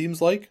start, it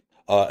seems like.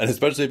 And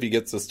especially if he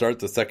gets to start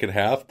the second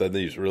half, then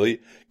he's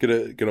really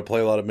gonna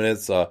play a lot of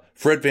minutes.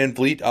 Fred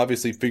VanVleet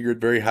obviously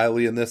figured very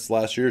highly in this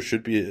last year.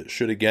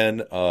 Should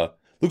again.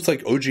 Looks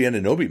like OG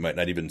Anunoby might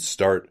not even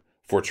start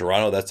for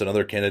Toronto. That's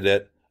another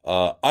candidate.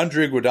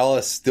 Andre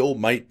Iguodala still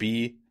might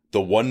be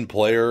the one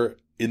player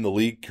in the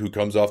league who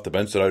comes off the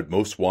bench that I would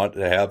most want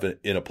to have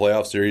in a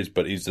playoff series,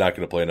 but he's not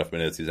going to play enough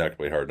minutes. He's not going to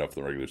play hard enough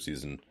in the regular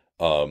season.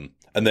 And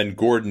then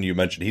Gordon, you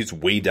mentioned, he's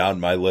way down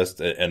my list,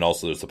 and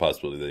also there's the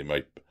possibility that he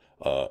might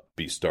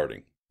be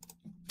starting.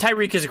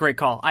 Tyreke is a great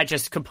call. I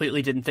just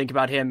completely didn't think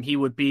about him. He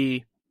would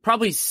be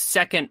probably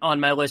second on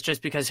my list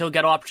just because he'll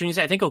get opportunities.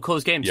 I think he'll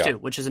close games too,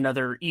 which is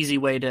another easy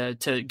way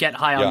to get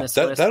high on this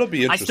list. That'll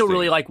be interesting. I still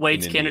really like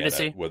Wade's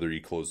candidacy. Whether he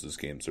closes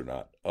games or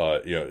not.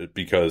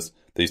 Because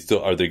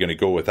are they going to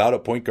go without a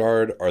point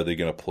guard? Are they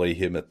going to play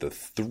him at the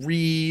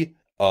 3?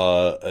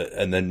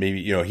 And then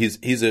maybe,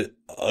 he's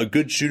a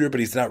good shooter, but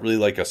he's not really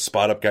like a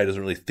spot up guy.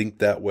 Doesn't really think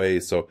that way.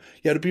 So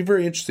it'd be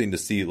very interesting to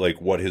see like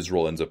what his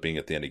role ends up being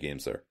at the end of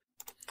games there.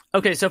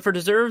 Okay. So for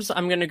deserves,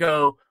 I'm going to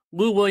go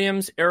Lou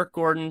Williams, Eric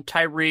Gordon,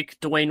 Tyreke,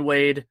 Dwayne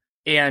Wade,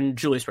 and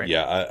Julius Randle.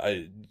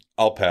 Yeah.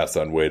 I'll pass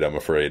on Wade. I'm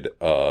afraid,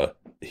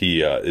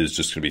 he is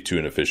just going to be too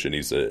inefficient.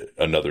 He's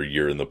another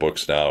year in the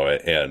books now.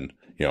 And,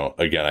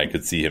 again, I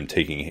could see him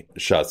taking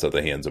shots out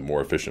the hands of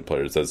more efficient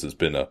players, as has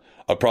been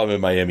a problem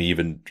in Miami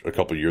even a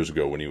couple of years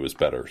ago when he was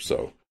better.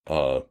 So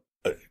a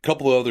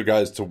couple of other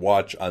guys to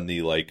watch on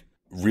the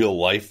real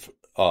life.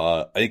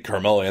 I think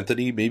Carmelo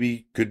Anthony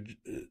maybe could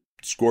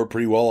score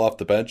pretty well off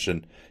the bench,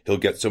 and he'll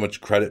get so much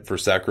credit for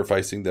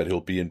sacrificing that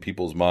he'll be in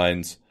people's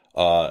minds.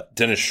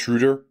 Dennis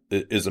Schroeder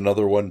is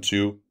another one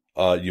too.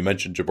 You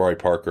mentioned Jabari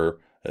Parker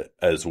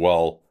as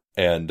well.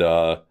 And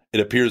it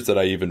appears that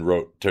I even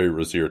wrote Terry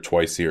Rozier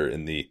twice here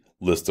in the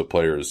list of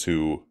players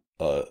who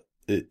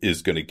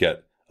is going to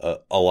get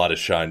a lot of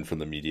shine from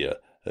the media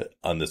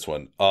on this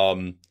one.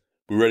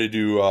 We ready to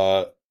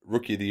do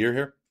Rookie of the Year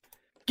here?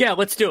 Yeah,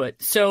 let's do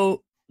it.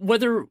 So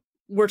whether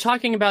we're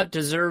talking about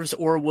deserves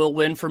or will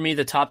win, for me,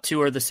 the top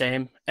 2 are the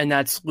same, and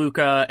that's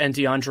Luka and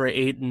DeAndre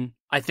Ayton.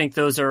 I think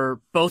those are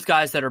both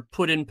guys that are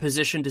put in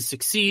position to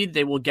succeed.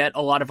 They will get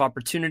a lot of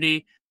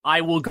opportunity.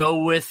 I will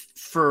go with,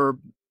 for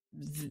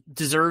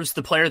deserves,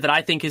 the player that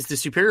I think is the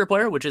superior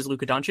player, which is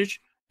Luka Doncic,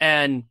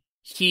 and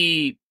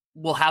he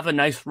will have a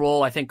nice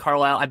role. I think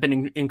Carlisle, I've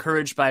been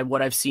encouraged by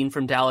what I've seen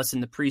from Dallas in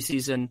the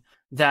preseason,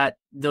 that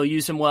they'll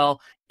use him well.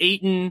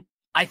 Ayton,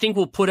 I think,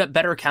 will put up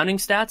better counting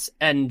stats,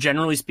 and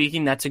generally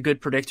speaking, that's a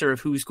good predictor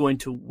of who's going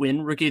to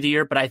win Rookie of the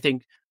Year, but I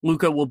think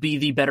Luka will be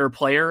the better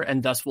player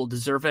and thus will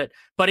deserve it.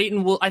 But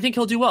Ayton I think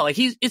he'll do well.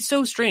 It's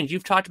so strange.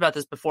 You've talked about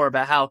this before,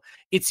 about how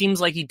it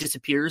seems like he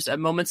disappears at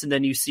moments, and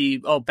then you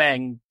see, oh,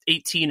 bang,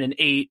 18 and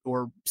 8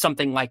 or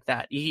something like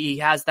that. He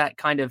has that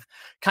kind of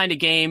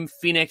game.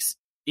 Phoenix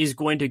is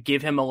going to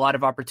give him a lot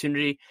of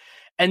opportunity.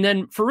 And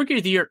then for Rookie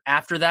of the Year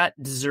after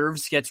that,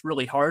 deserves gets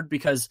really hard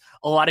because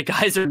a lot of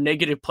guys are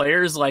negative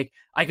players. Like,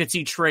 I could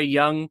see Trae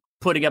Young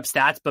putting up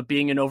stats, but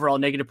being an overall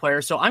negative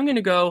player. So I'm going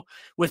to go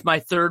with my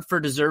third for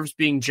deserves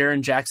being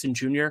Jaren Jackson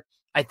Jr.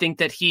 I think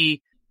that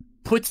he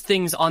puts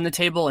things on the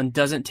table and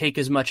doesn't take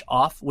as much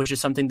off, which is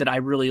something that I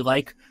really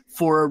like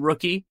for a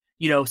rookie.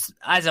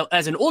 As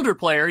an older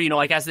player,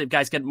 as the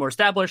guys get more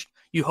established,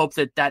 you hope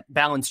that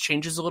balance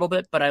changes a little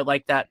bit, but I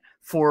like that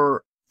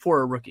for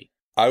a rookie.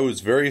 I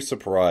was very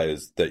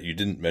surprised that you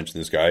didn't mention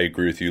this guy. I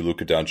agree with you.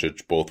 Luka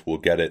Doncic both will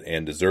get it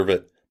and deserve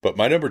it. But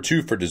my number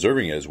 2 for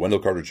deserving it is Wendell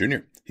Carter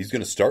Jr. He's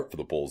going to start for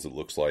the Bulls, it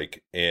looks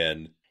like.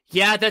 And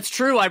yeah, that's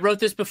true. I wrote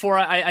this before.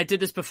 I did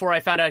this before I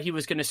found out he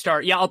was going to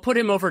start. Yeah, I'll put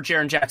him over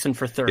Jaren Jackson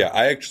for third. Yeah,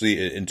 I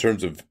actually, in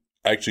terms of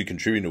actually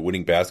contributing to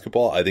winning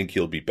basketball, I think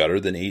he'll be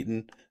better than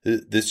Ayton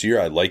this year.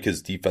 I like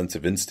his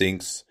defensive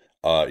instincts.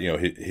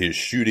 His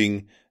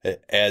shooting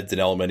adds an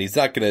element. He's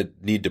not going to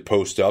need to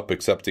post up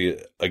except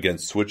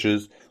against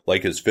switches,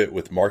 like his fit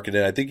with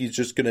Markkanen. I think he's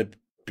just going to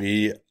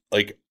be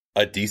like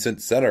a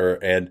decent center.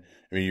 And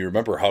I mean, you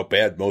remember how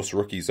bad most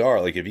rookies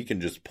are. Like if he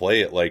can just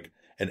play at like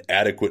an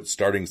adequate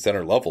starting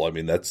center level, I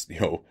mean, that's,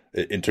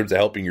 in terms of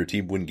helping your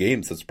team win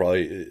games, that's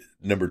probably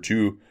number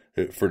 2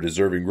 for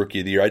deserving rookie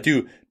of the year. I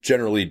do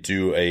generally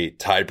do a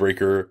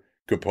tiebreaker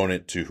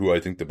component to who I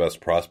think the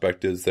best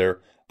prospect is there.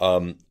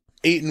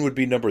 Ayton would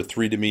be number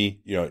 3 to me.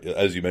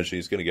 As you mentioned,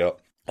 he's going to get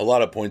a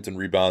lot of points and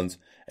rebounds.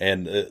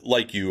 And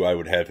like you, I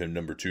would have him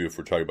number 2 if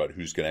we're talking about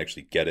who's going to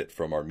actually get it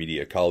from our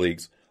media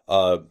colleagues.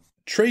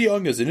 Trae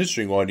Young is an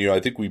interesting one. I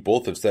think we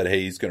both have said,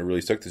 hey, he's going to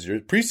really suck this year.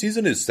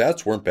 Preseason, his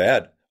stats weren't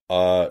bad.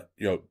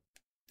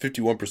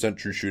 51%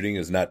 true shooting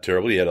is not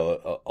terrible. He had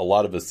a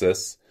lot of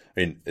assists. I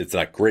mean, it's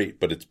not great,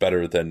 but it's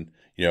better than,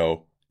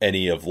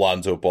 any of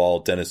Lonzo Ball,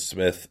 Dennis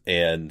Smith,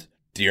 and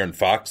De'Aaron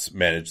Fox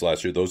managed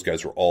last year. Those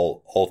guys were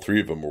all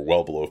 3 of them were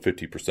well below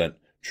 50%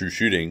 true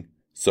shooting.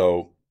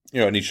 So,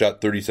 and he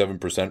shot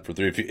 37% from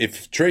 3.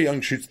 If Trae Young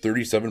shoots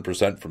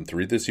 37% from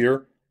 3 this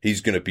year,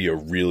 he's going to be a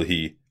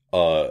really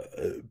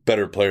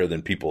better player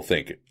than people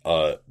think,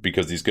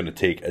 because he's going to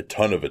take a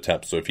ton of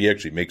attempts. So if he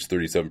actually makes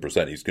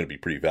 37%, he's going to be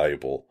pretty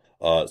valuable.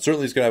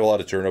 Certainly he's going to have a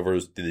lot of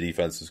turnovers. The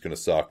defense is going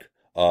to suck.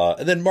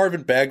 And then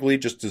Marvin Bagley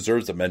just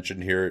deserves a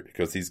mention here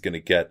because he's going to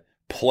get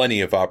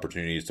plenty of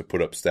opportunities to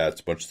put up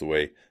stats, much the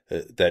way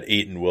that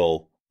Ayton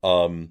will.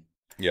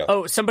 Yeah.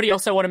 Oh, somebody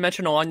else I want to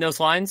mention along those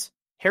lines,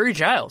 Harry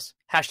Giles,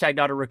 hashtag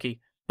not a rookie,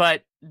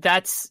 but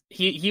that's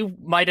he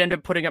might end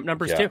up putting up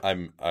numbers too.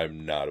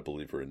 I'm not a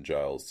believer in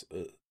Giles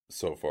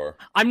so far.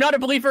 I'm not a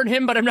believer in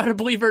him, but I'm not a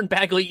believer in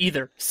Bagley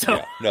either. So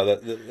yeah, no,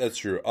 that's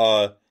true.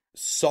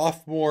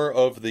 Sophomore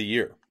of the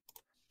year.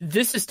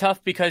 This is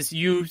tough because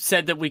you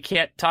said that we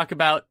can't talk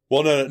about.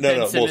 Well, no.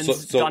 Simmons, well,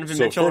 so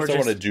Mitchell, first I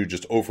want to do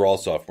just overall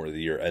sophomore of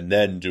the year, and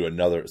then do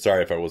another.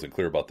 Sorry if I wasn't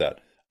clear about that.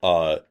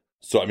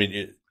 So I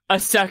mean, a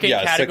second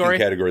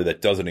category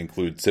that doesn't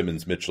include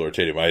Simmons, Mitchell, or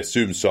Tatum. I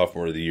assume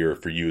sophomore of the year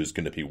for you is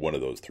going to be one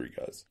of those 3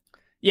 guys.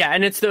 Yeah,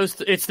 and it's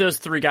those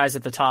 3 guys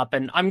at the top,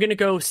 and I'm going to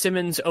go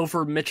Simmons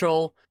over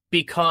Mitchell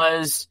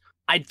because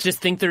I just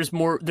think there's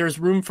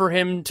room for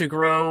him to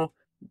grow.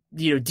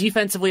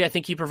 Defensively, I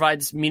think he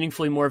provides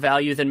meaningfully more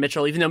value than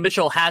Mitchell, even though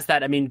Mitchell has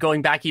that. I mean,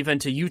 going back even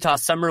to Utah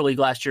Summer League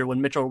last year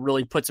when Mitchell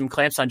really put some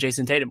clamps on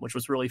Jason Tatum, which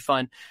was really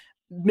fun.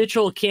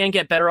 Mitchell can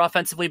get better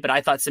offensively, but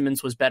I thought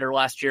Simmons was better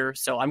last year,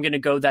 so I'm going to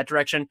go that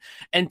direction.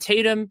 And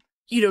Tatum,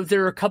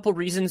 there are a couple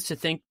reasons to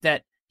think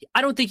that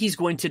I don't think he's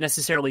going to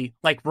necessarily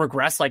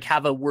regress,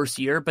 have a worse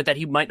year, but that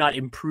he might not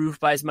improve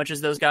by as much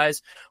as those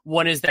guys.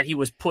 One is that he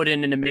was put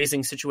in an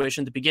amazing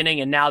situation at the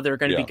beginning, and now there are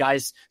going to be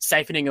guys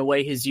siphoning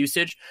away his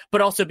usage, but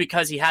also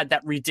because he had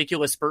that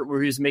ridiculous spurt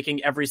where he was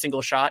making every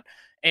single shot,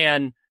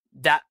 and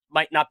that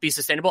might not be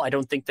sustainable. I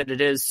don't think that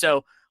it is.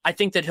 So I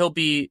think that he'll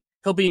be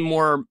a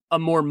more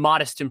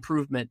modest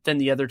improvement than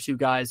the other 2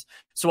 guys.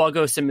 So I'll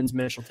go Simmons,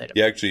 Mitchell, Tatum.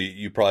 Yeah, actually,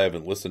 you probably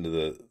haven't listened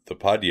to the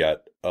pod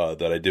yet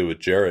that I did with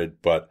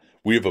Jared, but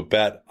we have a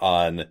bet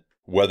on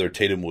whether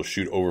Tatum will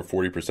shoot over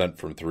 40%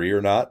 from 3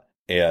 or not.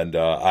 And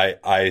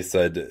I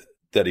said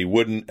that he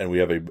wouldn't, and we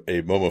have a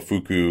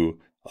Momofuku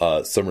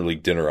Summer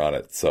League dinner on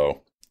it.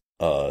 So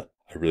I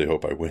really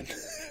hope I win.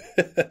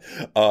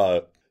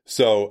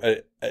 So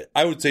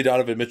I would say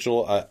Donovan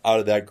Mitchell out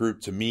of that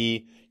group, to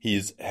me,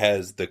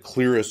 has the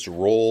clearest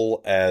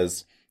role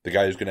as the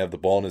guy who's going to have the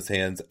ball in his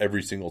hands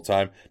every single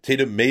time.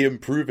 Tatum may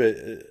improve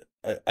it.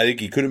 I think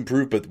he could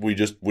improve, but we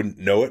just wouldn't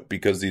know it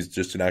because he's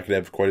just not going to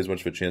have quite as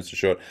much of a chance to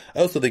show it.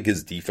 I also think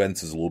his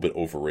defense is a little bit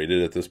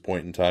overrated at this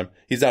point in time.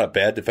 He's not a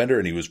bad defender,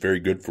 and he was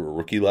very good for a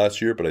rookie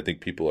last year, but I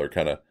think people are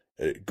kind of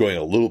going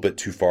a little bit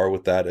too far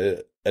with that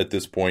at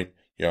this point.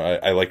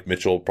 I like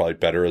Mitchell probably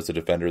better as a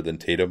defender than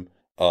Tatum.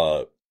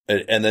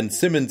 And then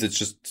Simmons, it's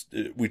just,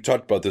 we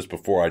talked about this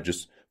before, I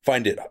just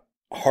find it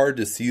hard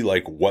to see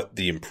what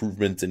the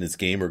improvements in his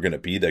game are going to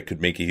be that could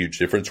make a huge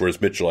difference.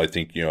 Whereas Mitchell, I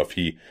think, if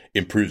he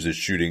improves his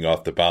shooting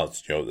off the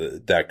bounce,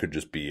 that could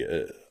just be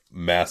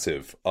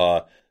massive.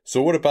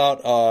 So what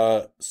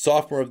about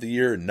sophomore of the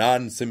year,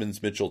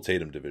 non-Simmons, Mitchell,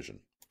 Tatum division?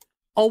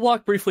 I'll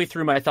walk briefly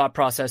through my thought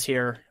process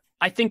here.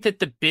 I think that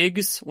the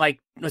bigs,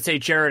 let's say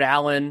Jared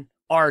Allen,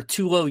 are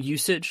too low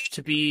usage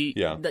to be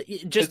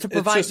to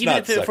provide, even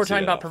if we're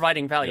talking about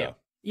providing value.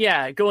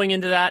 Yeah, going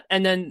into that.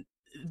 And then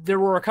there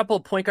were a couple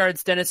of point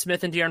guards, Dennis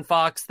Smith and De'Aaron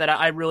Fox, that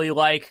I really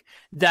like,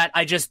 that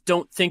I just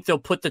don't think they'll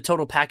put the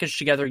total package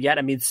together yet.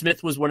 I mean,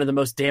 Smith was one of the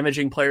most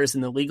damaging players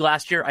in the league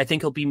last year. I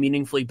think he'll be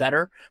meaningfully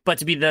better, but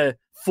to be the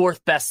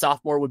fourth best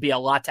sophomore would be a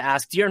lot to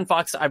ask. De'Aaron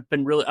Fox, I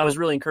was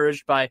really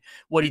encouraged by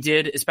what he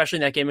did, especially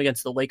in that game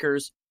against the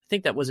Lakers. I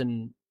think that was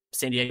in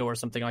San Diego or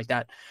something like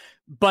that.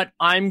 But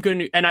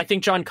and I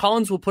think John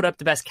Collins will put up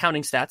the best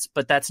counting stats,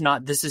 but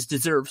this is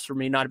deserves for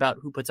me, not about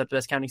who puts up the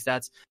best counting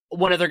stats.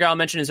 One other guy I'll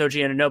mention is OG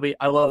Anunoby.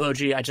 I love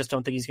OG. I just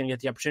don't think he's going to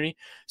get the opportunity.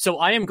 So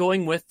I am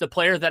going with the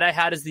player that I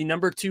had as the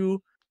number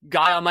 2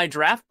 guy on my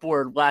draft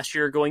board last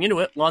year going into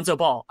it, Lonzo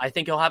Ball. I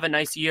think he'll have a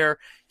nice year.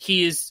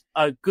 He is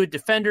a good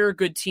defender,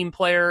 good team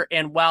player.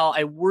 And while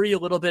I worry a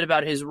little bit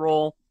about his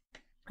role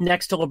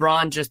next to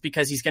LeBron, just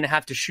because he's going to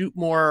have to shoot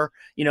more,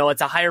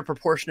 it's a higher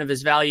proportion of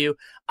his value,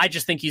 I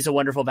just think he's a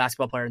wonderful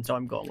basketball player, and so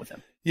I'm going with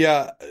him.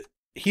 Yeah,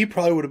 he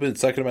probably would have been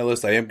second on my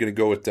list. I am going to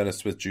go with Dennis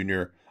Smith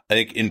Jr. I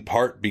think in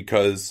part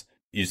because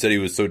you said he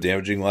was so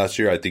damaging last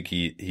year. I think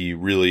he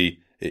really,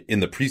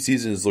 in the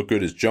preseason, has looked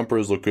good. His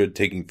jumpers look good,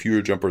 taking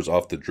fewer jumpers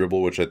off the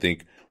dribble, which I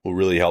think will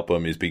really help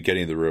him. He's been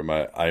getting in the room.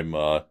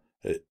 I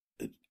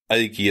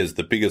think he has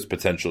the biggest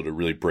potential to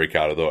really break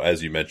out, although,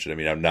 as you mentioned, I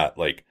mean, I'm not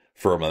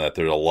firm on that.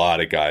 There's a lot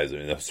of guys. I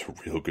mean, that's a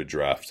real good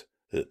draft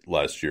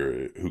last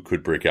year who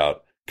could break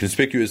out.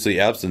 Conspicuously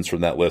absent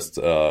from that list,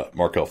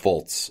 Markelle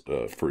Fultz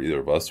for either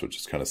of us, which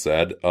is kind of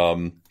sad.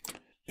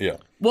 Yeah.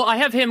 Well, I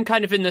have him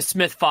kind of in the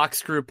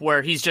Smith-Fox group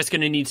where he's just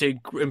going to need to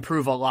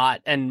improve a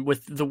lot, and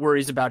with the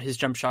worries about his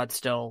jump shot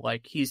still,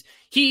 he's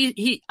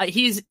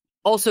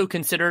also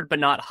considered, but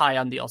not high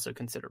on the also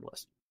considered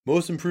list.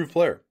 Most improved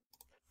player,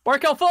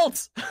 Markelle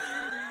Fultz.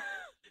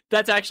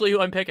 That's actually who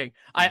I'm picking.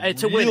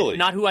 To really? Win,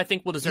 not who I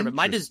think will deserve it.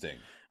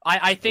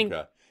 I think.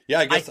 Okay. Yeah,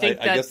 I guess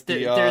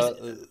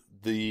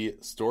the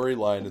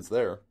storyline is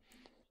there.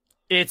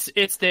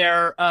 It's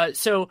there.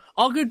 So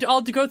I'll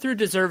go through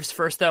deserves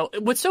first, though.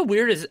 What's so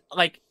weird is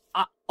a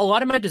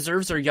lot of my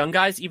deserves are young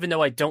guys, even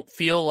though I don't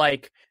feel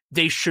like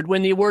they should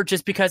win the award,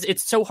 just because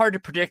it's so hard to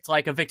predict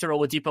like a Victor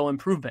Oladipo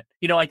improvement.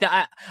 Like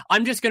that.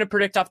 I'm just going to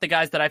predict off the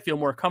guys that I feel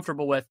more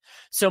comfortable with.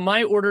 So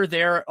my order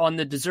there on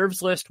the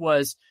deserves list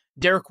was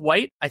Derek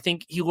White. I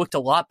think he looked a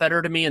lot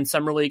better to me in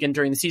Summer League and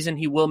during the season.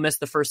 He will miss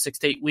the first 6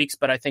 to 8 weeks,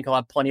 but I think he'll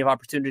have plenty of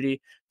opportunity.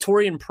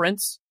 Taurean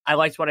Prince, I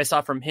liked what I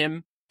saw from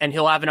him, and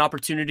he'll have an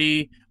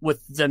opportunity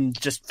with them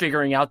just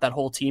figuring out that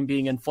whole team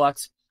being in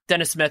flux.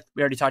 Dennis Smith,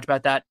 we already talked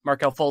about that.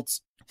 Markelle Fultz.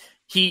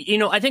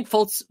 I think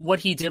Fultz, what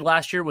he did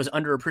last year was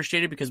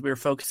underappreciated because we were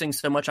focusing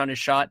so much on his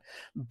shot,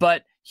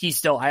 but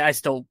I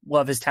still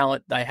love his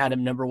talent. I had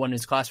him number 1 in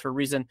his class for a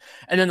reason.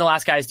 And then the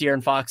last guy is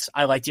De'Aaron Fox.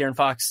 I like De'Aaron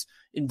Fox.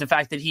 The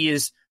fact that he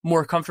is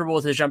more comfortable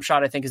with his jump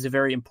shot, I think, is a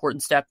very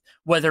important step.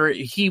 Whether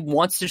he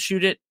wants to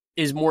shoot it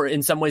is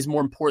in some ways more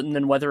important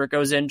than whether it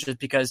goes in, just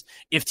because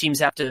if teams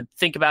have to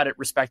think about it,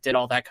 respect it,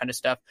 all that kind of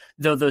stuff,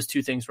 though those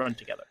two things run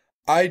together.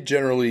 I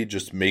generally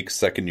just make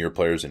second-year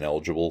players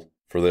ineligible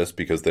for this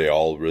because they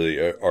all really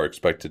are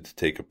expected to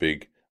take a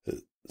big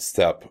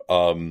step.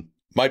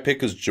 My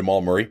pick is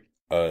Jamal Murray,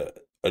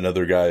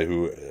 another guy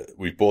who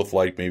we both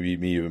like, maybe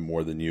me even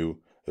more than you,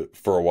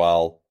 for a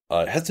while.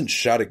 Hasn't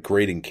shot it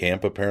great in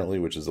camp, apparently,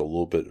 which is a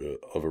little bit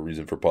of a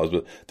reason for pause.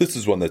 But this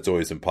is one that's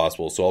always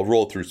impossible. So I'll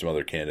roll through some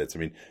other candidates. I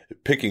mean,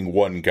 picking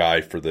one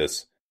guy for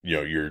this,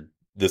 you're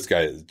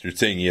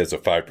saying he has a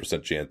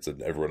 5% chance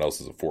and everyone else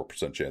has a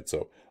 4% chance.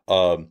 So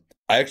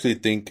I actually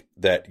think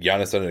that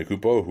Giannis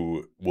Antetokounmpo,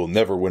 who will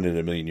never win in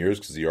a million years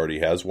because he already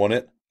has won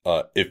it,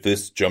 if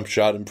this jump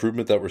shot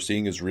improvement that we're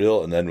seeing is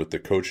real, and then with the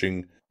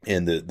coaching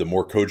and the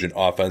more cogent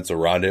offense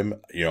around him,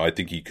 I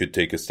think he could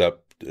take a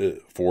step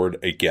forward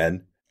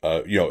again.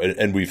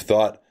 And we've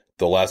thought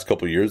the last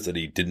couple of years that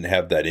he didn't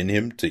have that in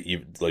him to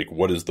even,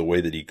 what is the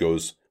way that he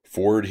goes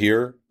forward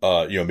here?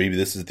 Maybe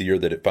this is the year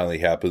that it finally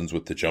happens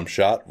with the jump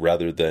shot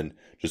rather than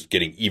just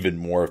getting even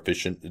more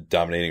efficient,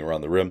 dominating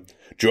around the rim.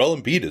 Joel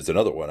Embiid is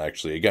another one,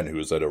 actually, again, who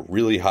is at a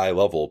really high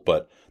level,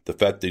 but the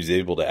fact that he's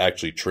able to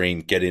actually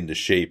train, get into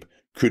shape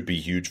could be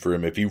huge for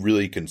him. If he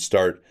really can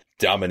start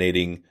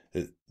dominating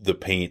the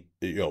paint,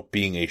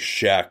 being a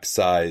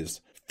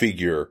Shaq-sized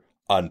figure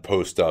on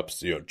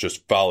post-ups,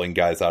 just fouling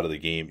guys out of the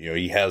game.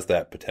 He has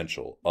that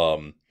potential.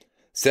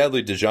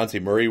 Sadly,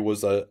 DeJounte Murray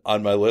was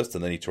on my list,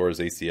 and then he tore his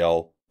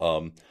ACL.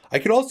 I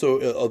could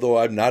also, although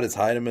I'm not as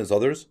high on him as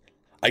others,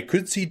 I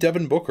could see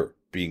Devin Booker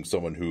being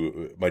someone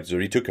who might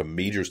deserve. He took a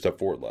major step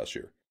forward last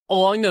year.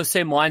 Along those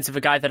same lines of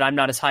a guy that I'm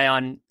not as high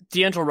on,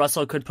 D'Angelo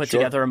Russell could put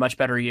together a much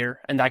better year,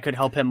 and that could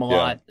help him a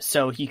lot.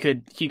 So he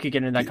could get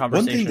into that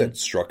conversation. One thing that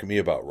struck me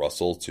about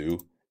Russell, too,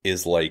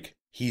 is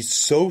he's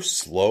so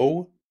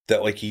slow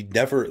that he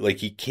never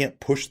he can't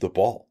push the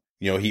ball.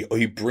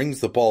 He brings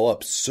the ball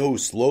up so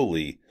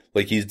slowly.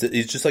 He's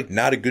just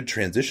not a good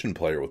transition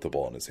player with the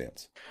ball in his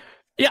hands.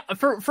 Yeah,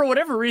 for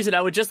whatever reason,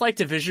 I would just like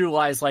to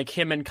visualize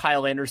him and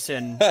Kyle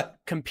Anderson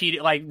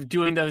competing,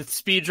 doing the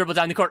speed dribble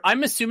down the court.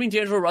 I'm assuming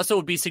D'Angelo Russell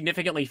would be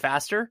significantly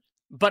faster,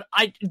 but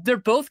they're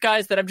both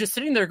guys that I'm just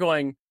sitting there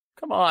going,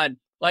 come on,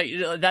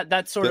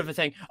 that sort of a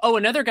thing. Oh,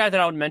 another guy that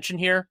I would mention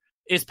here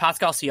is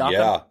Pascal Siakam.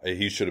 Yeah,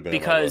 he should have been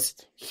because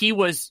he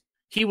was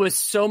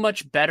so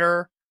much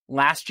better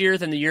last year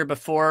than the year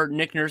before.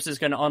 Nick Nurse is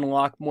going to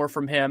unlock more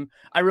from him.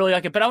 I really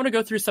like it, but I want to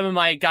go through some of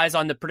my guys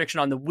on the prediction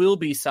on the will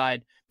be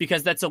side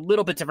because that's a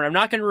little bit different. I'm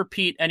not going to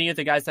repeat any of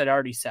the guys that I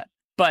already said,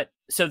 but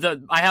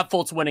I have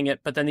Fultz winning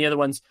it, but then the other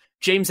ones,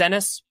 James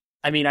Ennis.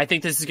 I mean, I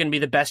think this is going to be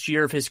the best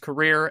year of his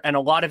career, and a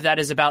lot of that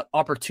is about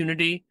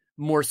opportunity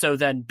more so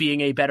than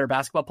being a better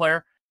basketball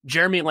player.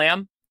 Jeremy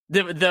Lamb,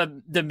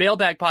 the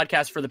mailbag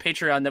podcast for the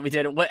Patreon that we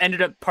did, what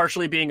ended up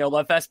partially being a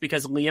love fest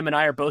because Liam and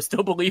I are both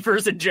still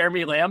believers in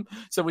Jeremy Lamb.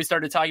 So we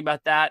started talking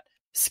about that.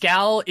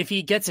 Scal, if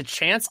he gets a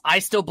chance, I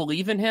still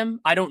believe in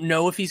him. I don't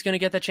know if he's going to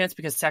get that chance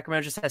because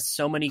Sacramento just has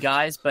so many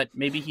guys, but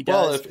maybe he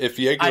does. Well, if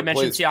Jaeger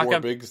plays four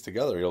bigs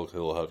together,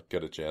 he'll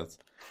get a chance.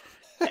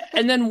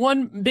 And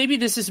then maybe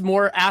this is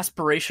more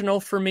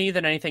aspirational for me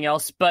than anything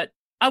else, but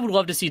I would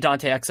love to see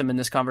Dante Exum in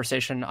this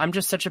conversation. I'm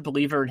just such a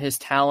believer in his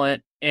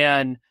talent,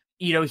 and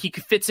he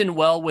fits in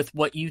well with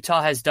what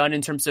Utah has done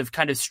in terms of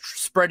kind of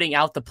spreading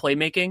out the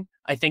playmaking.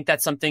 I think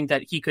that's something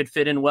that he could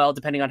fit in well,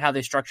 depending on how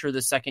they structure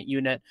the second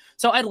unit.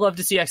 So I'd love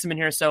to see Exum in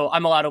here. So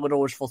I'm allowed a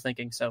little wishful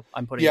thinking. So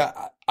I'm putting.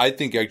 Yeah, I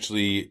think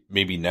actually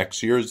maybe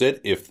next year is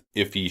it.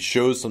 If he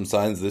shows some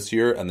signs this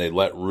year and they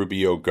let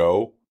Rubio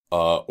go,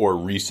 or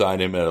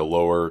re-sign him at a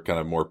lower, kind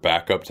of more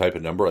backup type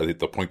of number, I think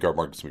the point guard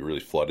market's going to be really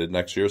flooded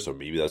next year, so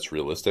maybe that's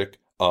realistic.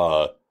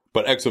 But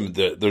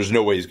Exum, there's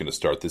no way he's going to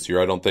start this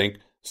year, I don't think.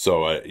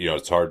 So,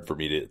 it's hard for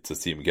me to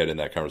see him get in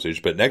that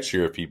conversation. But next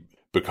year, if he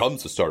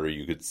becomes a starter,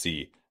 you could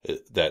see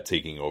that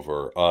taking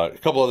over. A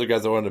couple other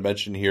guys I wanted to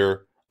mention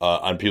here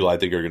on people I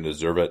think are going to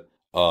deserve it.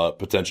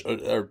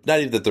 Potential, or not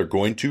even that they're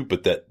going to,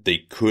 but that they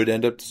could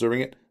end up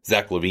deserving it.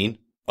 Zach LaVine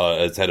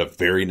has had a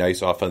very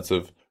nice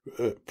offensive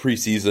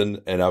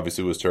preseason and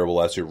obviously was terrible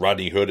last year.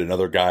 Rodney Hood,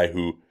 another guy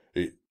who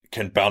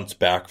can bounce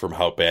back from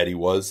how bad he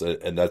was,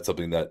 and that's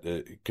something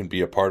that can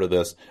be a part of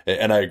this.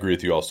 And I agree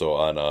with you also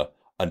on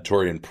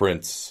Taurean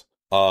Prince,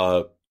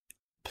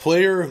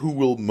 player who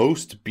will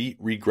most beat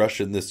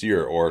regression this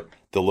year, or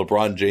the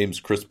LeBron James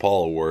Chris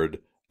Paul award.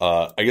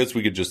 I guess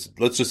we could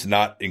let's just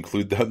not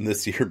include them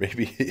this year,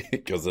 maybe,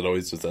 because it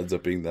always just ends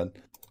up being then.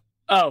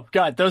 Oh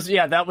God, those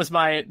were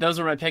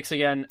my picks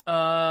again.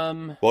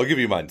 Well, I'll give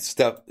you mine.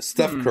 Steph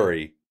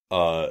Curry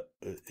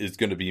is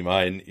going to be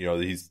mine.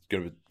 He's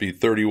going to be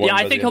 31. Yeah,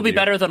 I think he'll be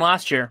better than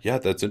last year. Yeah,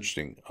 that's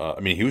interesting.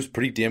 I mean, he was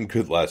pretty damn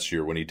good last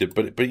year when he did,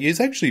 but he's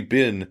actually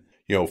been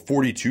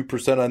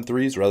 42% on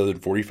threes rather than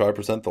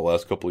 45% the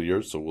last couple of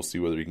years. So we'll see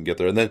whether he can get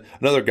there. And then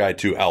another guy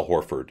too, Al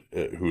Horford,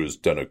 who has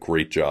done a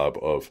great job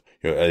of.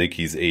 I think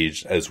he's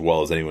aged as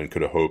well as anyone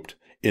could have hoped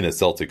in a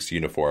Celtics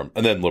uniform.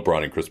 And then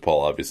LeBron and Chris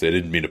Paul, obviously. I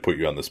didn't mean to put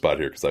you on the spot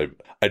here because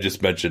I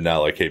just mentioned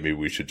now, hey, maybe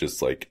we should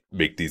just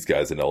make these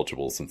guys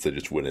ineligible since they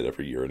just win it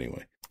every year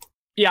anyway.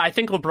 Yeah, I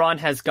think LeBron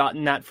has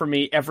gotten that for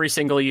me every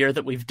single year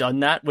that we've done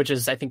that, which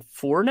is, I think,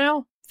 3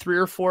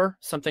 or 4,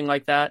 something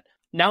like that.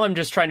 Now I'm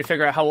just trying to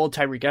figure out how old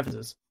Tyreke Evans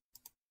is.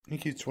 I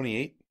think he's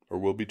 28 or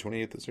will be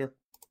 28 this year.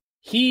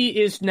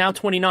 He is now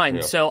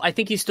 29, so I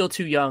think he's still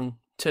too young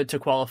to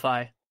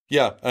qualify.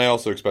 Yeah, I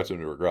also expect him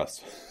to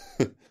regress.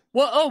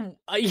 Well,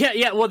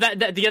 yeah. Well,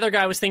 that the other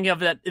guy I was thinking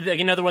of, that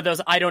another one of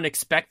those I don't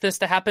expect this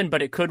to happen,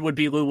 but it would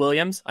be Lou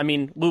Williams. I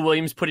mean, Lou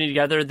Williams putting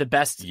together the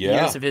best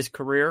years of his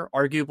career,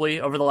 arguably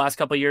over the last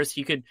couple of years.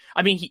 You could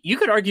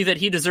argue that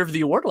he deserved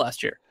the award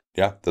last year.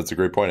 Yeah, that's a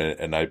great point,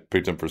 and I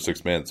picked him for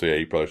 6 man, so yeah,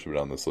 he probably should have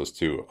been on this list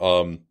too.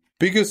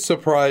 Biggest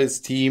surprise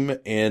team,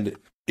 and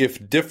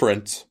if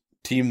different,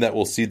 team that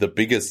will see the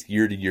biggest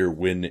year-to-year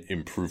win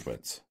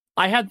improvements.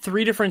 I had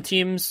 3 different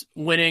teams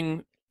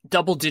winning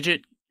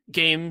double-digit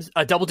games,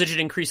 a double-digit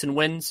increase in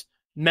wins.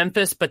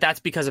 Memphis, but that's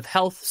because of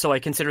health, so I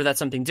consider that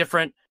something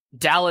different.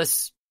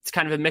 Dallas, it's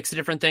kind of a mix of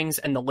different things,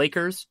 and the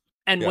Lakers.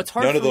 And what's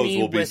hard none for of those me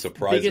will be with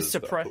surprises, biggest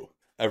surprise,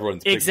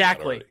 everyone's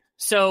exactly.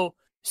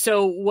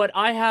 So what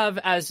I have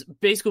as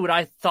basically what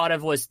I thought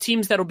of was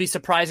teams that'll be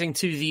surprising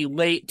to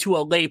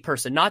a lay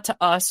person, not to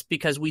us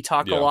because we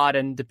talk a lot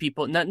and the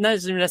people, not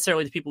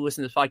necessarily the people who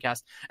listen to this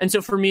podcast. And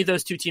so for me,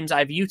 those 2 teams, I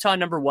have Utah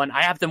number 1.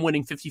 I have them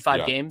winning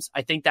 55 games.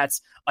 I think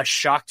that's a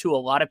shock to a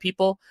lot of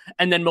people.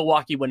 And then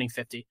Milwaukee winning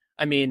 50.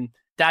 I mean,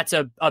 that's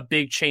a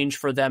big change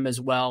for them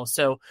as well.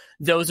 So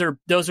those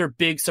are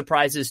big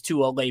surprises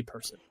to a lay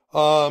person.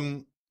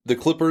 The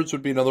Clippers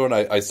would be another one.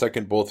 I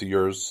second both of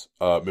yours.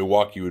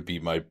 Milwaukee would be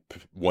my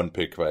one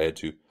pick if I had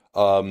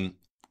to.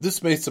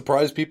 This may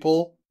surprise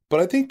people, but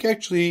I think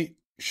actually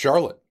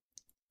Charlotte,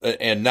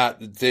 and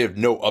they have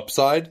no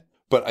upside,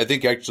 but I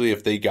think actually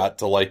if they got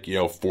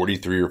to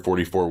 43 or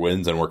 44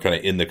 wins and we're kind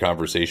of in the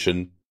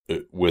conversation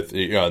with,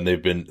 and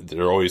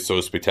they're always so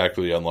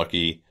spectacularly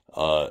unlucky.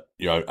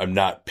 I'm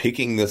not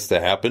picking this to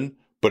happen,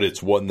 but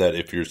it's one that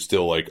if you're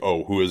still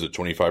who has a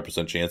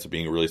 25% chance of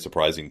being a really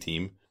surprising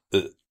team,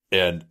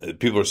 and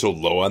people are so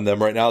low on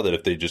them right now that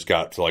if they just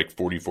got to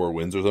 44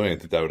 wins or something, I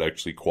think that would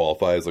actually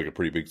qualify as a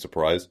pretty big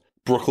surprise.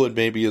 Brooklyn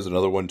maybe is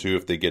another one too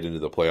if they get into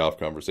the playoff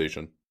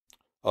conversation.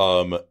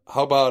 How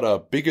about a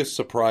biggest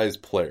surprise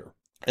player?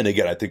 And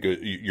again, I think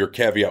your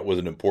caveat was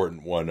an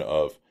important one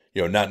of,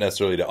 not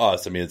necessarily to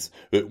us. I mean,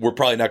 we're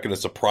probably not going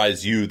to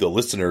surprise you, the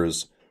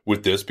listeners,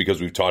 with this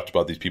because we've talked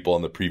about these people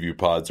on the preview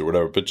pods or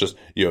whatever, but just,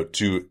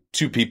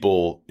 to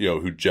people,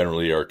 who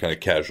generally are kind of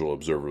casual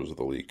observers of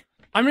the league.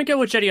 I'm going to go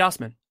with Cedi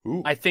Osman.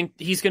 Ooh. I think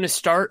he's going to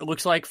start, it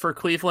looks like, for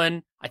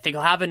Cleveland. I think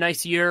he'll have a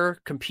nice year,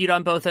 compete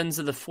on both ends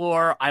of the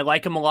floor. I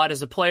like him a lot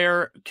as a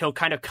player. He'll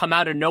kind of come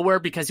out of nowhere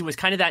because he was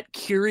kind of that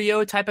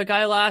curio type of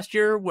guy last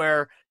year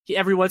where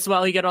every once in a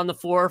while he get on the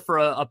floor for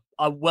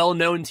a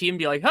well-known team and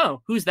be like,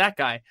 oh, who's that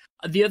guy?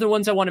 The other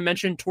ones I want to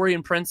mention,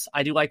 Taurean Prince,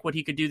 I do like what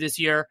he could do this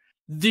year.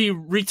 The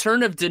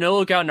return of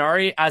Danilo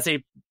Gallinari as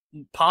a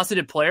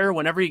positive player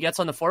whenever he gets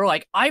on the floor,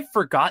 like I've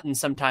forgotten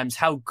sometimes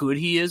how good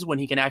he is when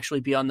he can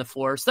actually be on the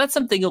floor. So that's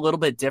something a little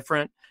bit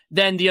different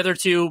than the other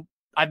two.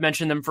 I've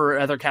mentioned them for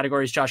other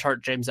categories, Josh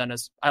Hart, James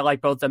Ennis. I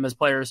like both them as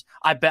players.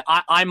 I bet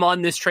I'm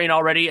on this train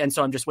already, and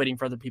so I'm just waiting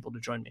for other people to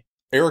join me.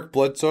 Eric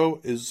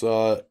Bledsoe is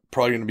probably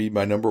going to be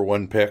my number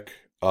one pick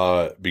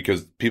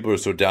because people are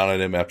so down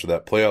on him after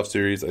that playoff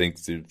series. I think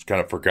it's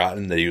kind of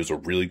forgotten that he was a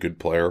really good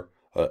player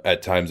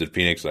at times at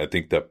Phoenix, and I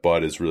think that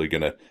Bud is really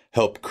going to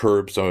help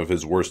curb some of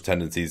his worst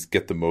tendencies,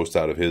 get the most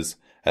out of his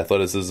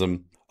athleticism.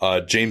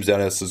 James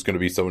Ennis is going to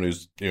be someone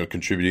who's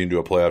contributing to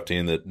a playoff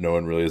team that no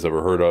one really has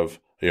ever heard of.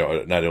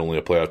 Not only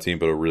a playoff team,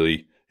 but a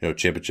really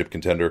championship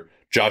contender.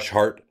 Josh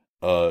Hart,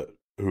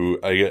 who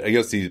I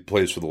guess he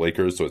plays for the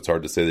Lakers, so it's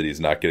hard to say that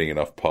he's not getting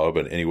enough pub,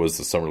 and he was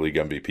the Summer League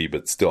MVP,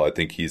 but still I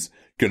think he's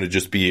going to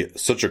just be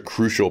such a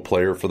crucial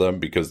player for them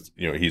because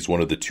he's one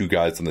of the two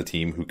guys on the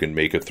team who can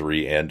make a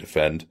three and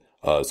defend.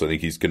 So I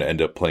think he's going to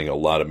end up playing a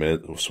lot of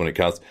minutes when it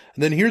counts.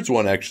 And then here's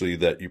one actually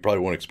that you probably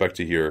won't expect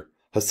to hear.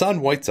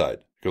 Hassan Whiteside,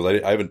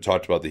 because I haven't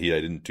talked about the Heat.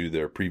 I didn't do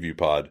their preview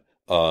pod.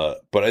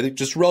 But I think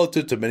just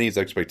relative to many's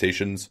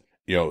expectations,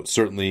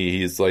 certainly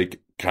he's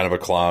like kind of a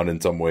clown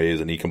in some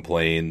ways and he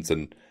complains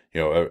and,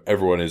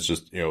 everyone is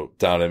just,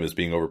 down him as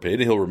being overpaid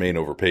and he'll remain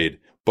overpaid.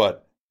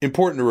 But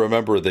important to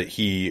remember that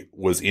he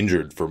was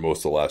injured for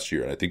most of last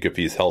year. And I think if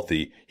he's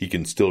healthy, he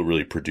can still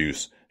really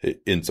produce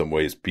in some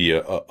ways, be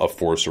a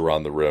force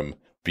around the rim,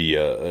 be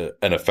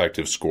an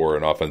effective scorer,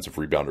 an offensive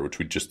rebounder, which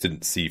we just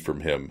didn't see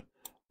from him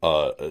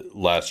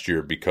last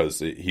year because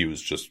he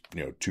was just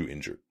too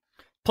injured.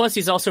 Plus,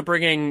 he's also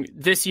bringing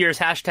this year's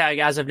hashtag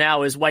as of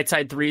now is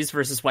Whiteside threes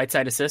versus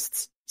Whiteside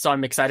assists. So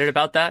I'm excited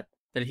about that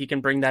he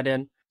can bring that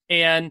in.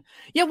 And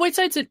yeah,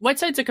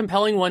 Whiteside's a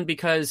compelling one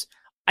because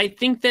I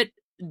think that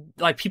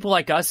like people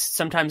like us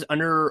sometimes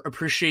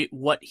underappreciate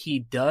what he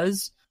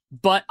does.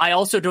 But I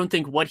also don't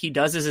think what he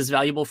does is as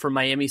valuable for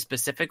Miami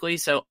specifically.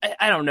 So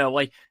I don't know.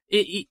 Like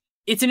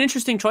it's an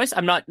interesting choice.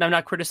 I'm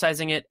not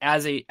criticizing it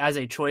as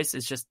a choice.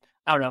 It's just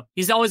I don't know.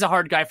 He's always a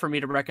hard guy for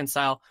me to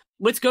reconcile.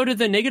 Let's go to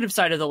the negative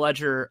side of the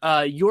ledger.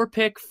 Your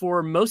pick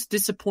for most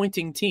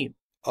disappointing team.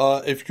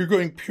 If you're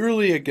going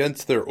purely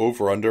against their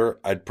over/under,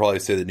 I'd probably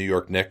say the New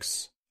York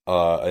Knicks.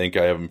 I think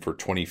I have them for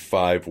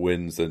 25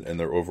 wins, and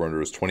their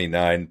over/under is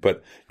 29.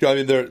 But I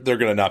mean, they're going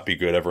to not be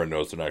good. Everyone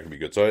knows they're not going to be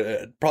good, so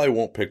I probably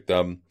won't pick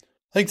them.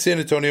 I think San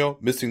Antonio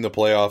missing the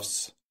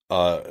playoffs,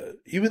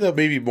 even though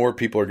maybe more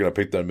people are going to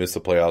pick them to miss the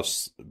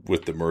playoffs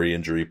with the Murray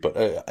injury. But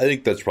I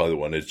think that's probably the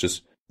one. It's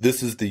just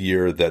this is the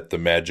year that the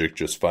magic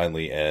just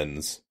finally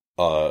ends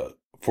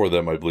for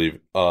them, I believe.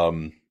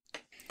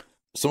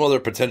 Some other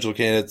potential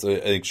candidates, I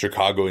think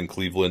Chicago and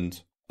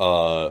Cleveland,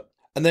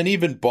 and then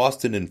even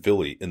Boston and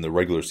Philly in the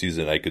regular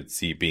season, I could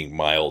see being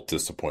mild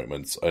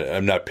disappointments.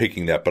 I'm not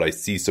picking that, but I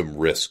see some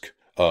risk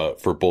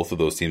for both of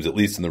those teams, at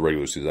least in the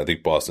regular season. I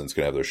think Boston's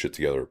going to have their shit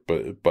together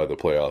by the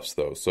playoffs,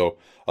 though. So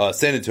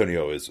San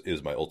Antonio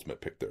is my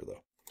ultimate pick there,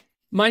 though.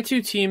 My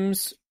two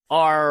teams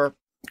are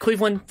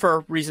Cleveland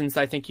for reasons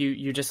I think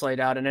you just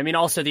laid out. And I mean,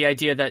 also the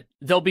idea that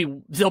they'll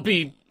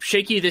be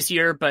shaky this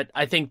year, but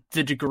I think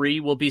the degree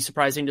will be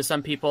surprising to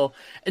some people.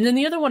 And then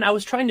the other one, I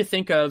was trying to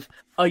think of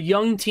a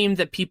young team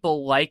that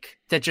people like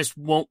that just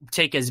won't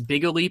take as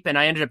big a leap. And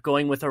I ended up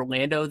going with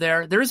Orlando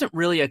there. There isn't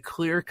really a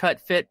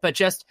clear-cut fit, but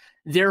just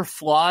their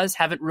flaws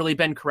haven't really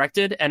been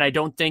corrected. And I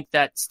don't think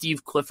that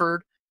Steve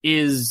Clifford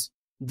is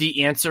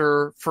the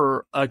answer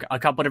for a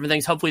couple of different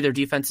things. Hopefully their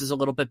defense is a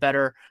little bit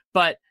better,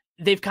 but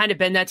they've kind of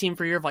been that team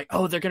for a year of like,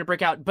 oh, they're going to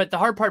break out. But the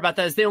hard part about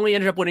that is they only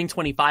ended up winning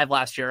 25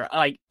 last year.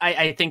 Like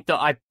I think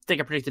I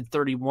predicted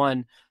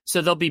 31.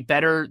 So they'll be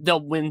better. They'll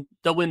win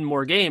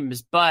more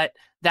games. But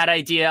that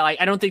idea,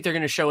 I don't think they're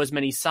going to show as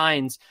many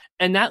signs.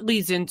 And that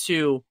leads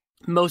into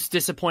most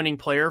disappointing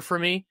player for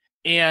me.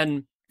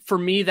 And for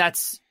me,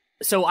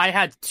 so I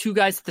had two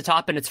guys at the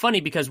top, and it's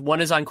funny because one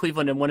is on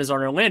Cleveland and one is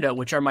on Orlando,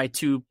 which are my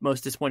two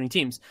most disappointing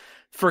teams.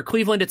 For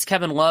Cleveland, it's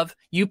Kevin Love.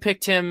 You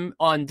picked him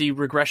on the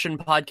regression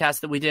podcast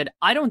that we did.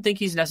 I don't think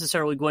he's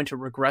necessarily going to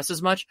regress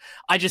as much.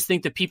 I just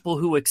think the people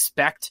who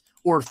expect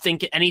or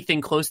think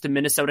anything close to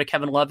Minnesota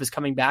Kevin Love is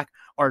coming back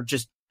are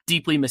just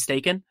deeply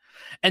mistaken.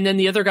 And then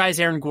the other guy is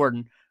Aaron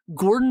Gordon.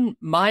 Gordon,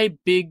 my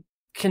big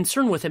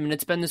concern with him, and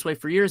it's been this way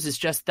for years, is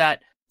just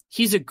that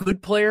he's a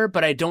good player,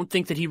 but I don't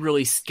think that he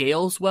really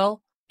scales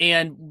well.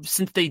 And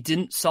since they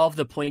didn't solve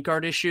the point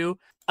guard issue,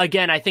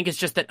 again, I think it's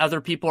just that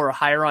other people are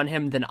higher on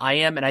him than I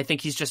am, and I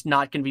think he's just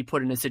not going to be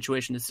put in a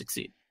situation to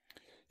succeed.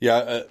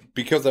 Yeah,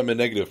 because I'm a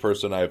negative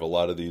person, I have a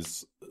lot of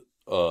these.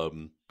 I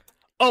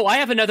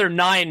have another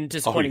 9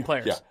 disappointing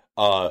players.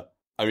 Yeah.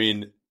 I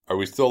mean, are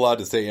we still allowed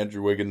to say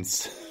Andrew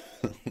Wiggins?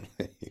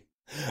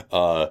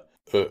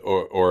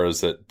 Or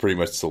is it pretty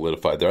much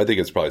solidified there? I think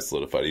it's probably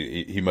solidified.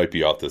 He might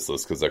be off this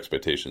list because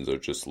expectations are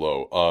just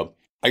low.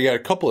 I got a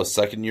couple of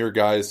second-year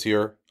guys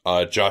here.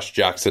 Josh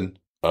Jackson.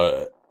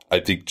 I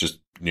think just,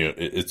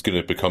 it's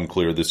going to become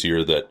clear this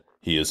year that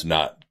he is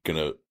not going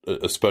to,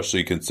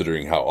 especially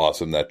considering how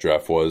awesome that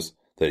draft was,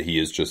 that he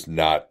is just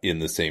not in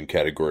the same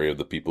category of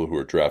the people who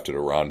are drafted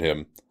around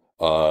him.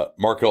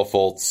 Markelle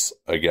Fultz,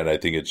 again, I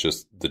think it's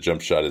just the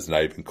jump shot is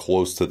not even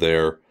close to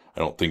there. I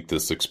don't think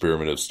this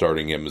experiment of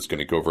starting him is going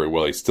to go very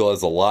well. He still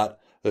has a lot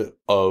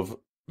of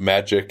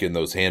magic in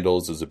those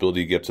handles, his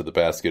ability to get to the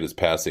basket, his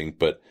passing,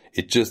 but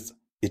it just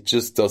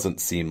doesn't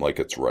seem like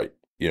it's right.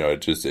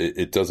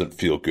 It doesn't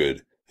feel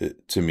good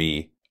to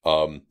me.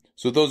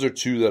 So those are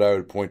two that I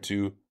would point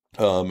to.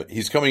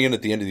 He's coming in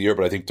at the end of the year,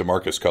 but I think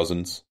DeMarcus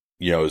Cousins,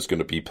 is going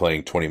to be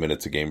playing 20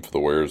 minutes a game for the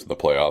Warriors in the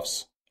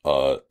playoffs,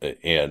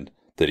 and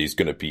that he's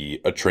going to be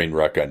a train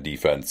wreck on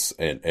defense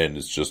and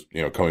is just,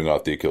 coming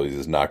off the Achilles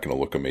is not going to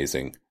look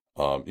amazing.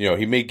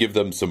 He may give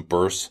them some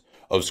bursts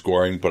of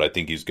scoring, but I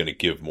think he's going to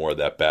give more of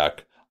that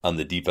back on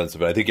the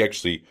defensive. And I think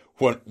actually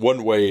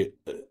one way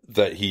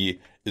that he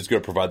is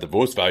going to provide the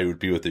most value would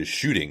be with his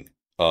shooting.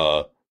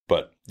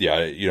 But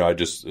yeah, I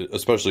just,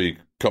 especially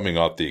coming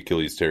off the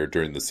Achilles tear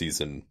during the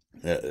season,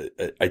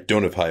 I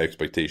don't have high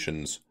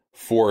expectations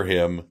for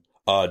him.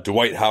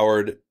 Dwight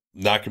Howard,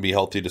 not going to be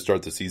healthy to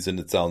start the season,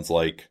 it sounds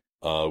like.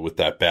 With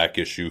that back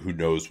issue, who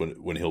knows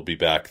when he'll be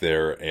back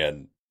there?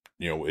 And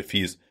if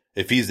he's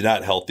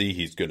not healthy,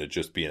 he's going to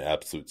just be an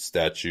absolute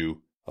statue.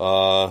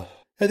 I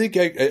think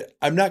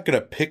I'm not going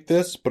to pick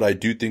this, but I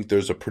do think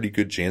there's a pretty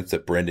good chance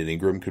that Brandon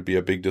Ingram could be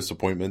a big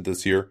disappointment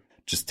this year.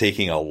 Just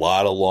taking a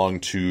lot of long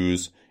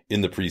twos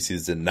in the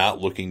preseason,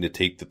 not looking to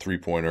take the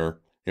 3-pointer.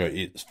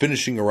 He's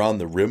finishing around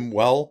the rim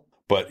well,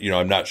 but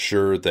I'm not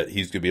sure that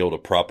he's going to be able to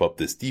prop up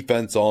this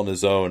defense all on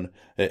his own,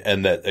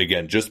 and that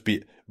again just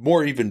be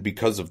more even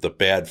because of the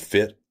bad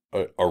fit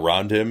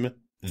around him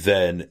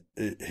than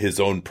his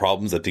own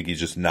problems. I think he's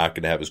just not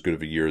going to have as good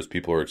of a year as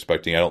people are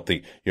expecting. I don't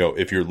think,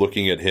 if you're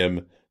looking at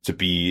him to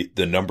be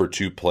the number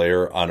 2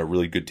 player on a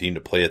really good team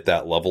to play at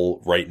that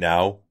level right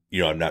now,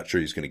 I'm not sure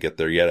he's going to get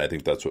there yet. I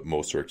think that's what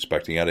most are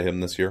expecting out of him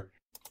this year.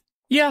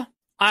 Yeah,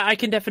 I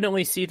can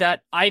definitely see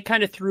that. I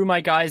kind of threw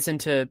my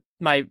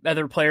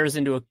other players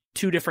into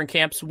 2 different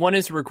camps. One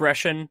is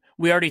regression.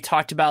 We already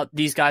talked about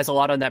these guys a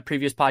lot on that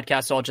previous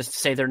podcast, so I'll just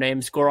say their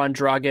names. Goran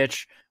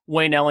Dragic,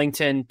 Wayne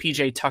Ellington,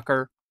 PJ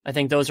Tucker. I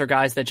think those are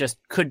guys that just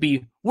could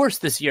be worse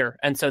this year,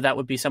 and so that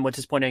would be somewhat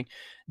disappointing.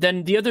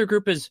 Then the other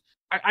group is,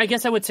 I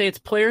guess I would say it's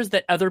players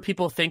that other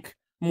people think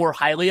more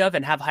highly of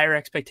and have higher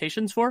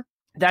expectations for.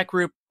 That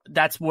group,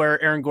 that's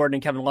where Aaron Gordon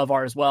and Kevin Love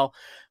are as well.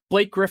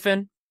 Blake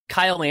Griffin,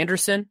 Kyle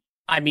Anderson.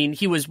 I mean,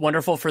 he was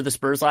wonderful for the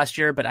Spurs last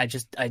year, but I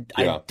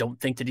don't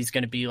think that he's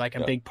going to be like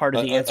a big part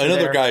of the answer.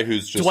 Another there. Guy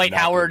who's just Dwight not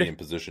Howard in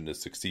position to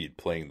succeed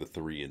playing the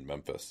 3 in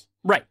Memphis.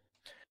 Right.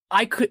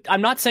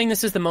 I'm not saying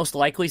this is the most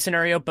likely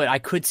scenario, but I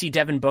could see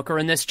Devin Booker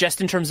in this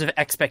just in terms of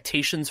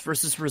expectations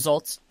versus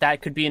results.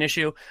 That could be an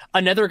issue.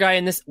 Another guy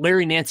in this,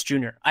 Larry Nance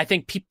Jr. I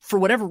think for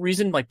whatever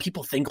reason, like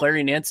people think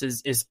Larry Nance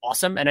is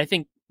awesome. And I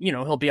think,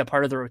 he'll be a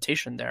part of the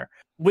rotation there.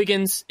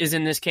 Wiggins is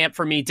in this camp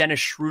for me. Dennis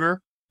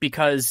Schroeder,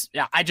 because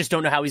I just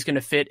don't know how he's going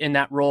to fit in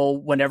that role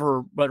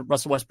whenever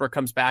Russell Westbrook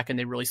comes back and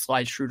they really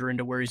slide Schroeder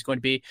into where he's going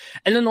to be.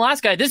 And then the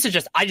last guy,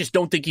 I just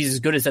don't think he's as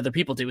good as other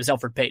people do, is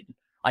Elfrid Payton.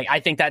 Like,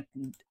 I think that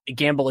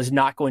gamble is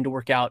not going to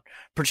work out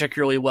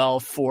particularly well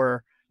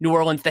for New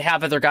Orleans. They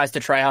have other guys to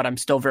try out. I'm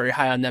still very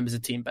high on them as a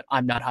team, but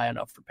I'm not high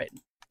enough for Payton.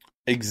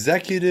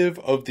 Executive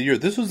of the year.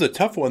 This was a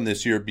tough one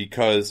this year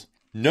because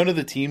none of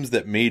the teams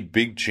that made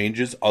big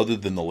changes other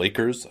than the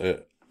Lakers,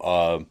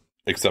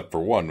 except for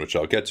one, which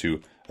I'll get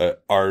to,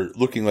 are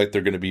looking like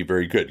they're going to be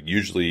very good.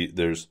 Usually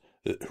there's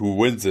who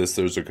wins this,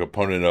 there's a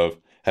component of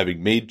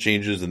having made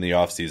changes in the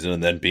offseason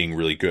and then being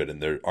really good.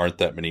 And there aren't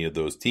that many of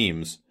those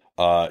teams.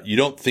 You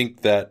don't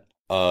think that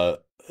Rob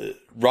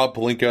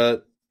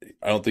Pelinka,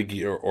 I don't think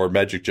or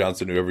Magic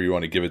Johnson, whoever you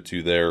want to give it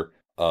to there,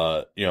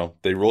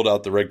 they rolled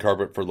out the red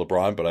carpet for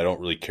LeBron, but I don't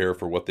really care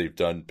for what they've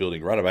done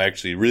building around him. I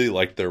actually really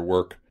liked their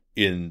work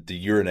in the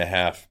year and a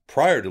half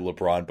prior to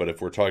LeBron. But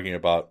if we're talking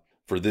about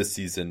for this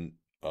season,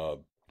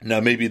 now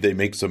maybe they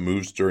make some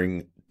moves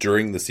during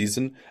the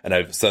season. And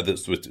I've said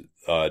this with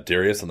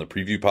Darius on the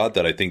preview pod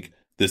that I think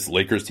this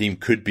Lakers team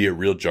could be a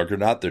real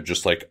juggernaut. They're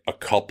just like a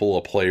couple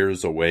of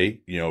players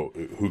away,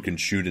 who can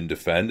shoot and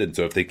defend. And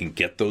so if they can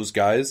get those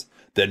guys,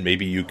 then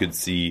maybe you could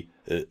see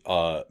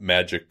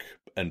Magic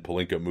and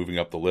Pelinka moving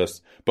up the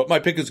list. But my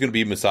pick is going to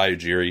be Masai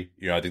Ujiri.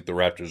 I think the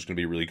Raptors are going to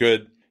be really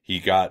good. He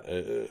got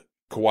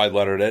Kawhi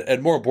Leonard.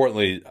 And more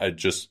importantly,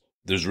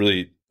 there's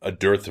really a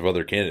dearth of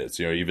other candidates.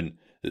 Even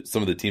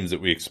some of the teams that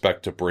we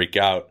expect to break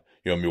out,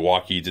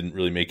 Milwaukee didn't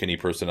really make any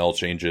personnel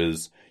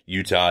changes.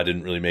 Utah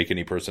didn't really make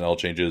any personnel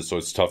changes, so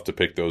it's tough to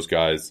pick those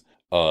guys.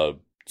 So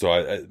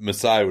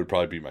Masai would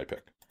probably be my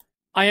pick.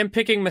 I am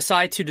picking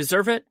Masai to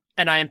deserve it,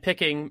 and I am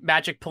picking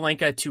Magic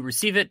Pelinka to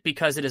receive it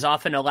because it is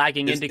often a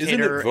lagging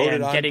indicator. Isn't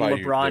it and getting by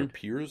LeBron their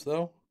peers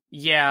though?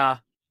 Yeah,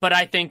 but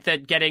I think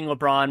that getting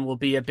LeBron will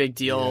be a big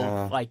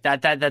deal, like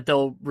that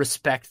they'll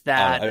respect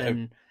that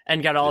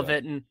and get all of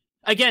it. And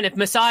again, if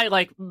Masai,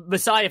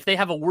 if they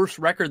have a worse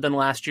record than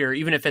last year,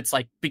 even if it's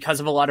like because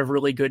of a lot of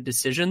really good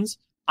decisions,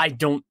 I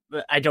don't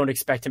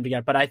expect him to get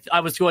it. But I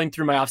was going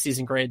through my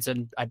offseason grades,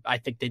 and I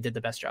think they did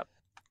the best job.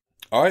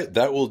 All right,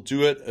 that will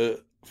do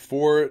it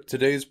for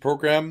today's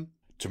program.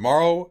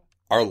 Tomorrow,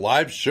 our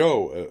live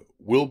show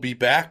will be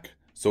back,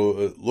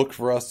 so look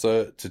for us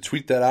to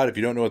tweet that out if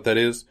you don't know what that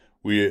is.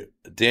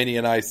 Danny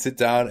and I sit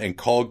down and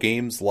call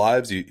games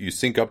live. You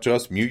sync up to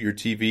us, mute your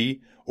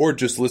TV, or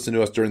just listen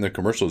to us during the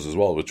commercials as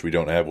well, which we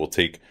don't have. We'll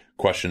take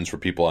questions for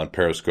people on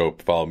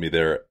Periscope. Follow me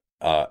there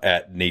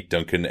at Nate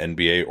Duncan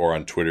NBA, or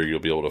on Twitter.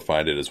 You'll be able to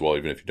find it as well,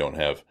 even if you don't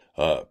have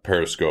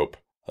Periscope.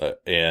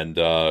 And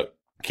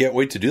can't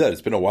wait to do that.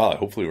 It's been a while.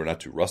 Hopefully we're not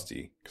too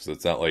rusty, because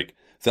it's not like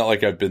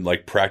I've been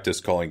like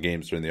practice calling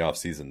games during the off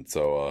season.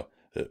 So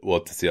we'll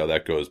have to see how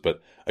that goes.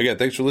 But again,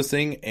 thanks for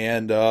listening,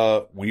 and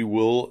we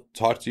will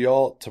talk to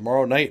y'all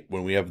tomorrow night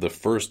when we have the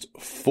first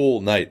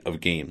full night of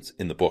games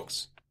in the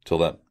books. Till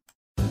then.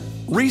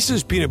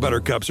 Reese's Peanut Butter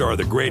Cups are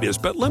the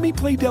greatest, but let me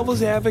play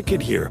devil's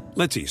advocate here.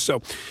 Let's see.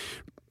 So,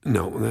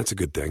 no, that's a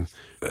good thing.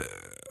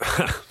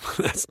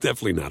 That's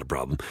definitely not a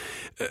problem.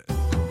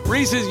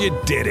 Reese's, you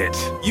did it.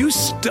 You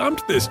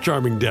stumped this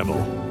charming devil.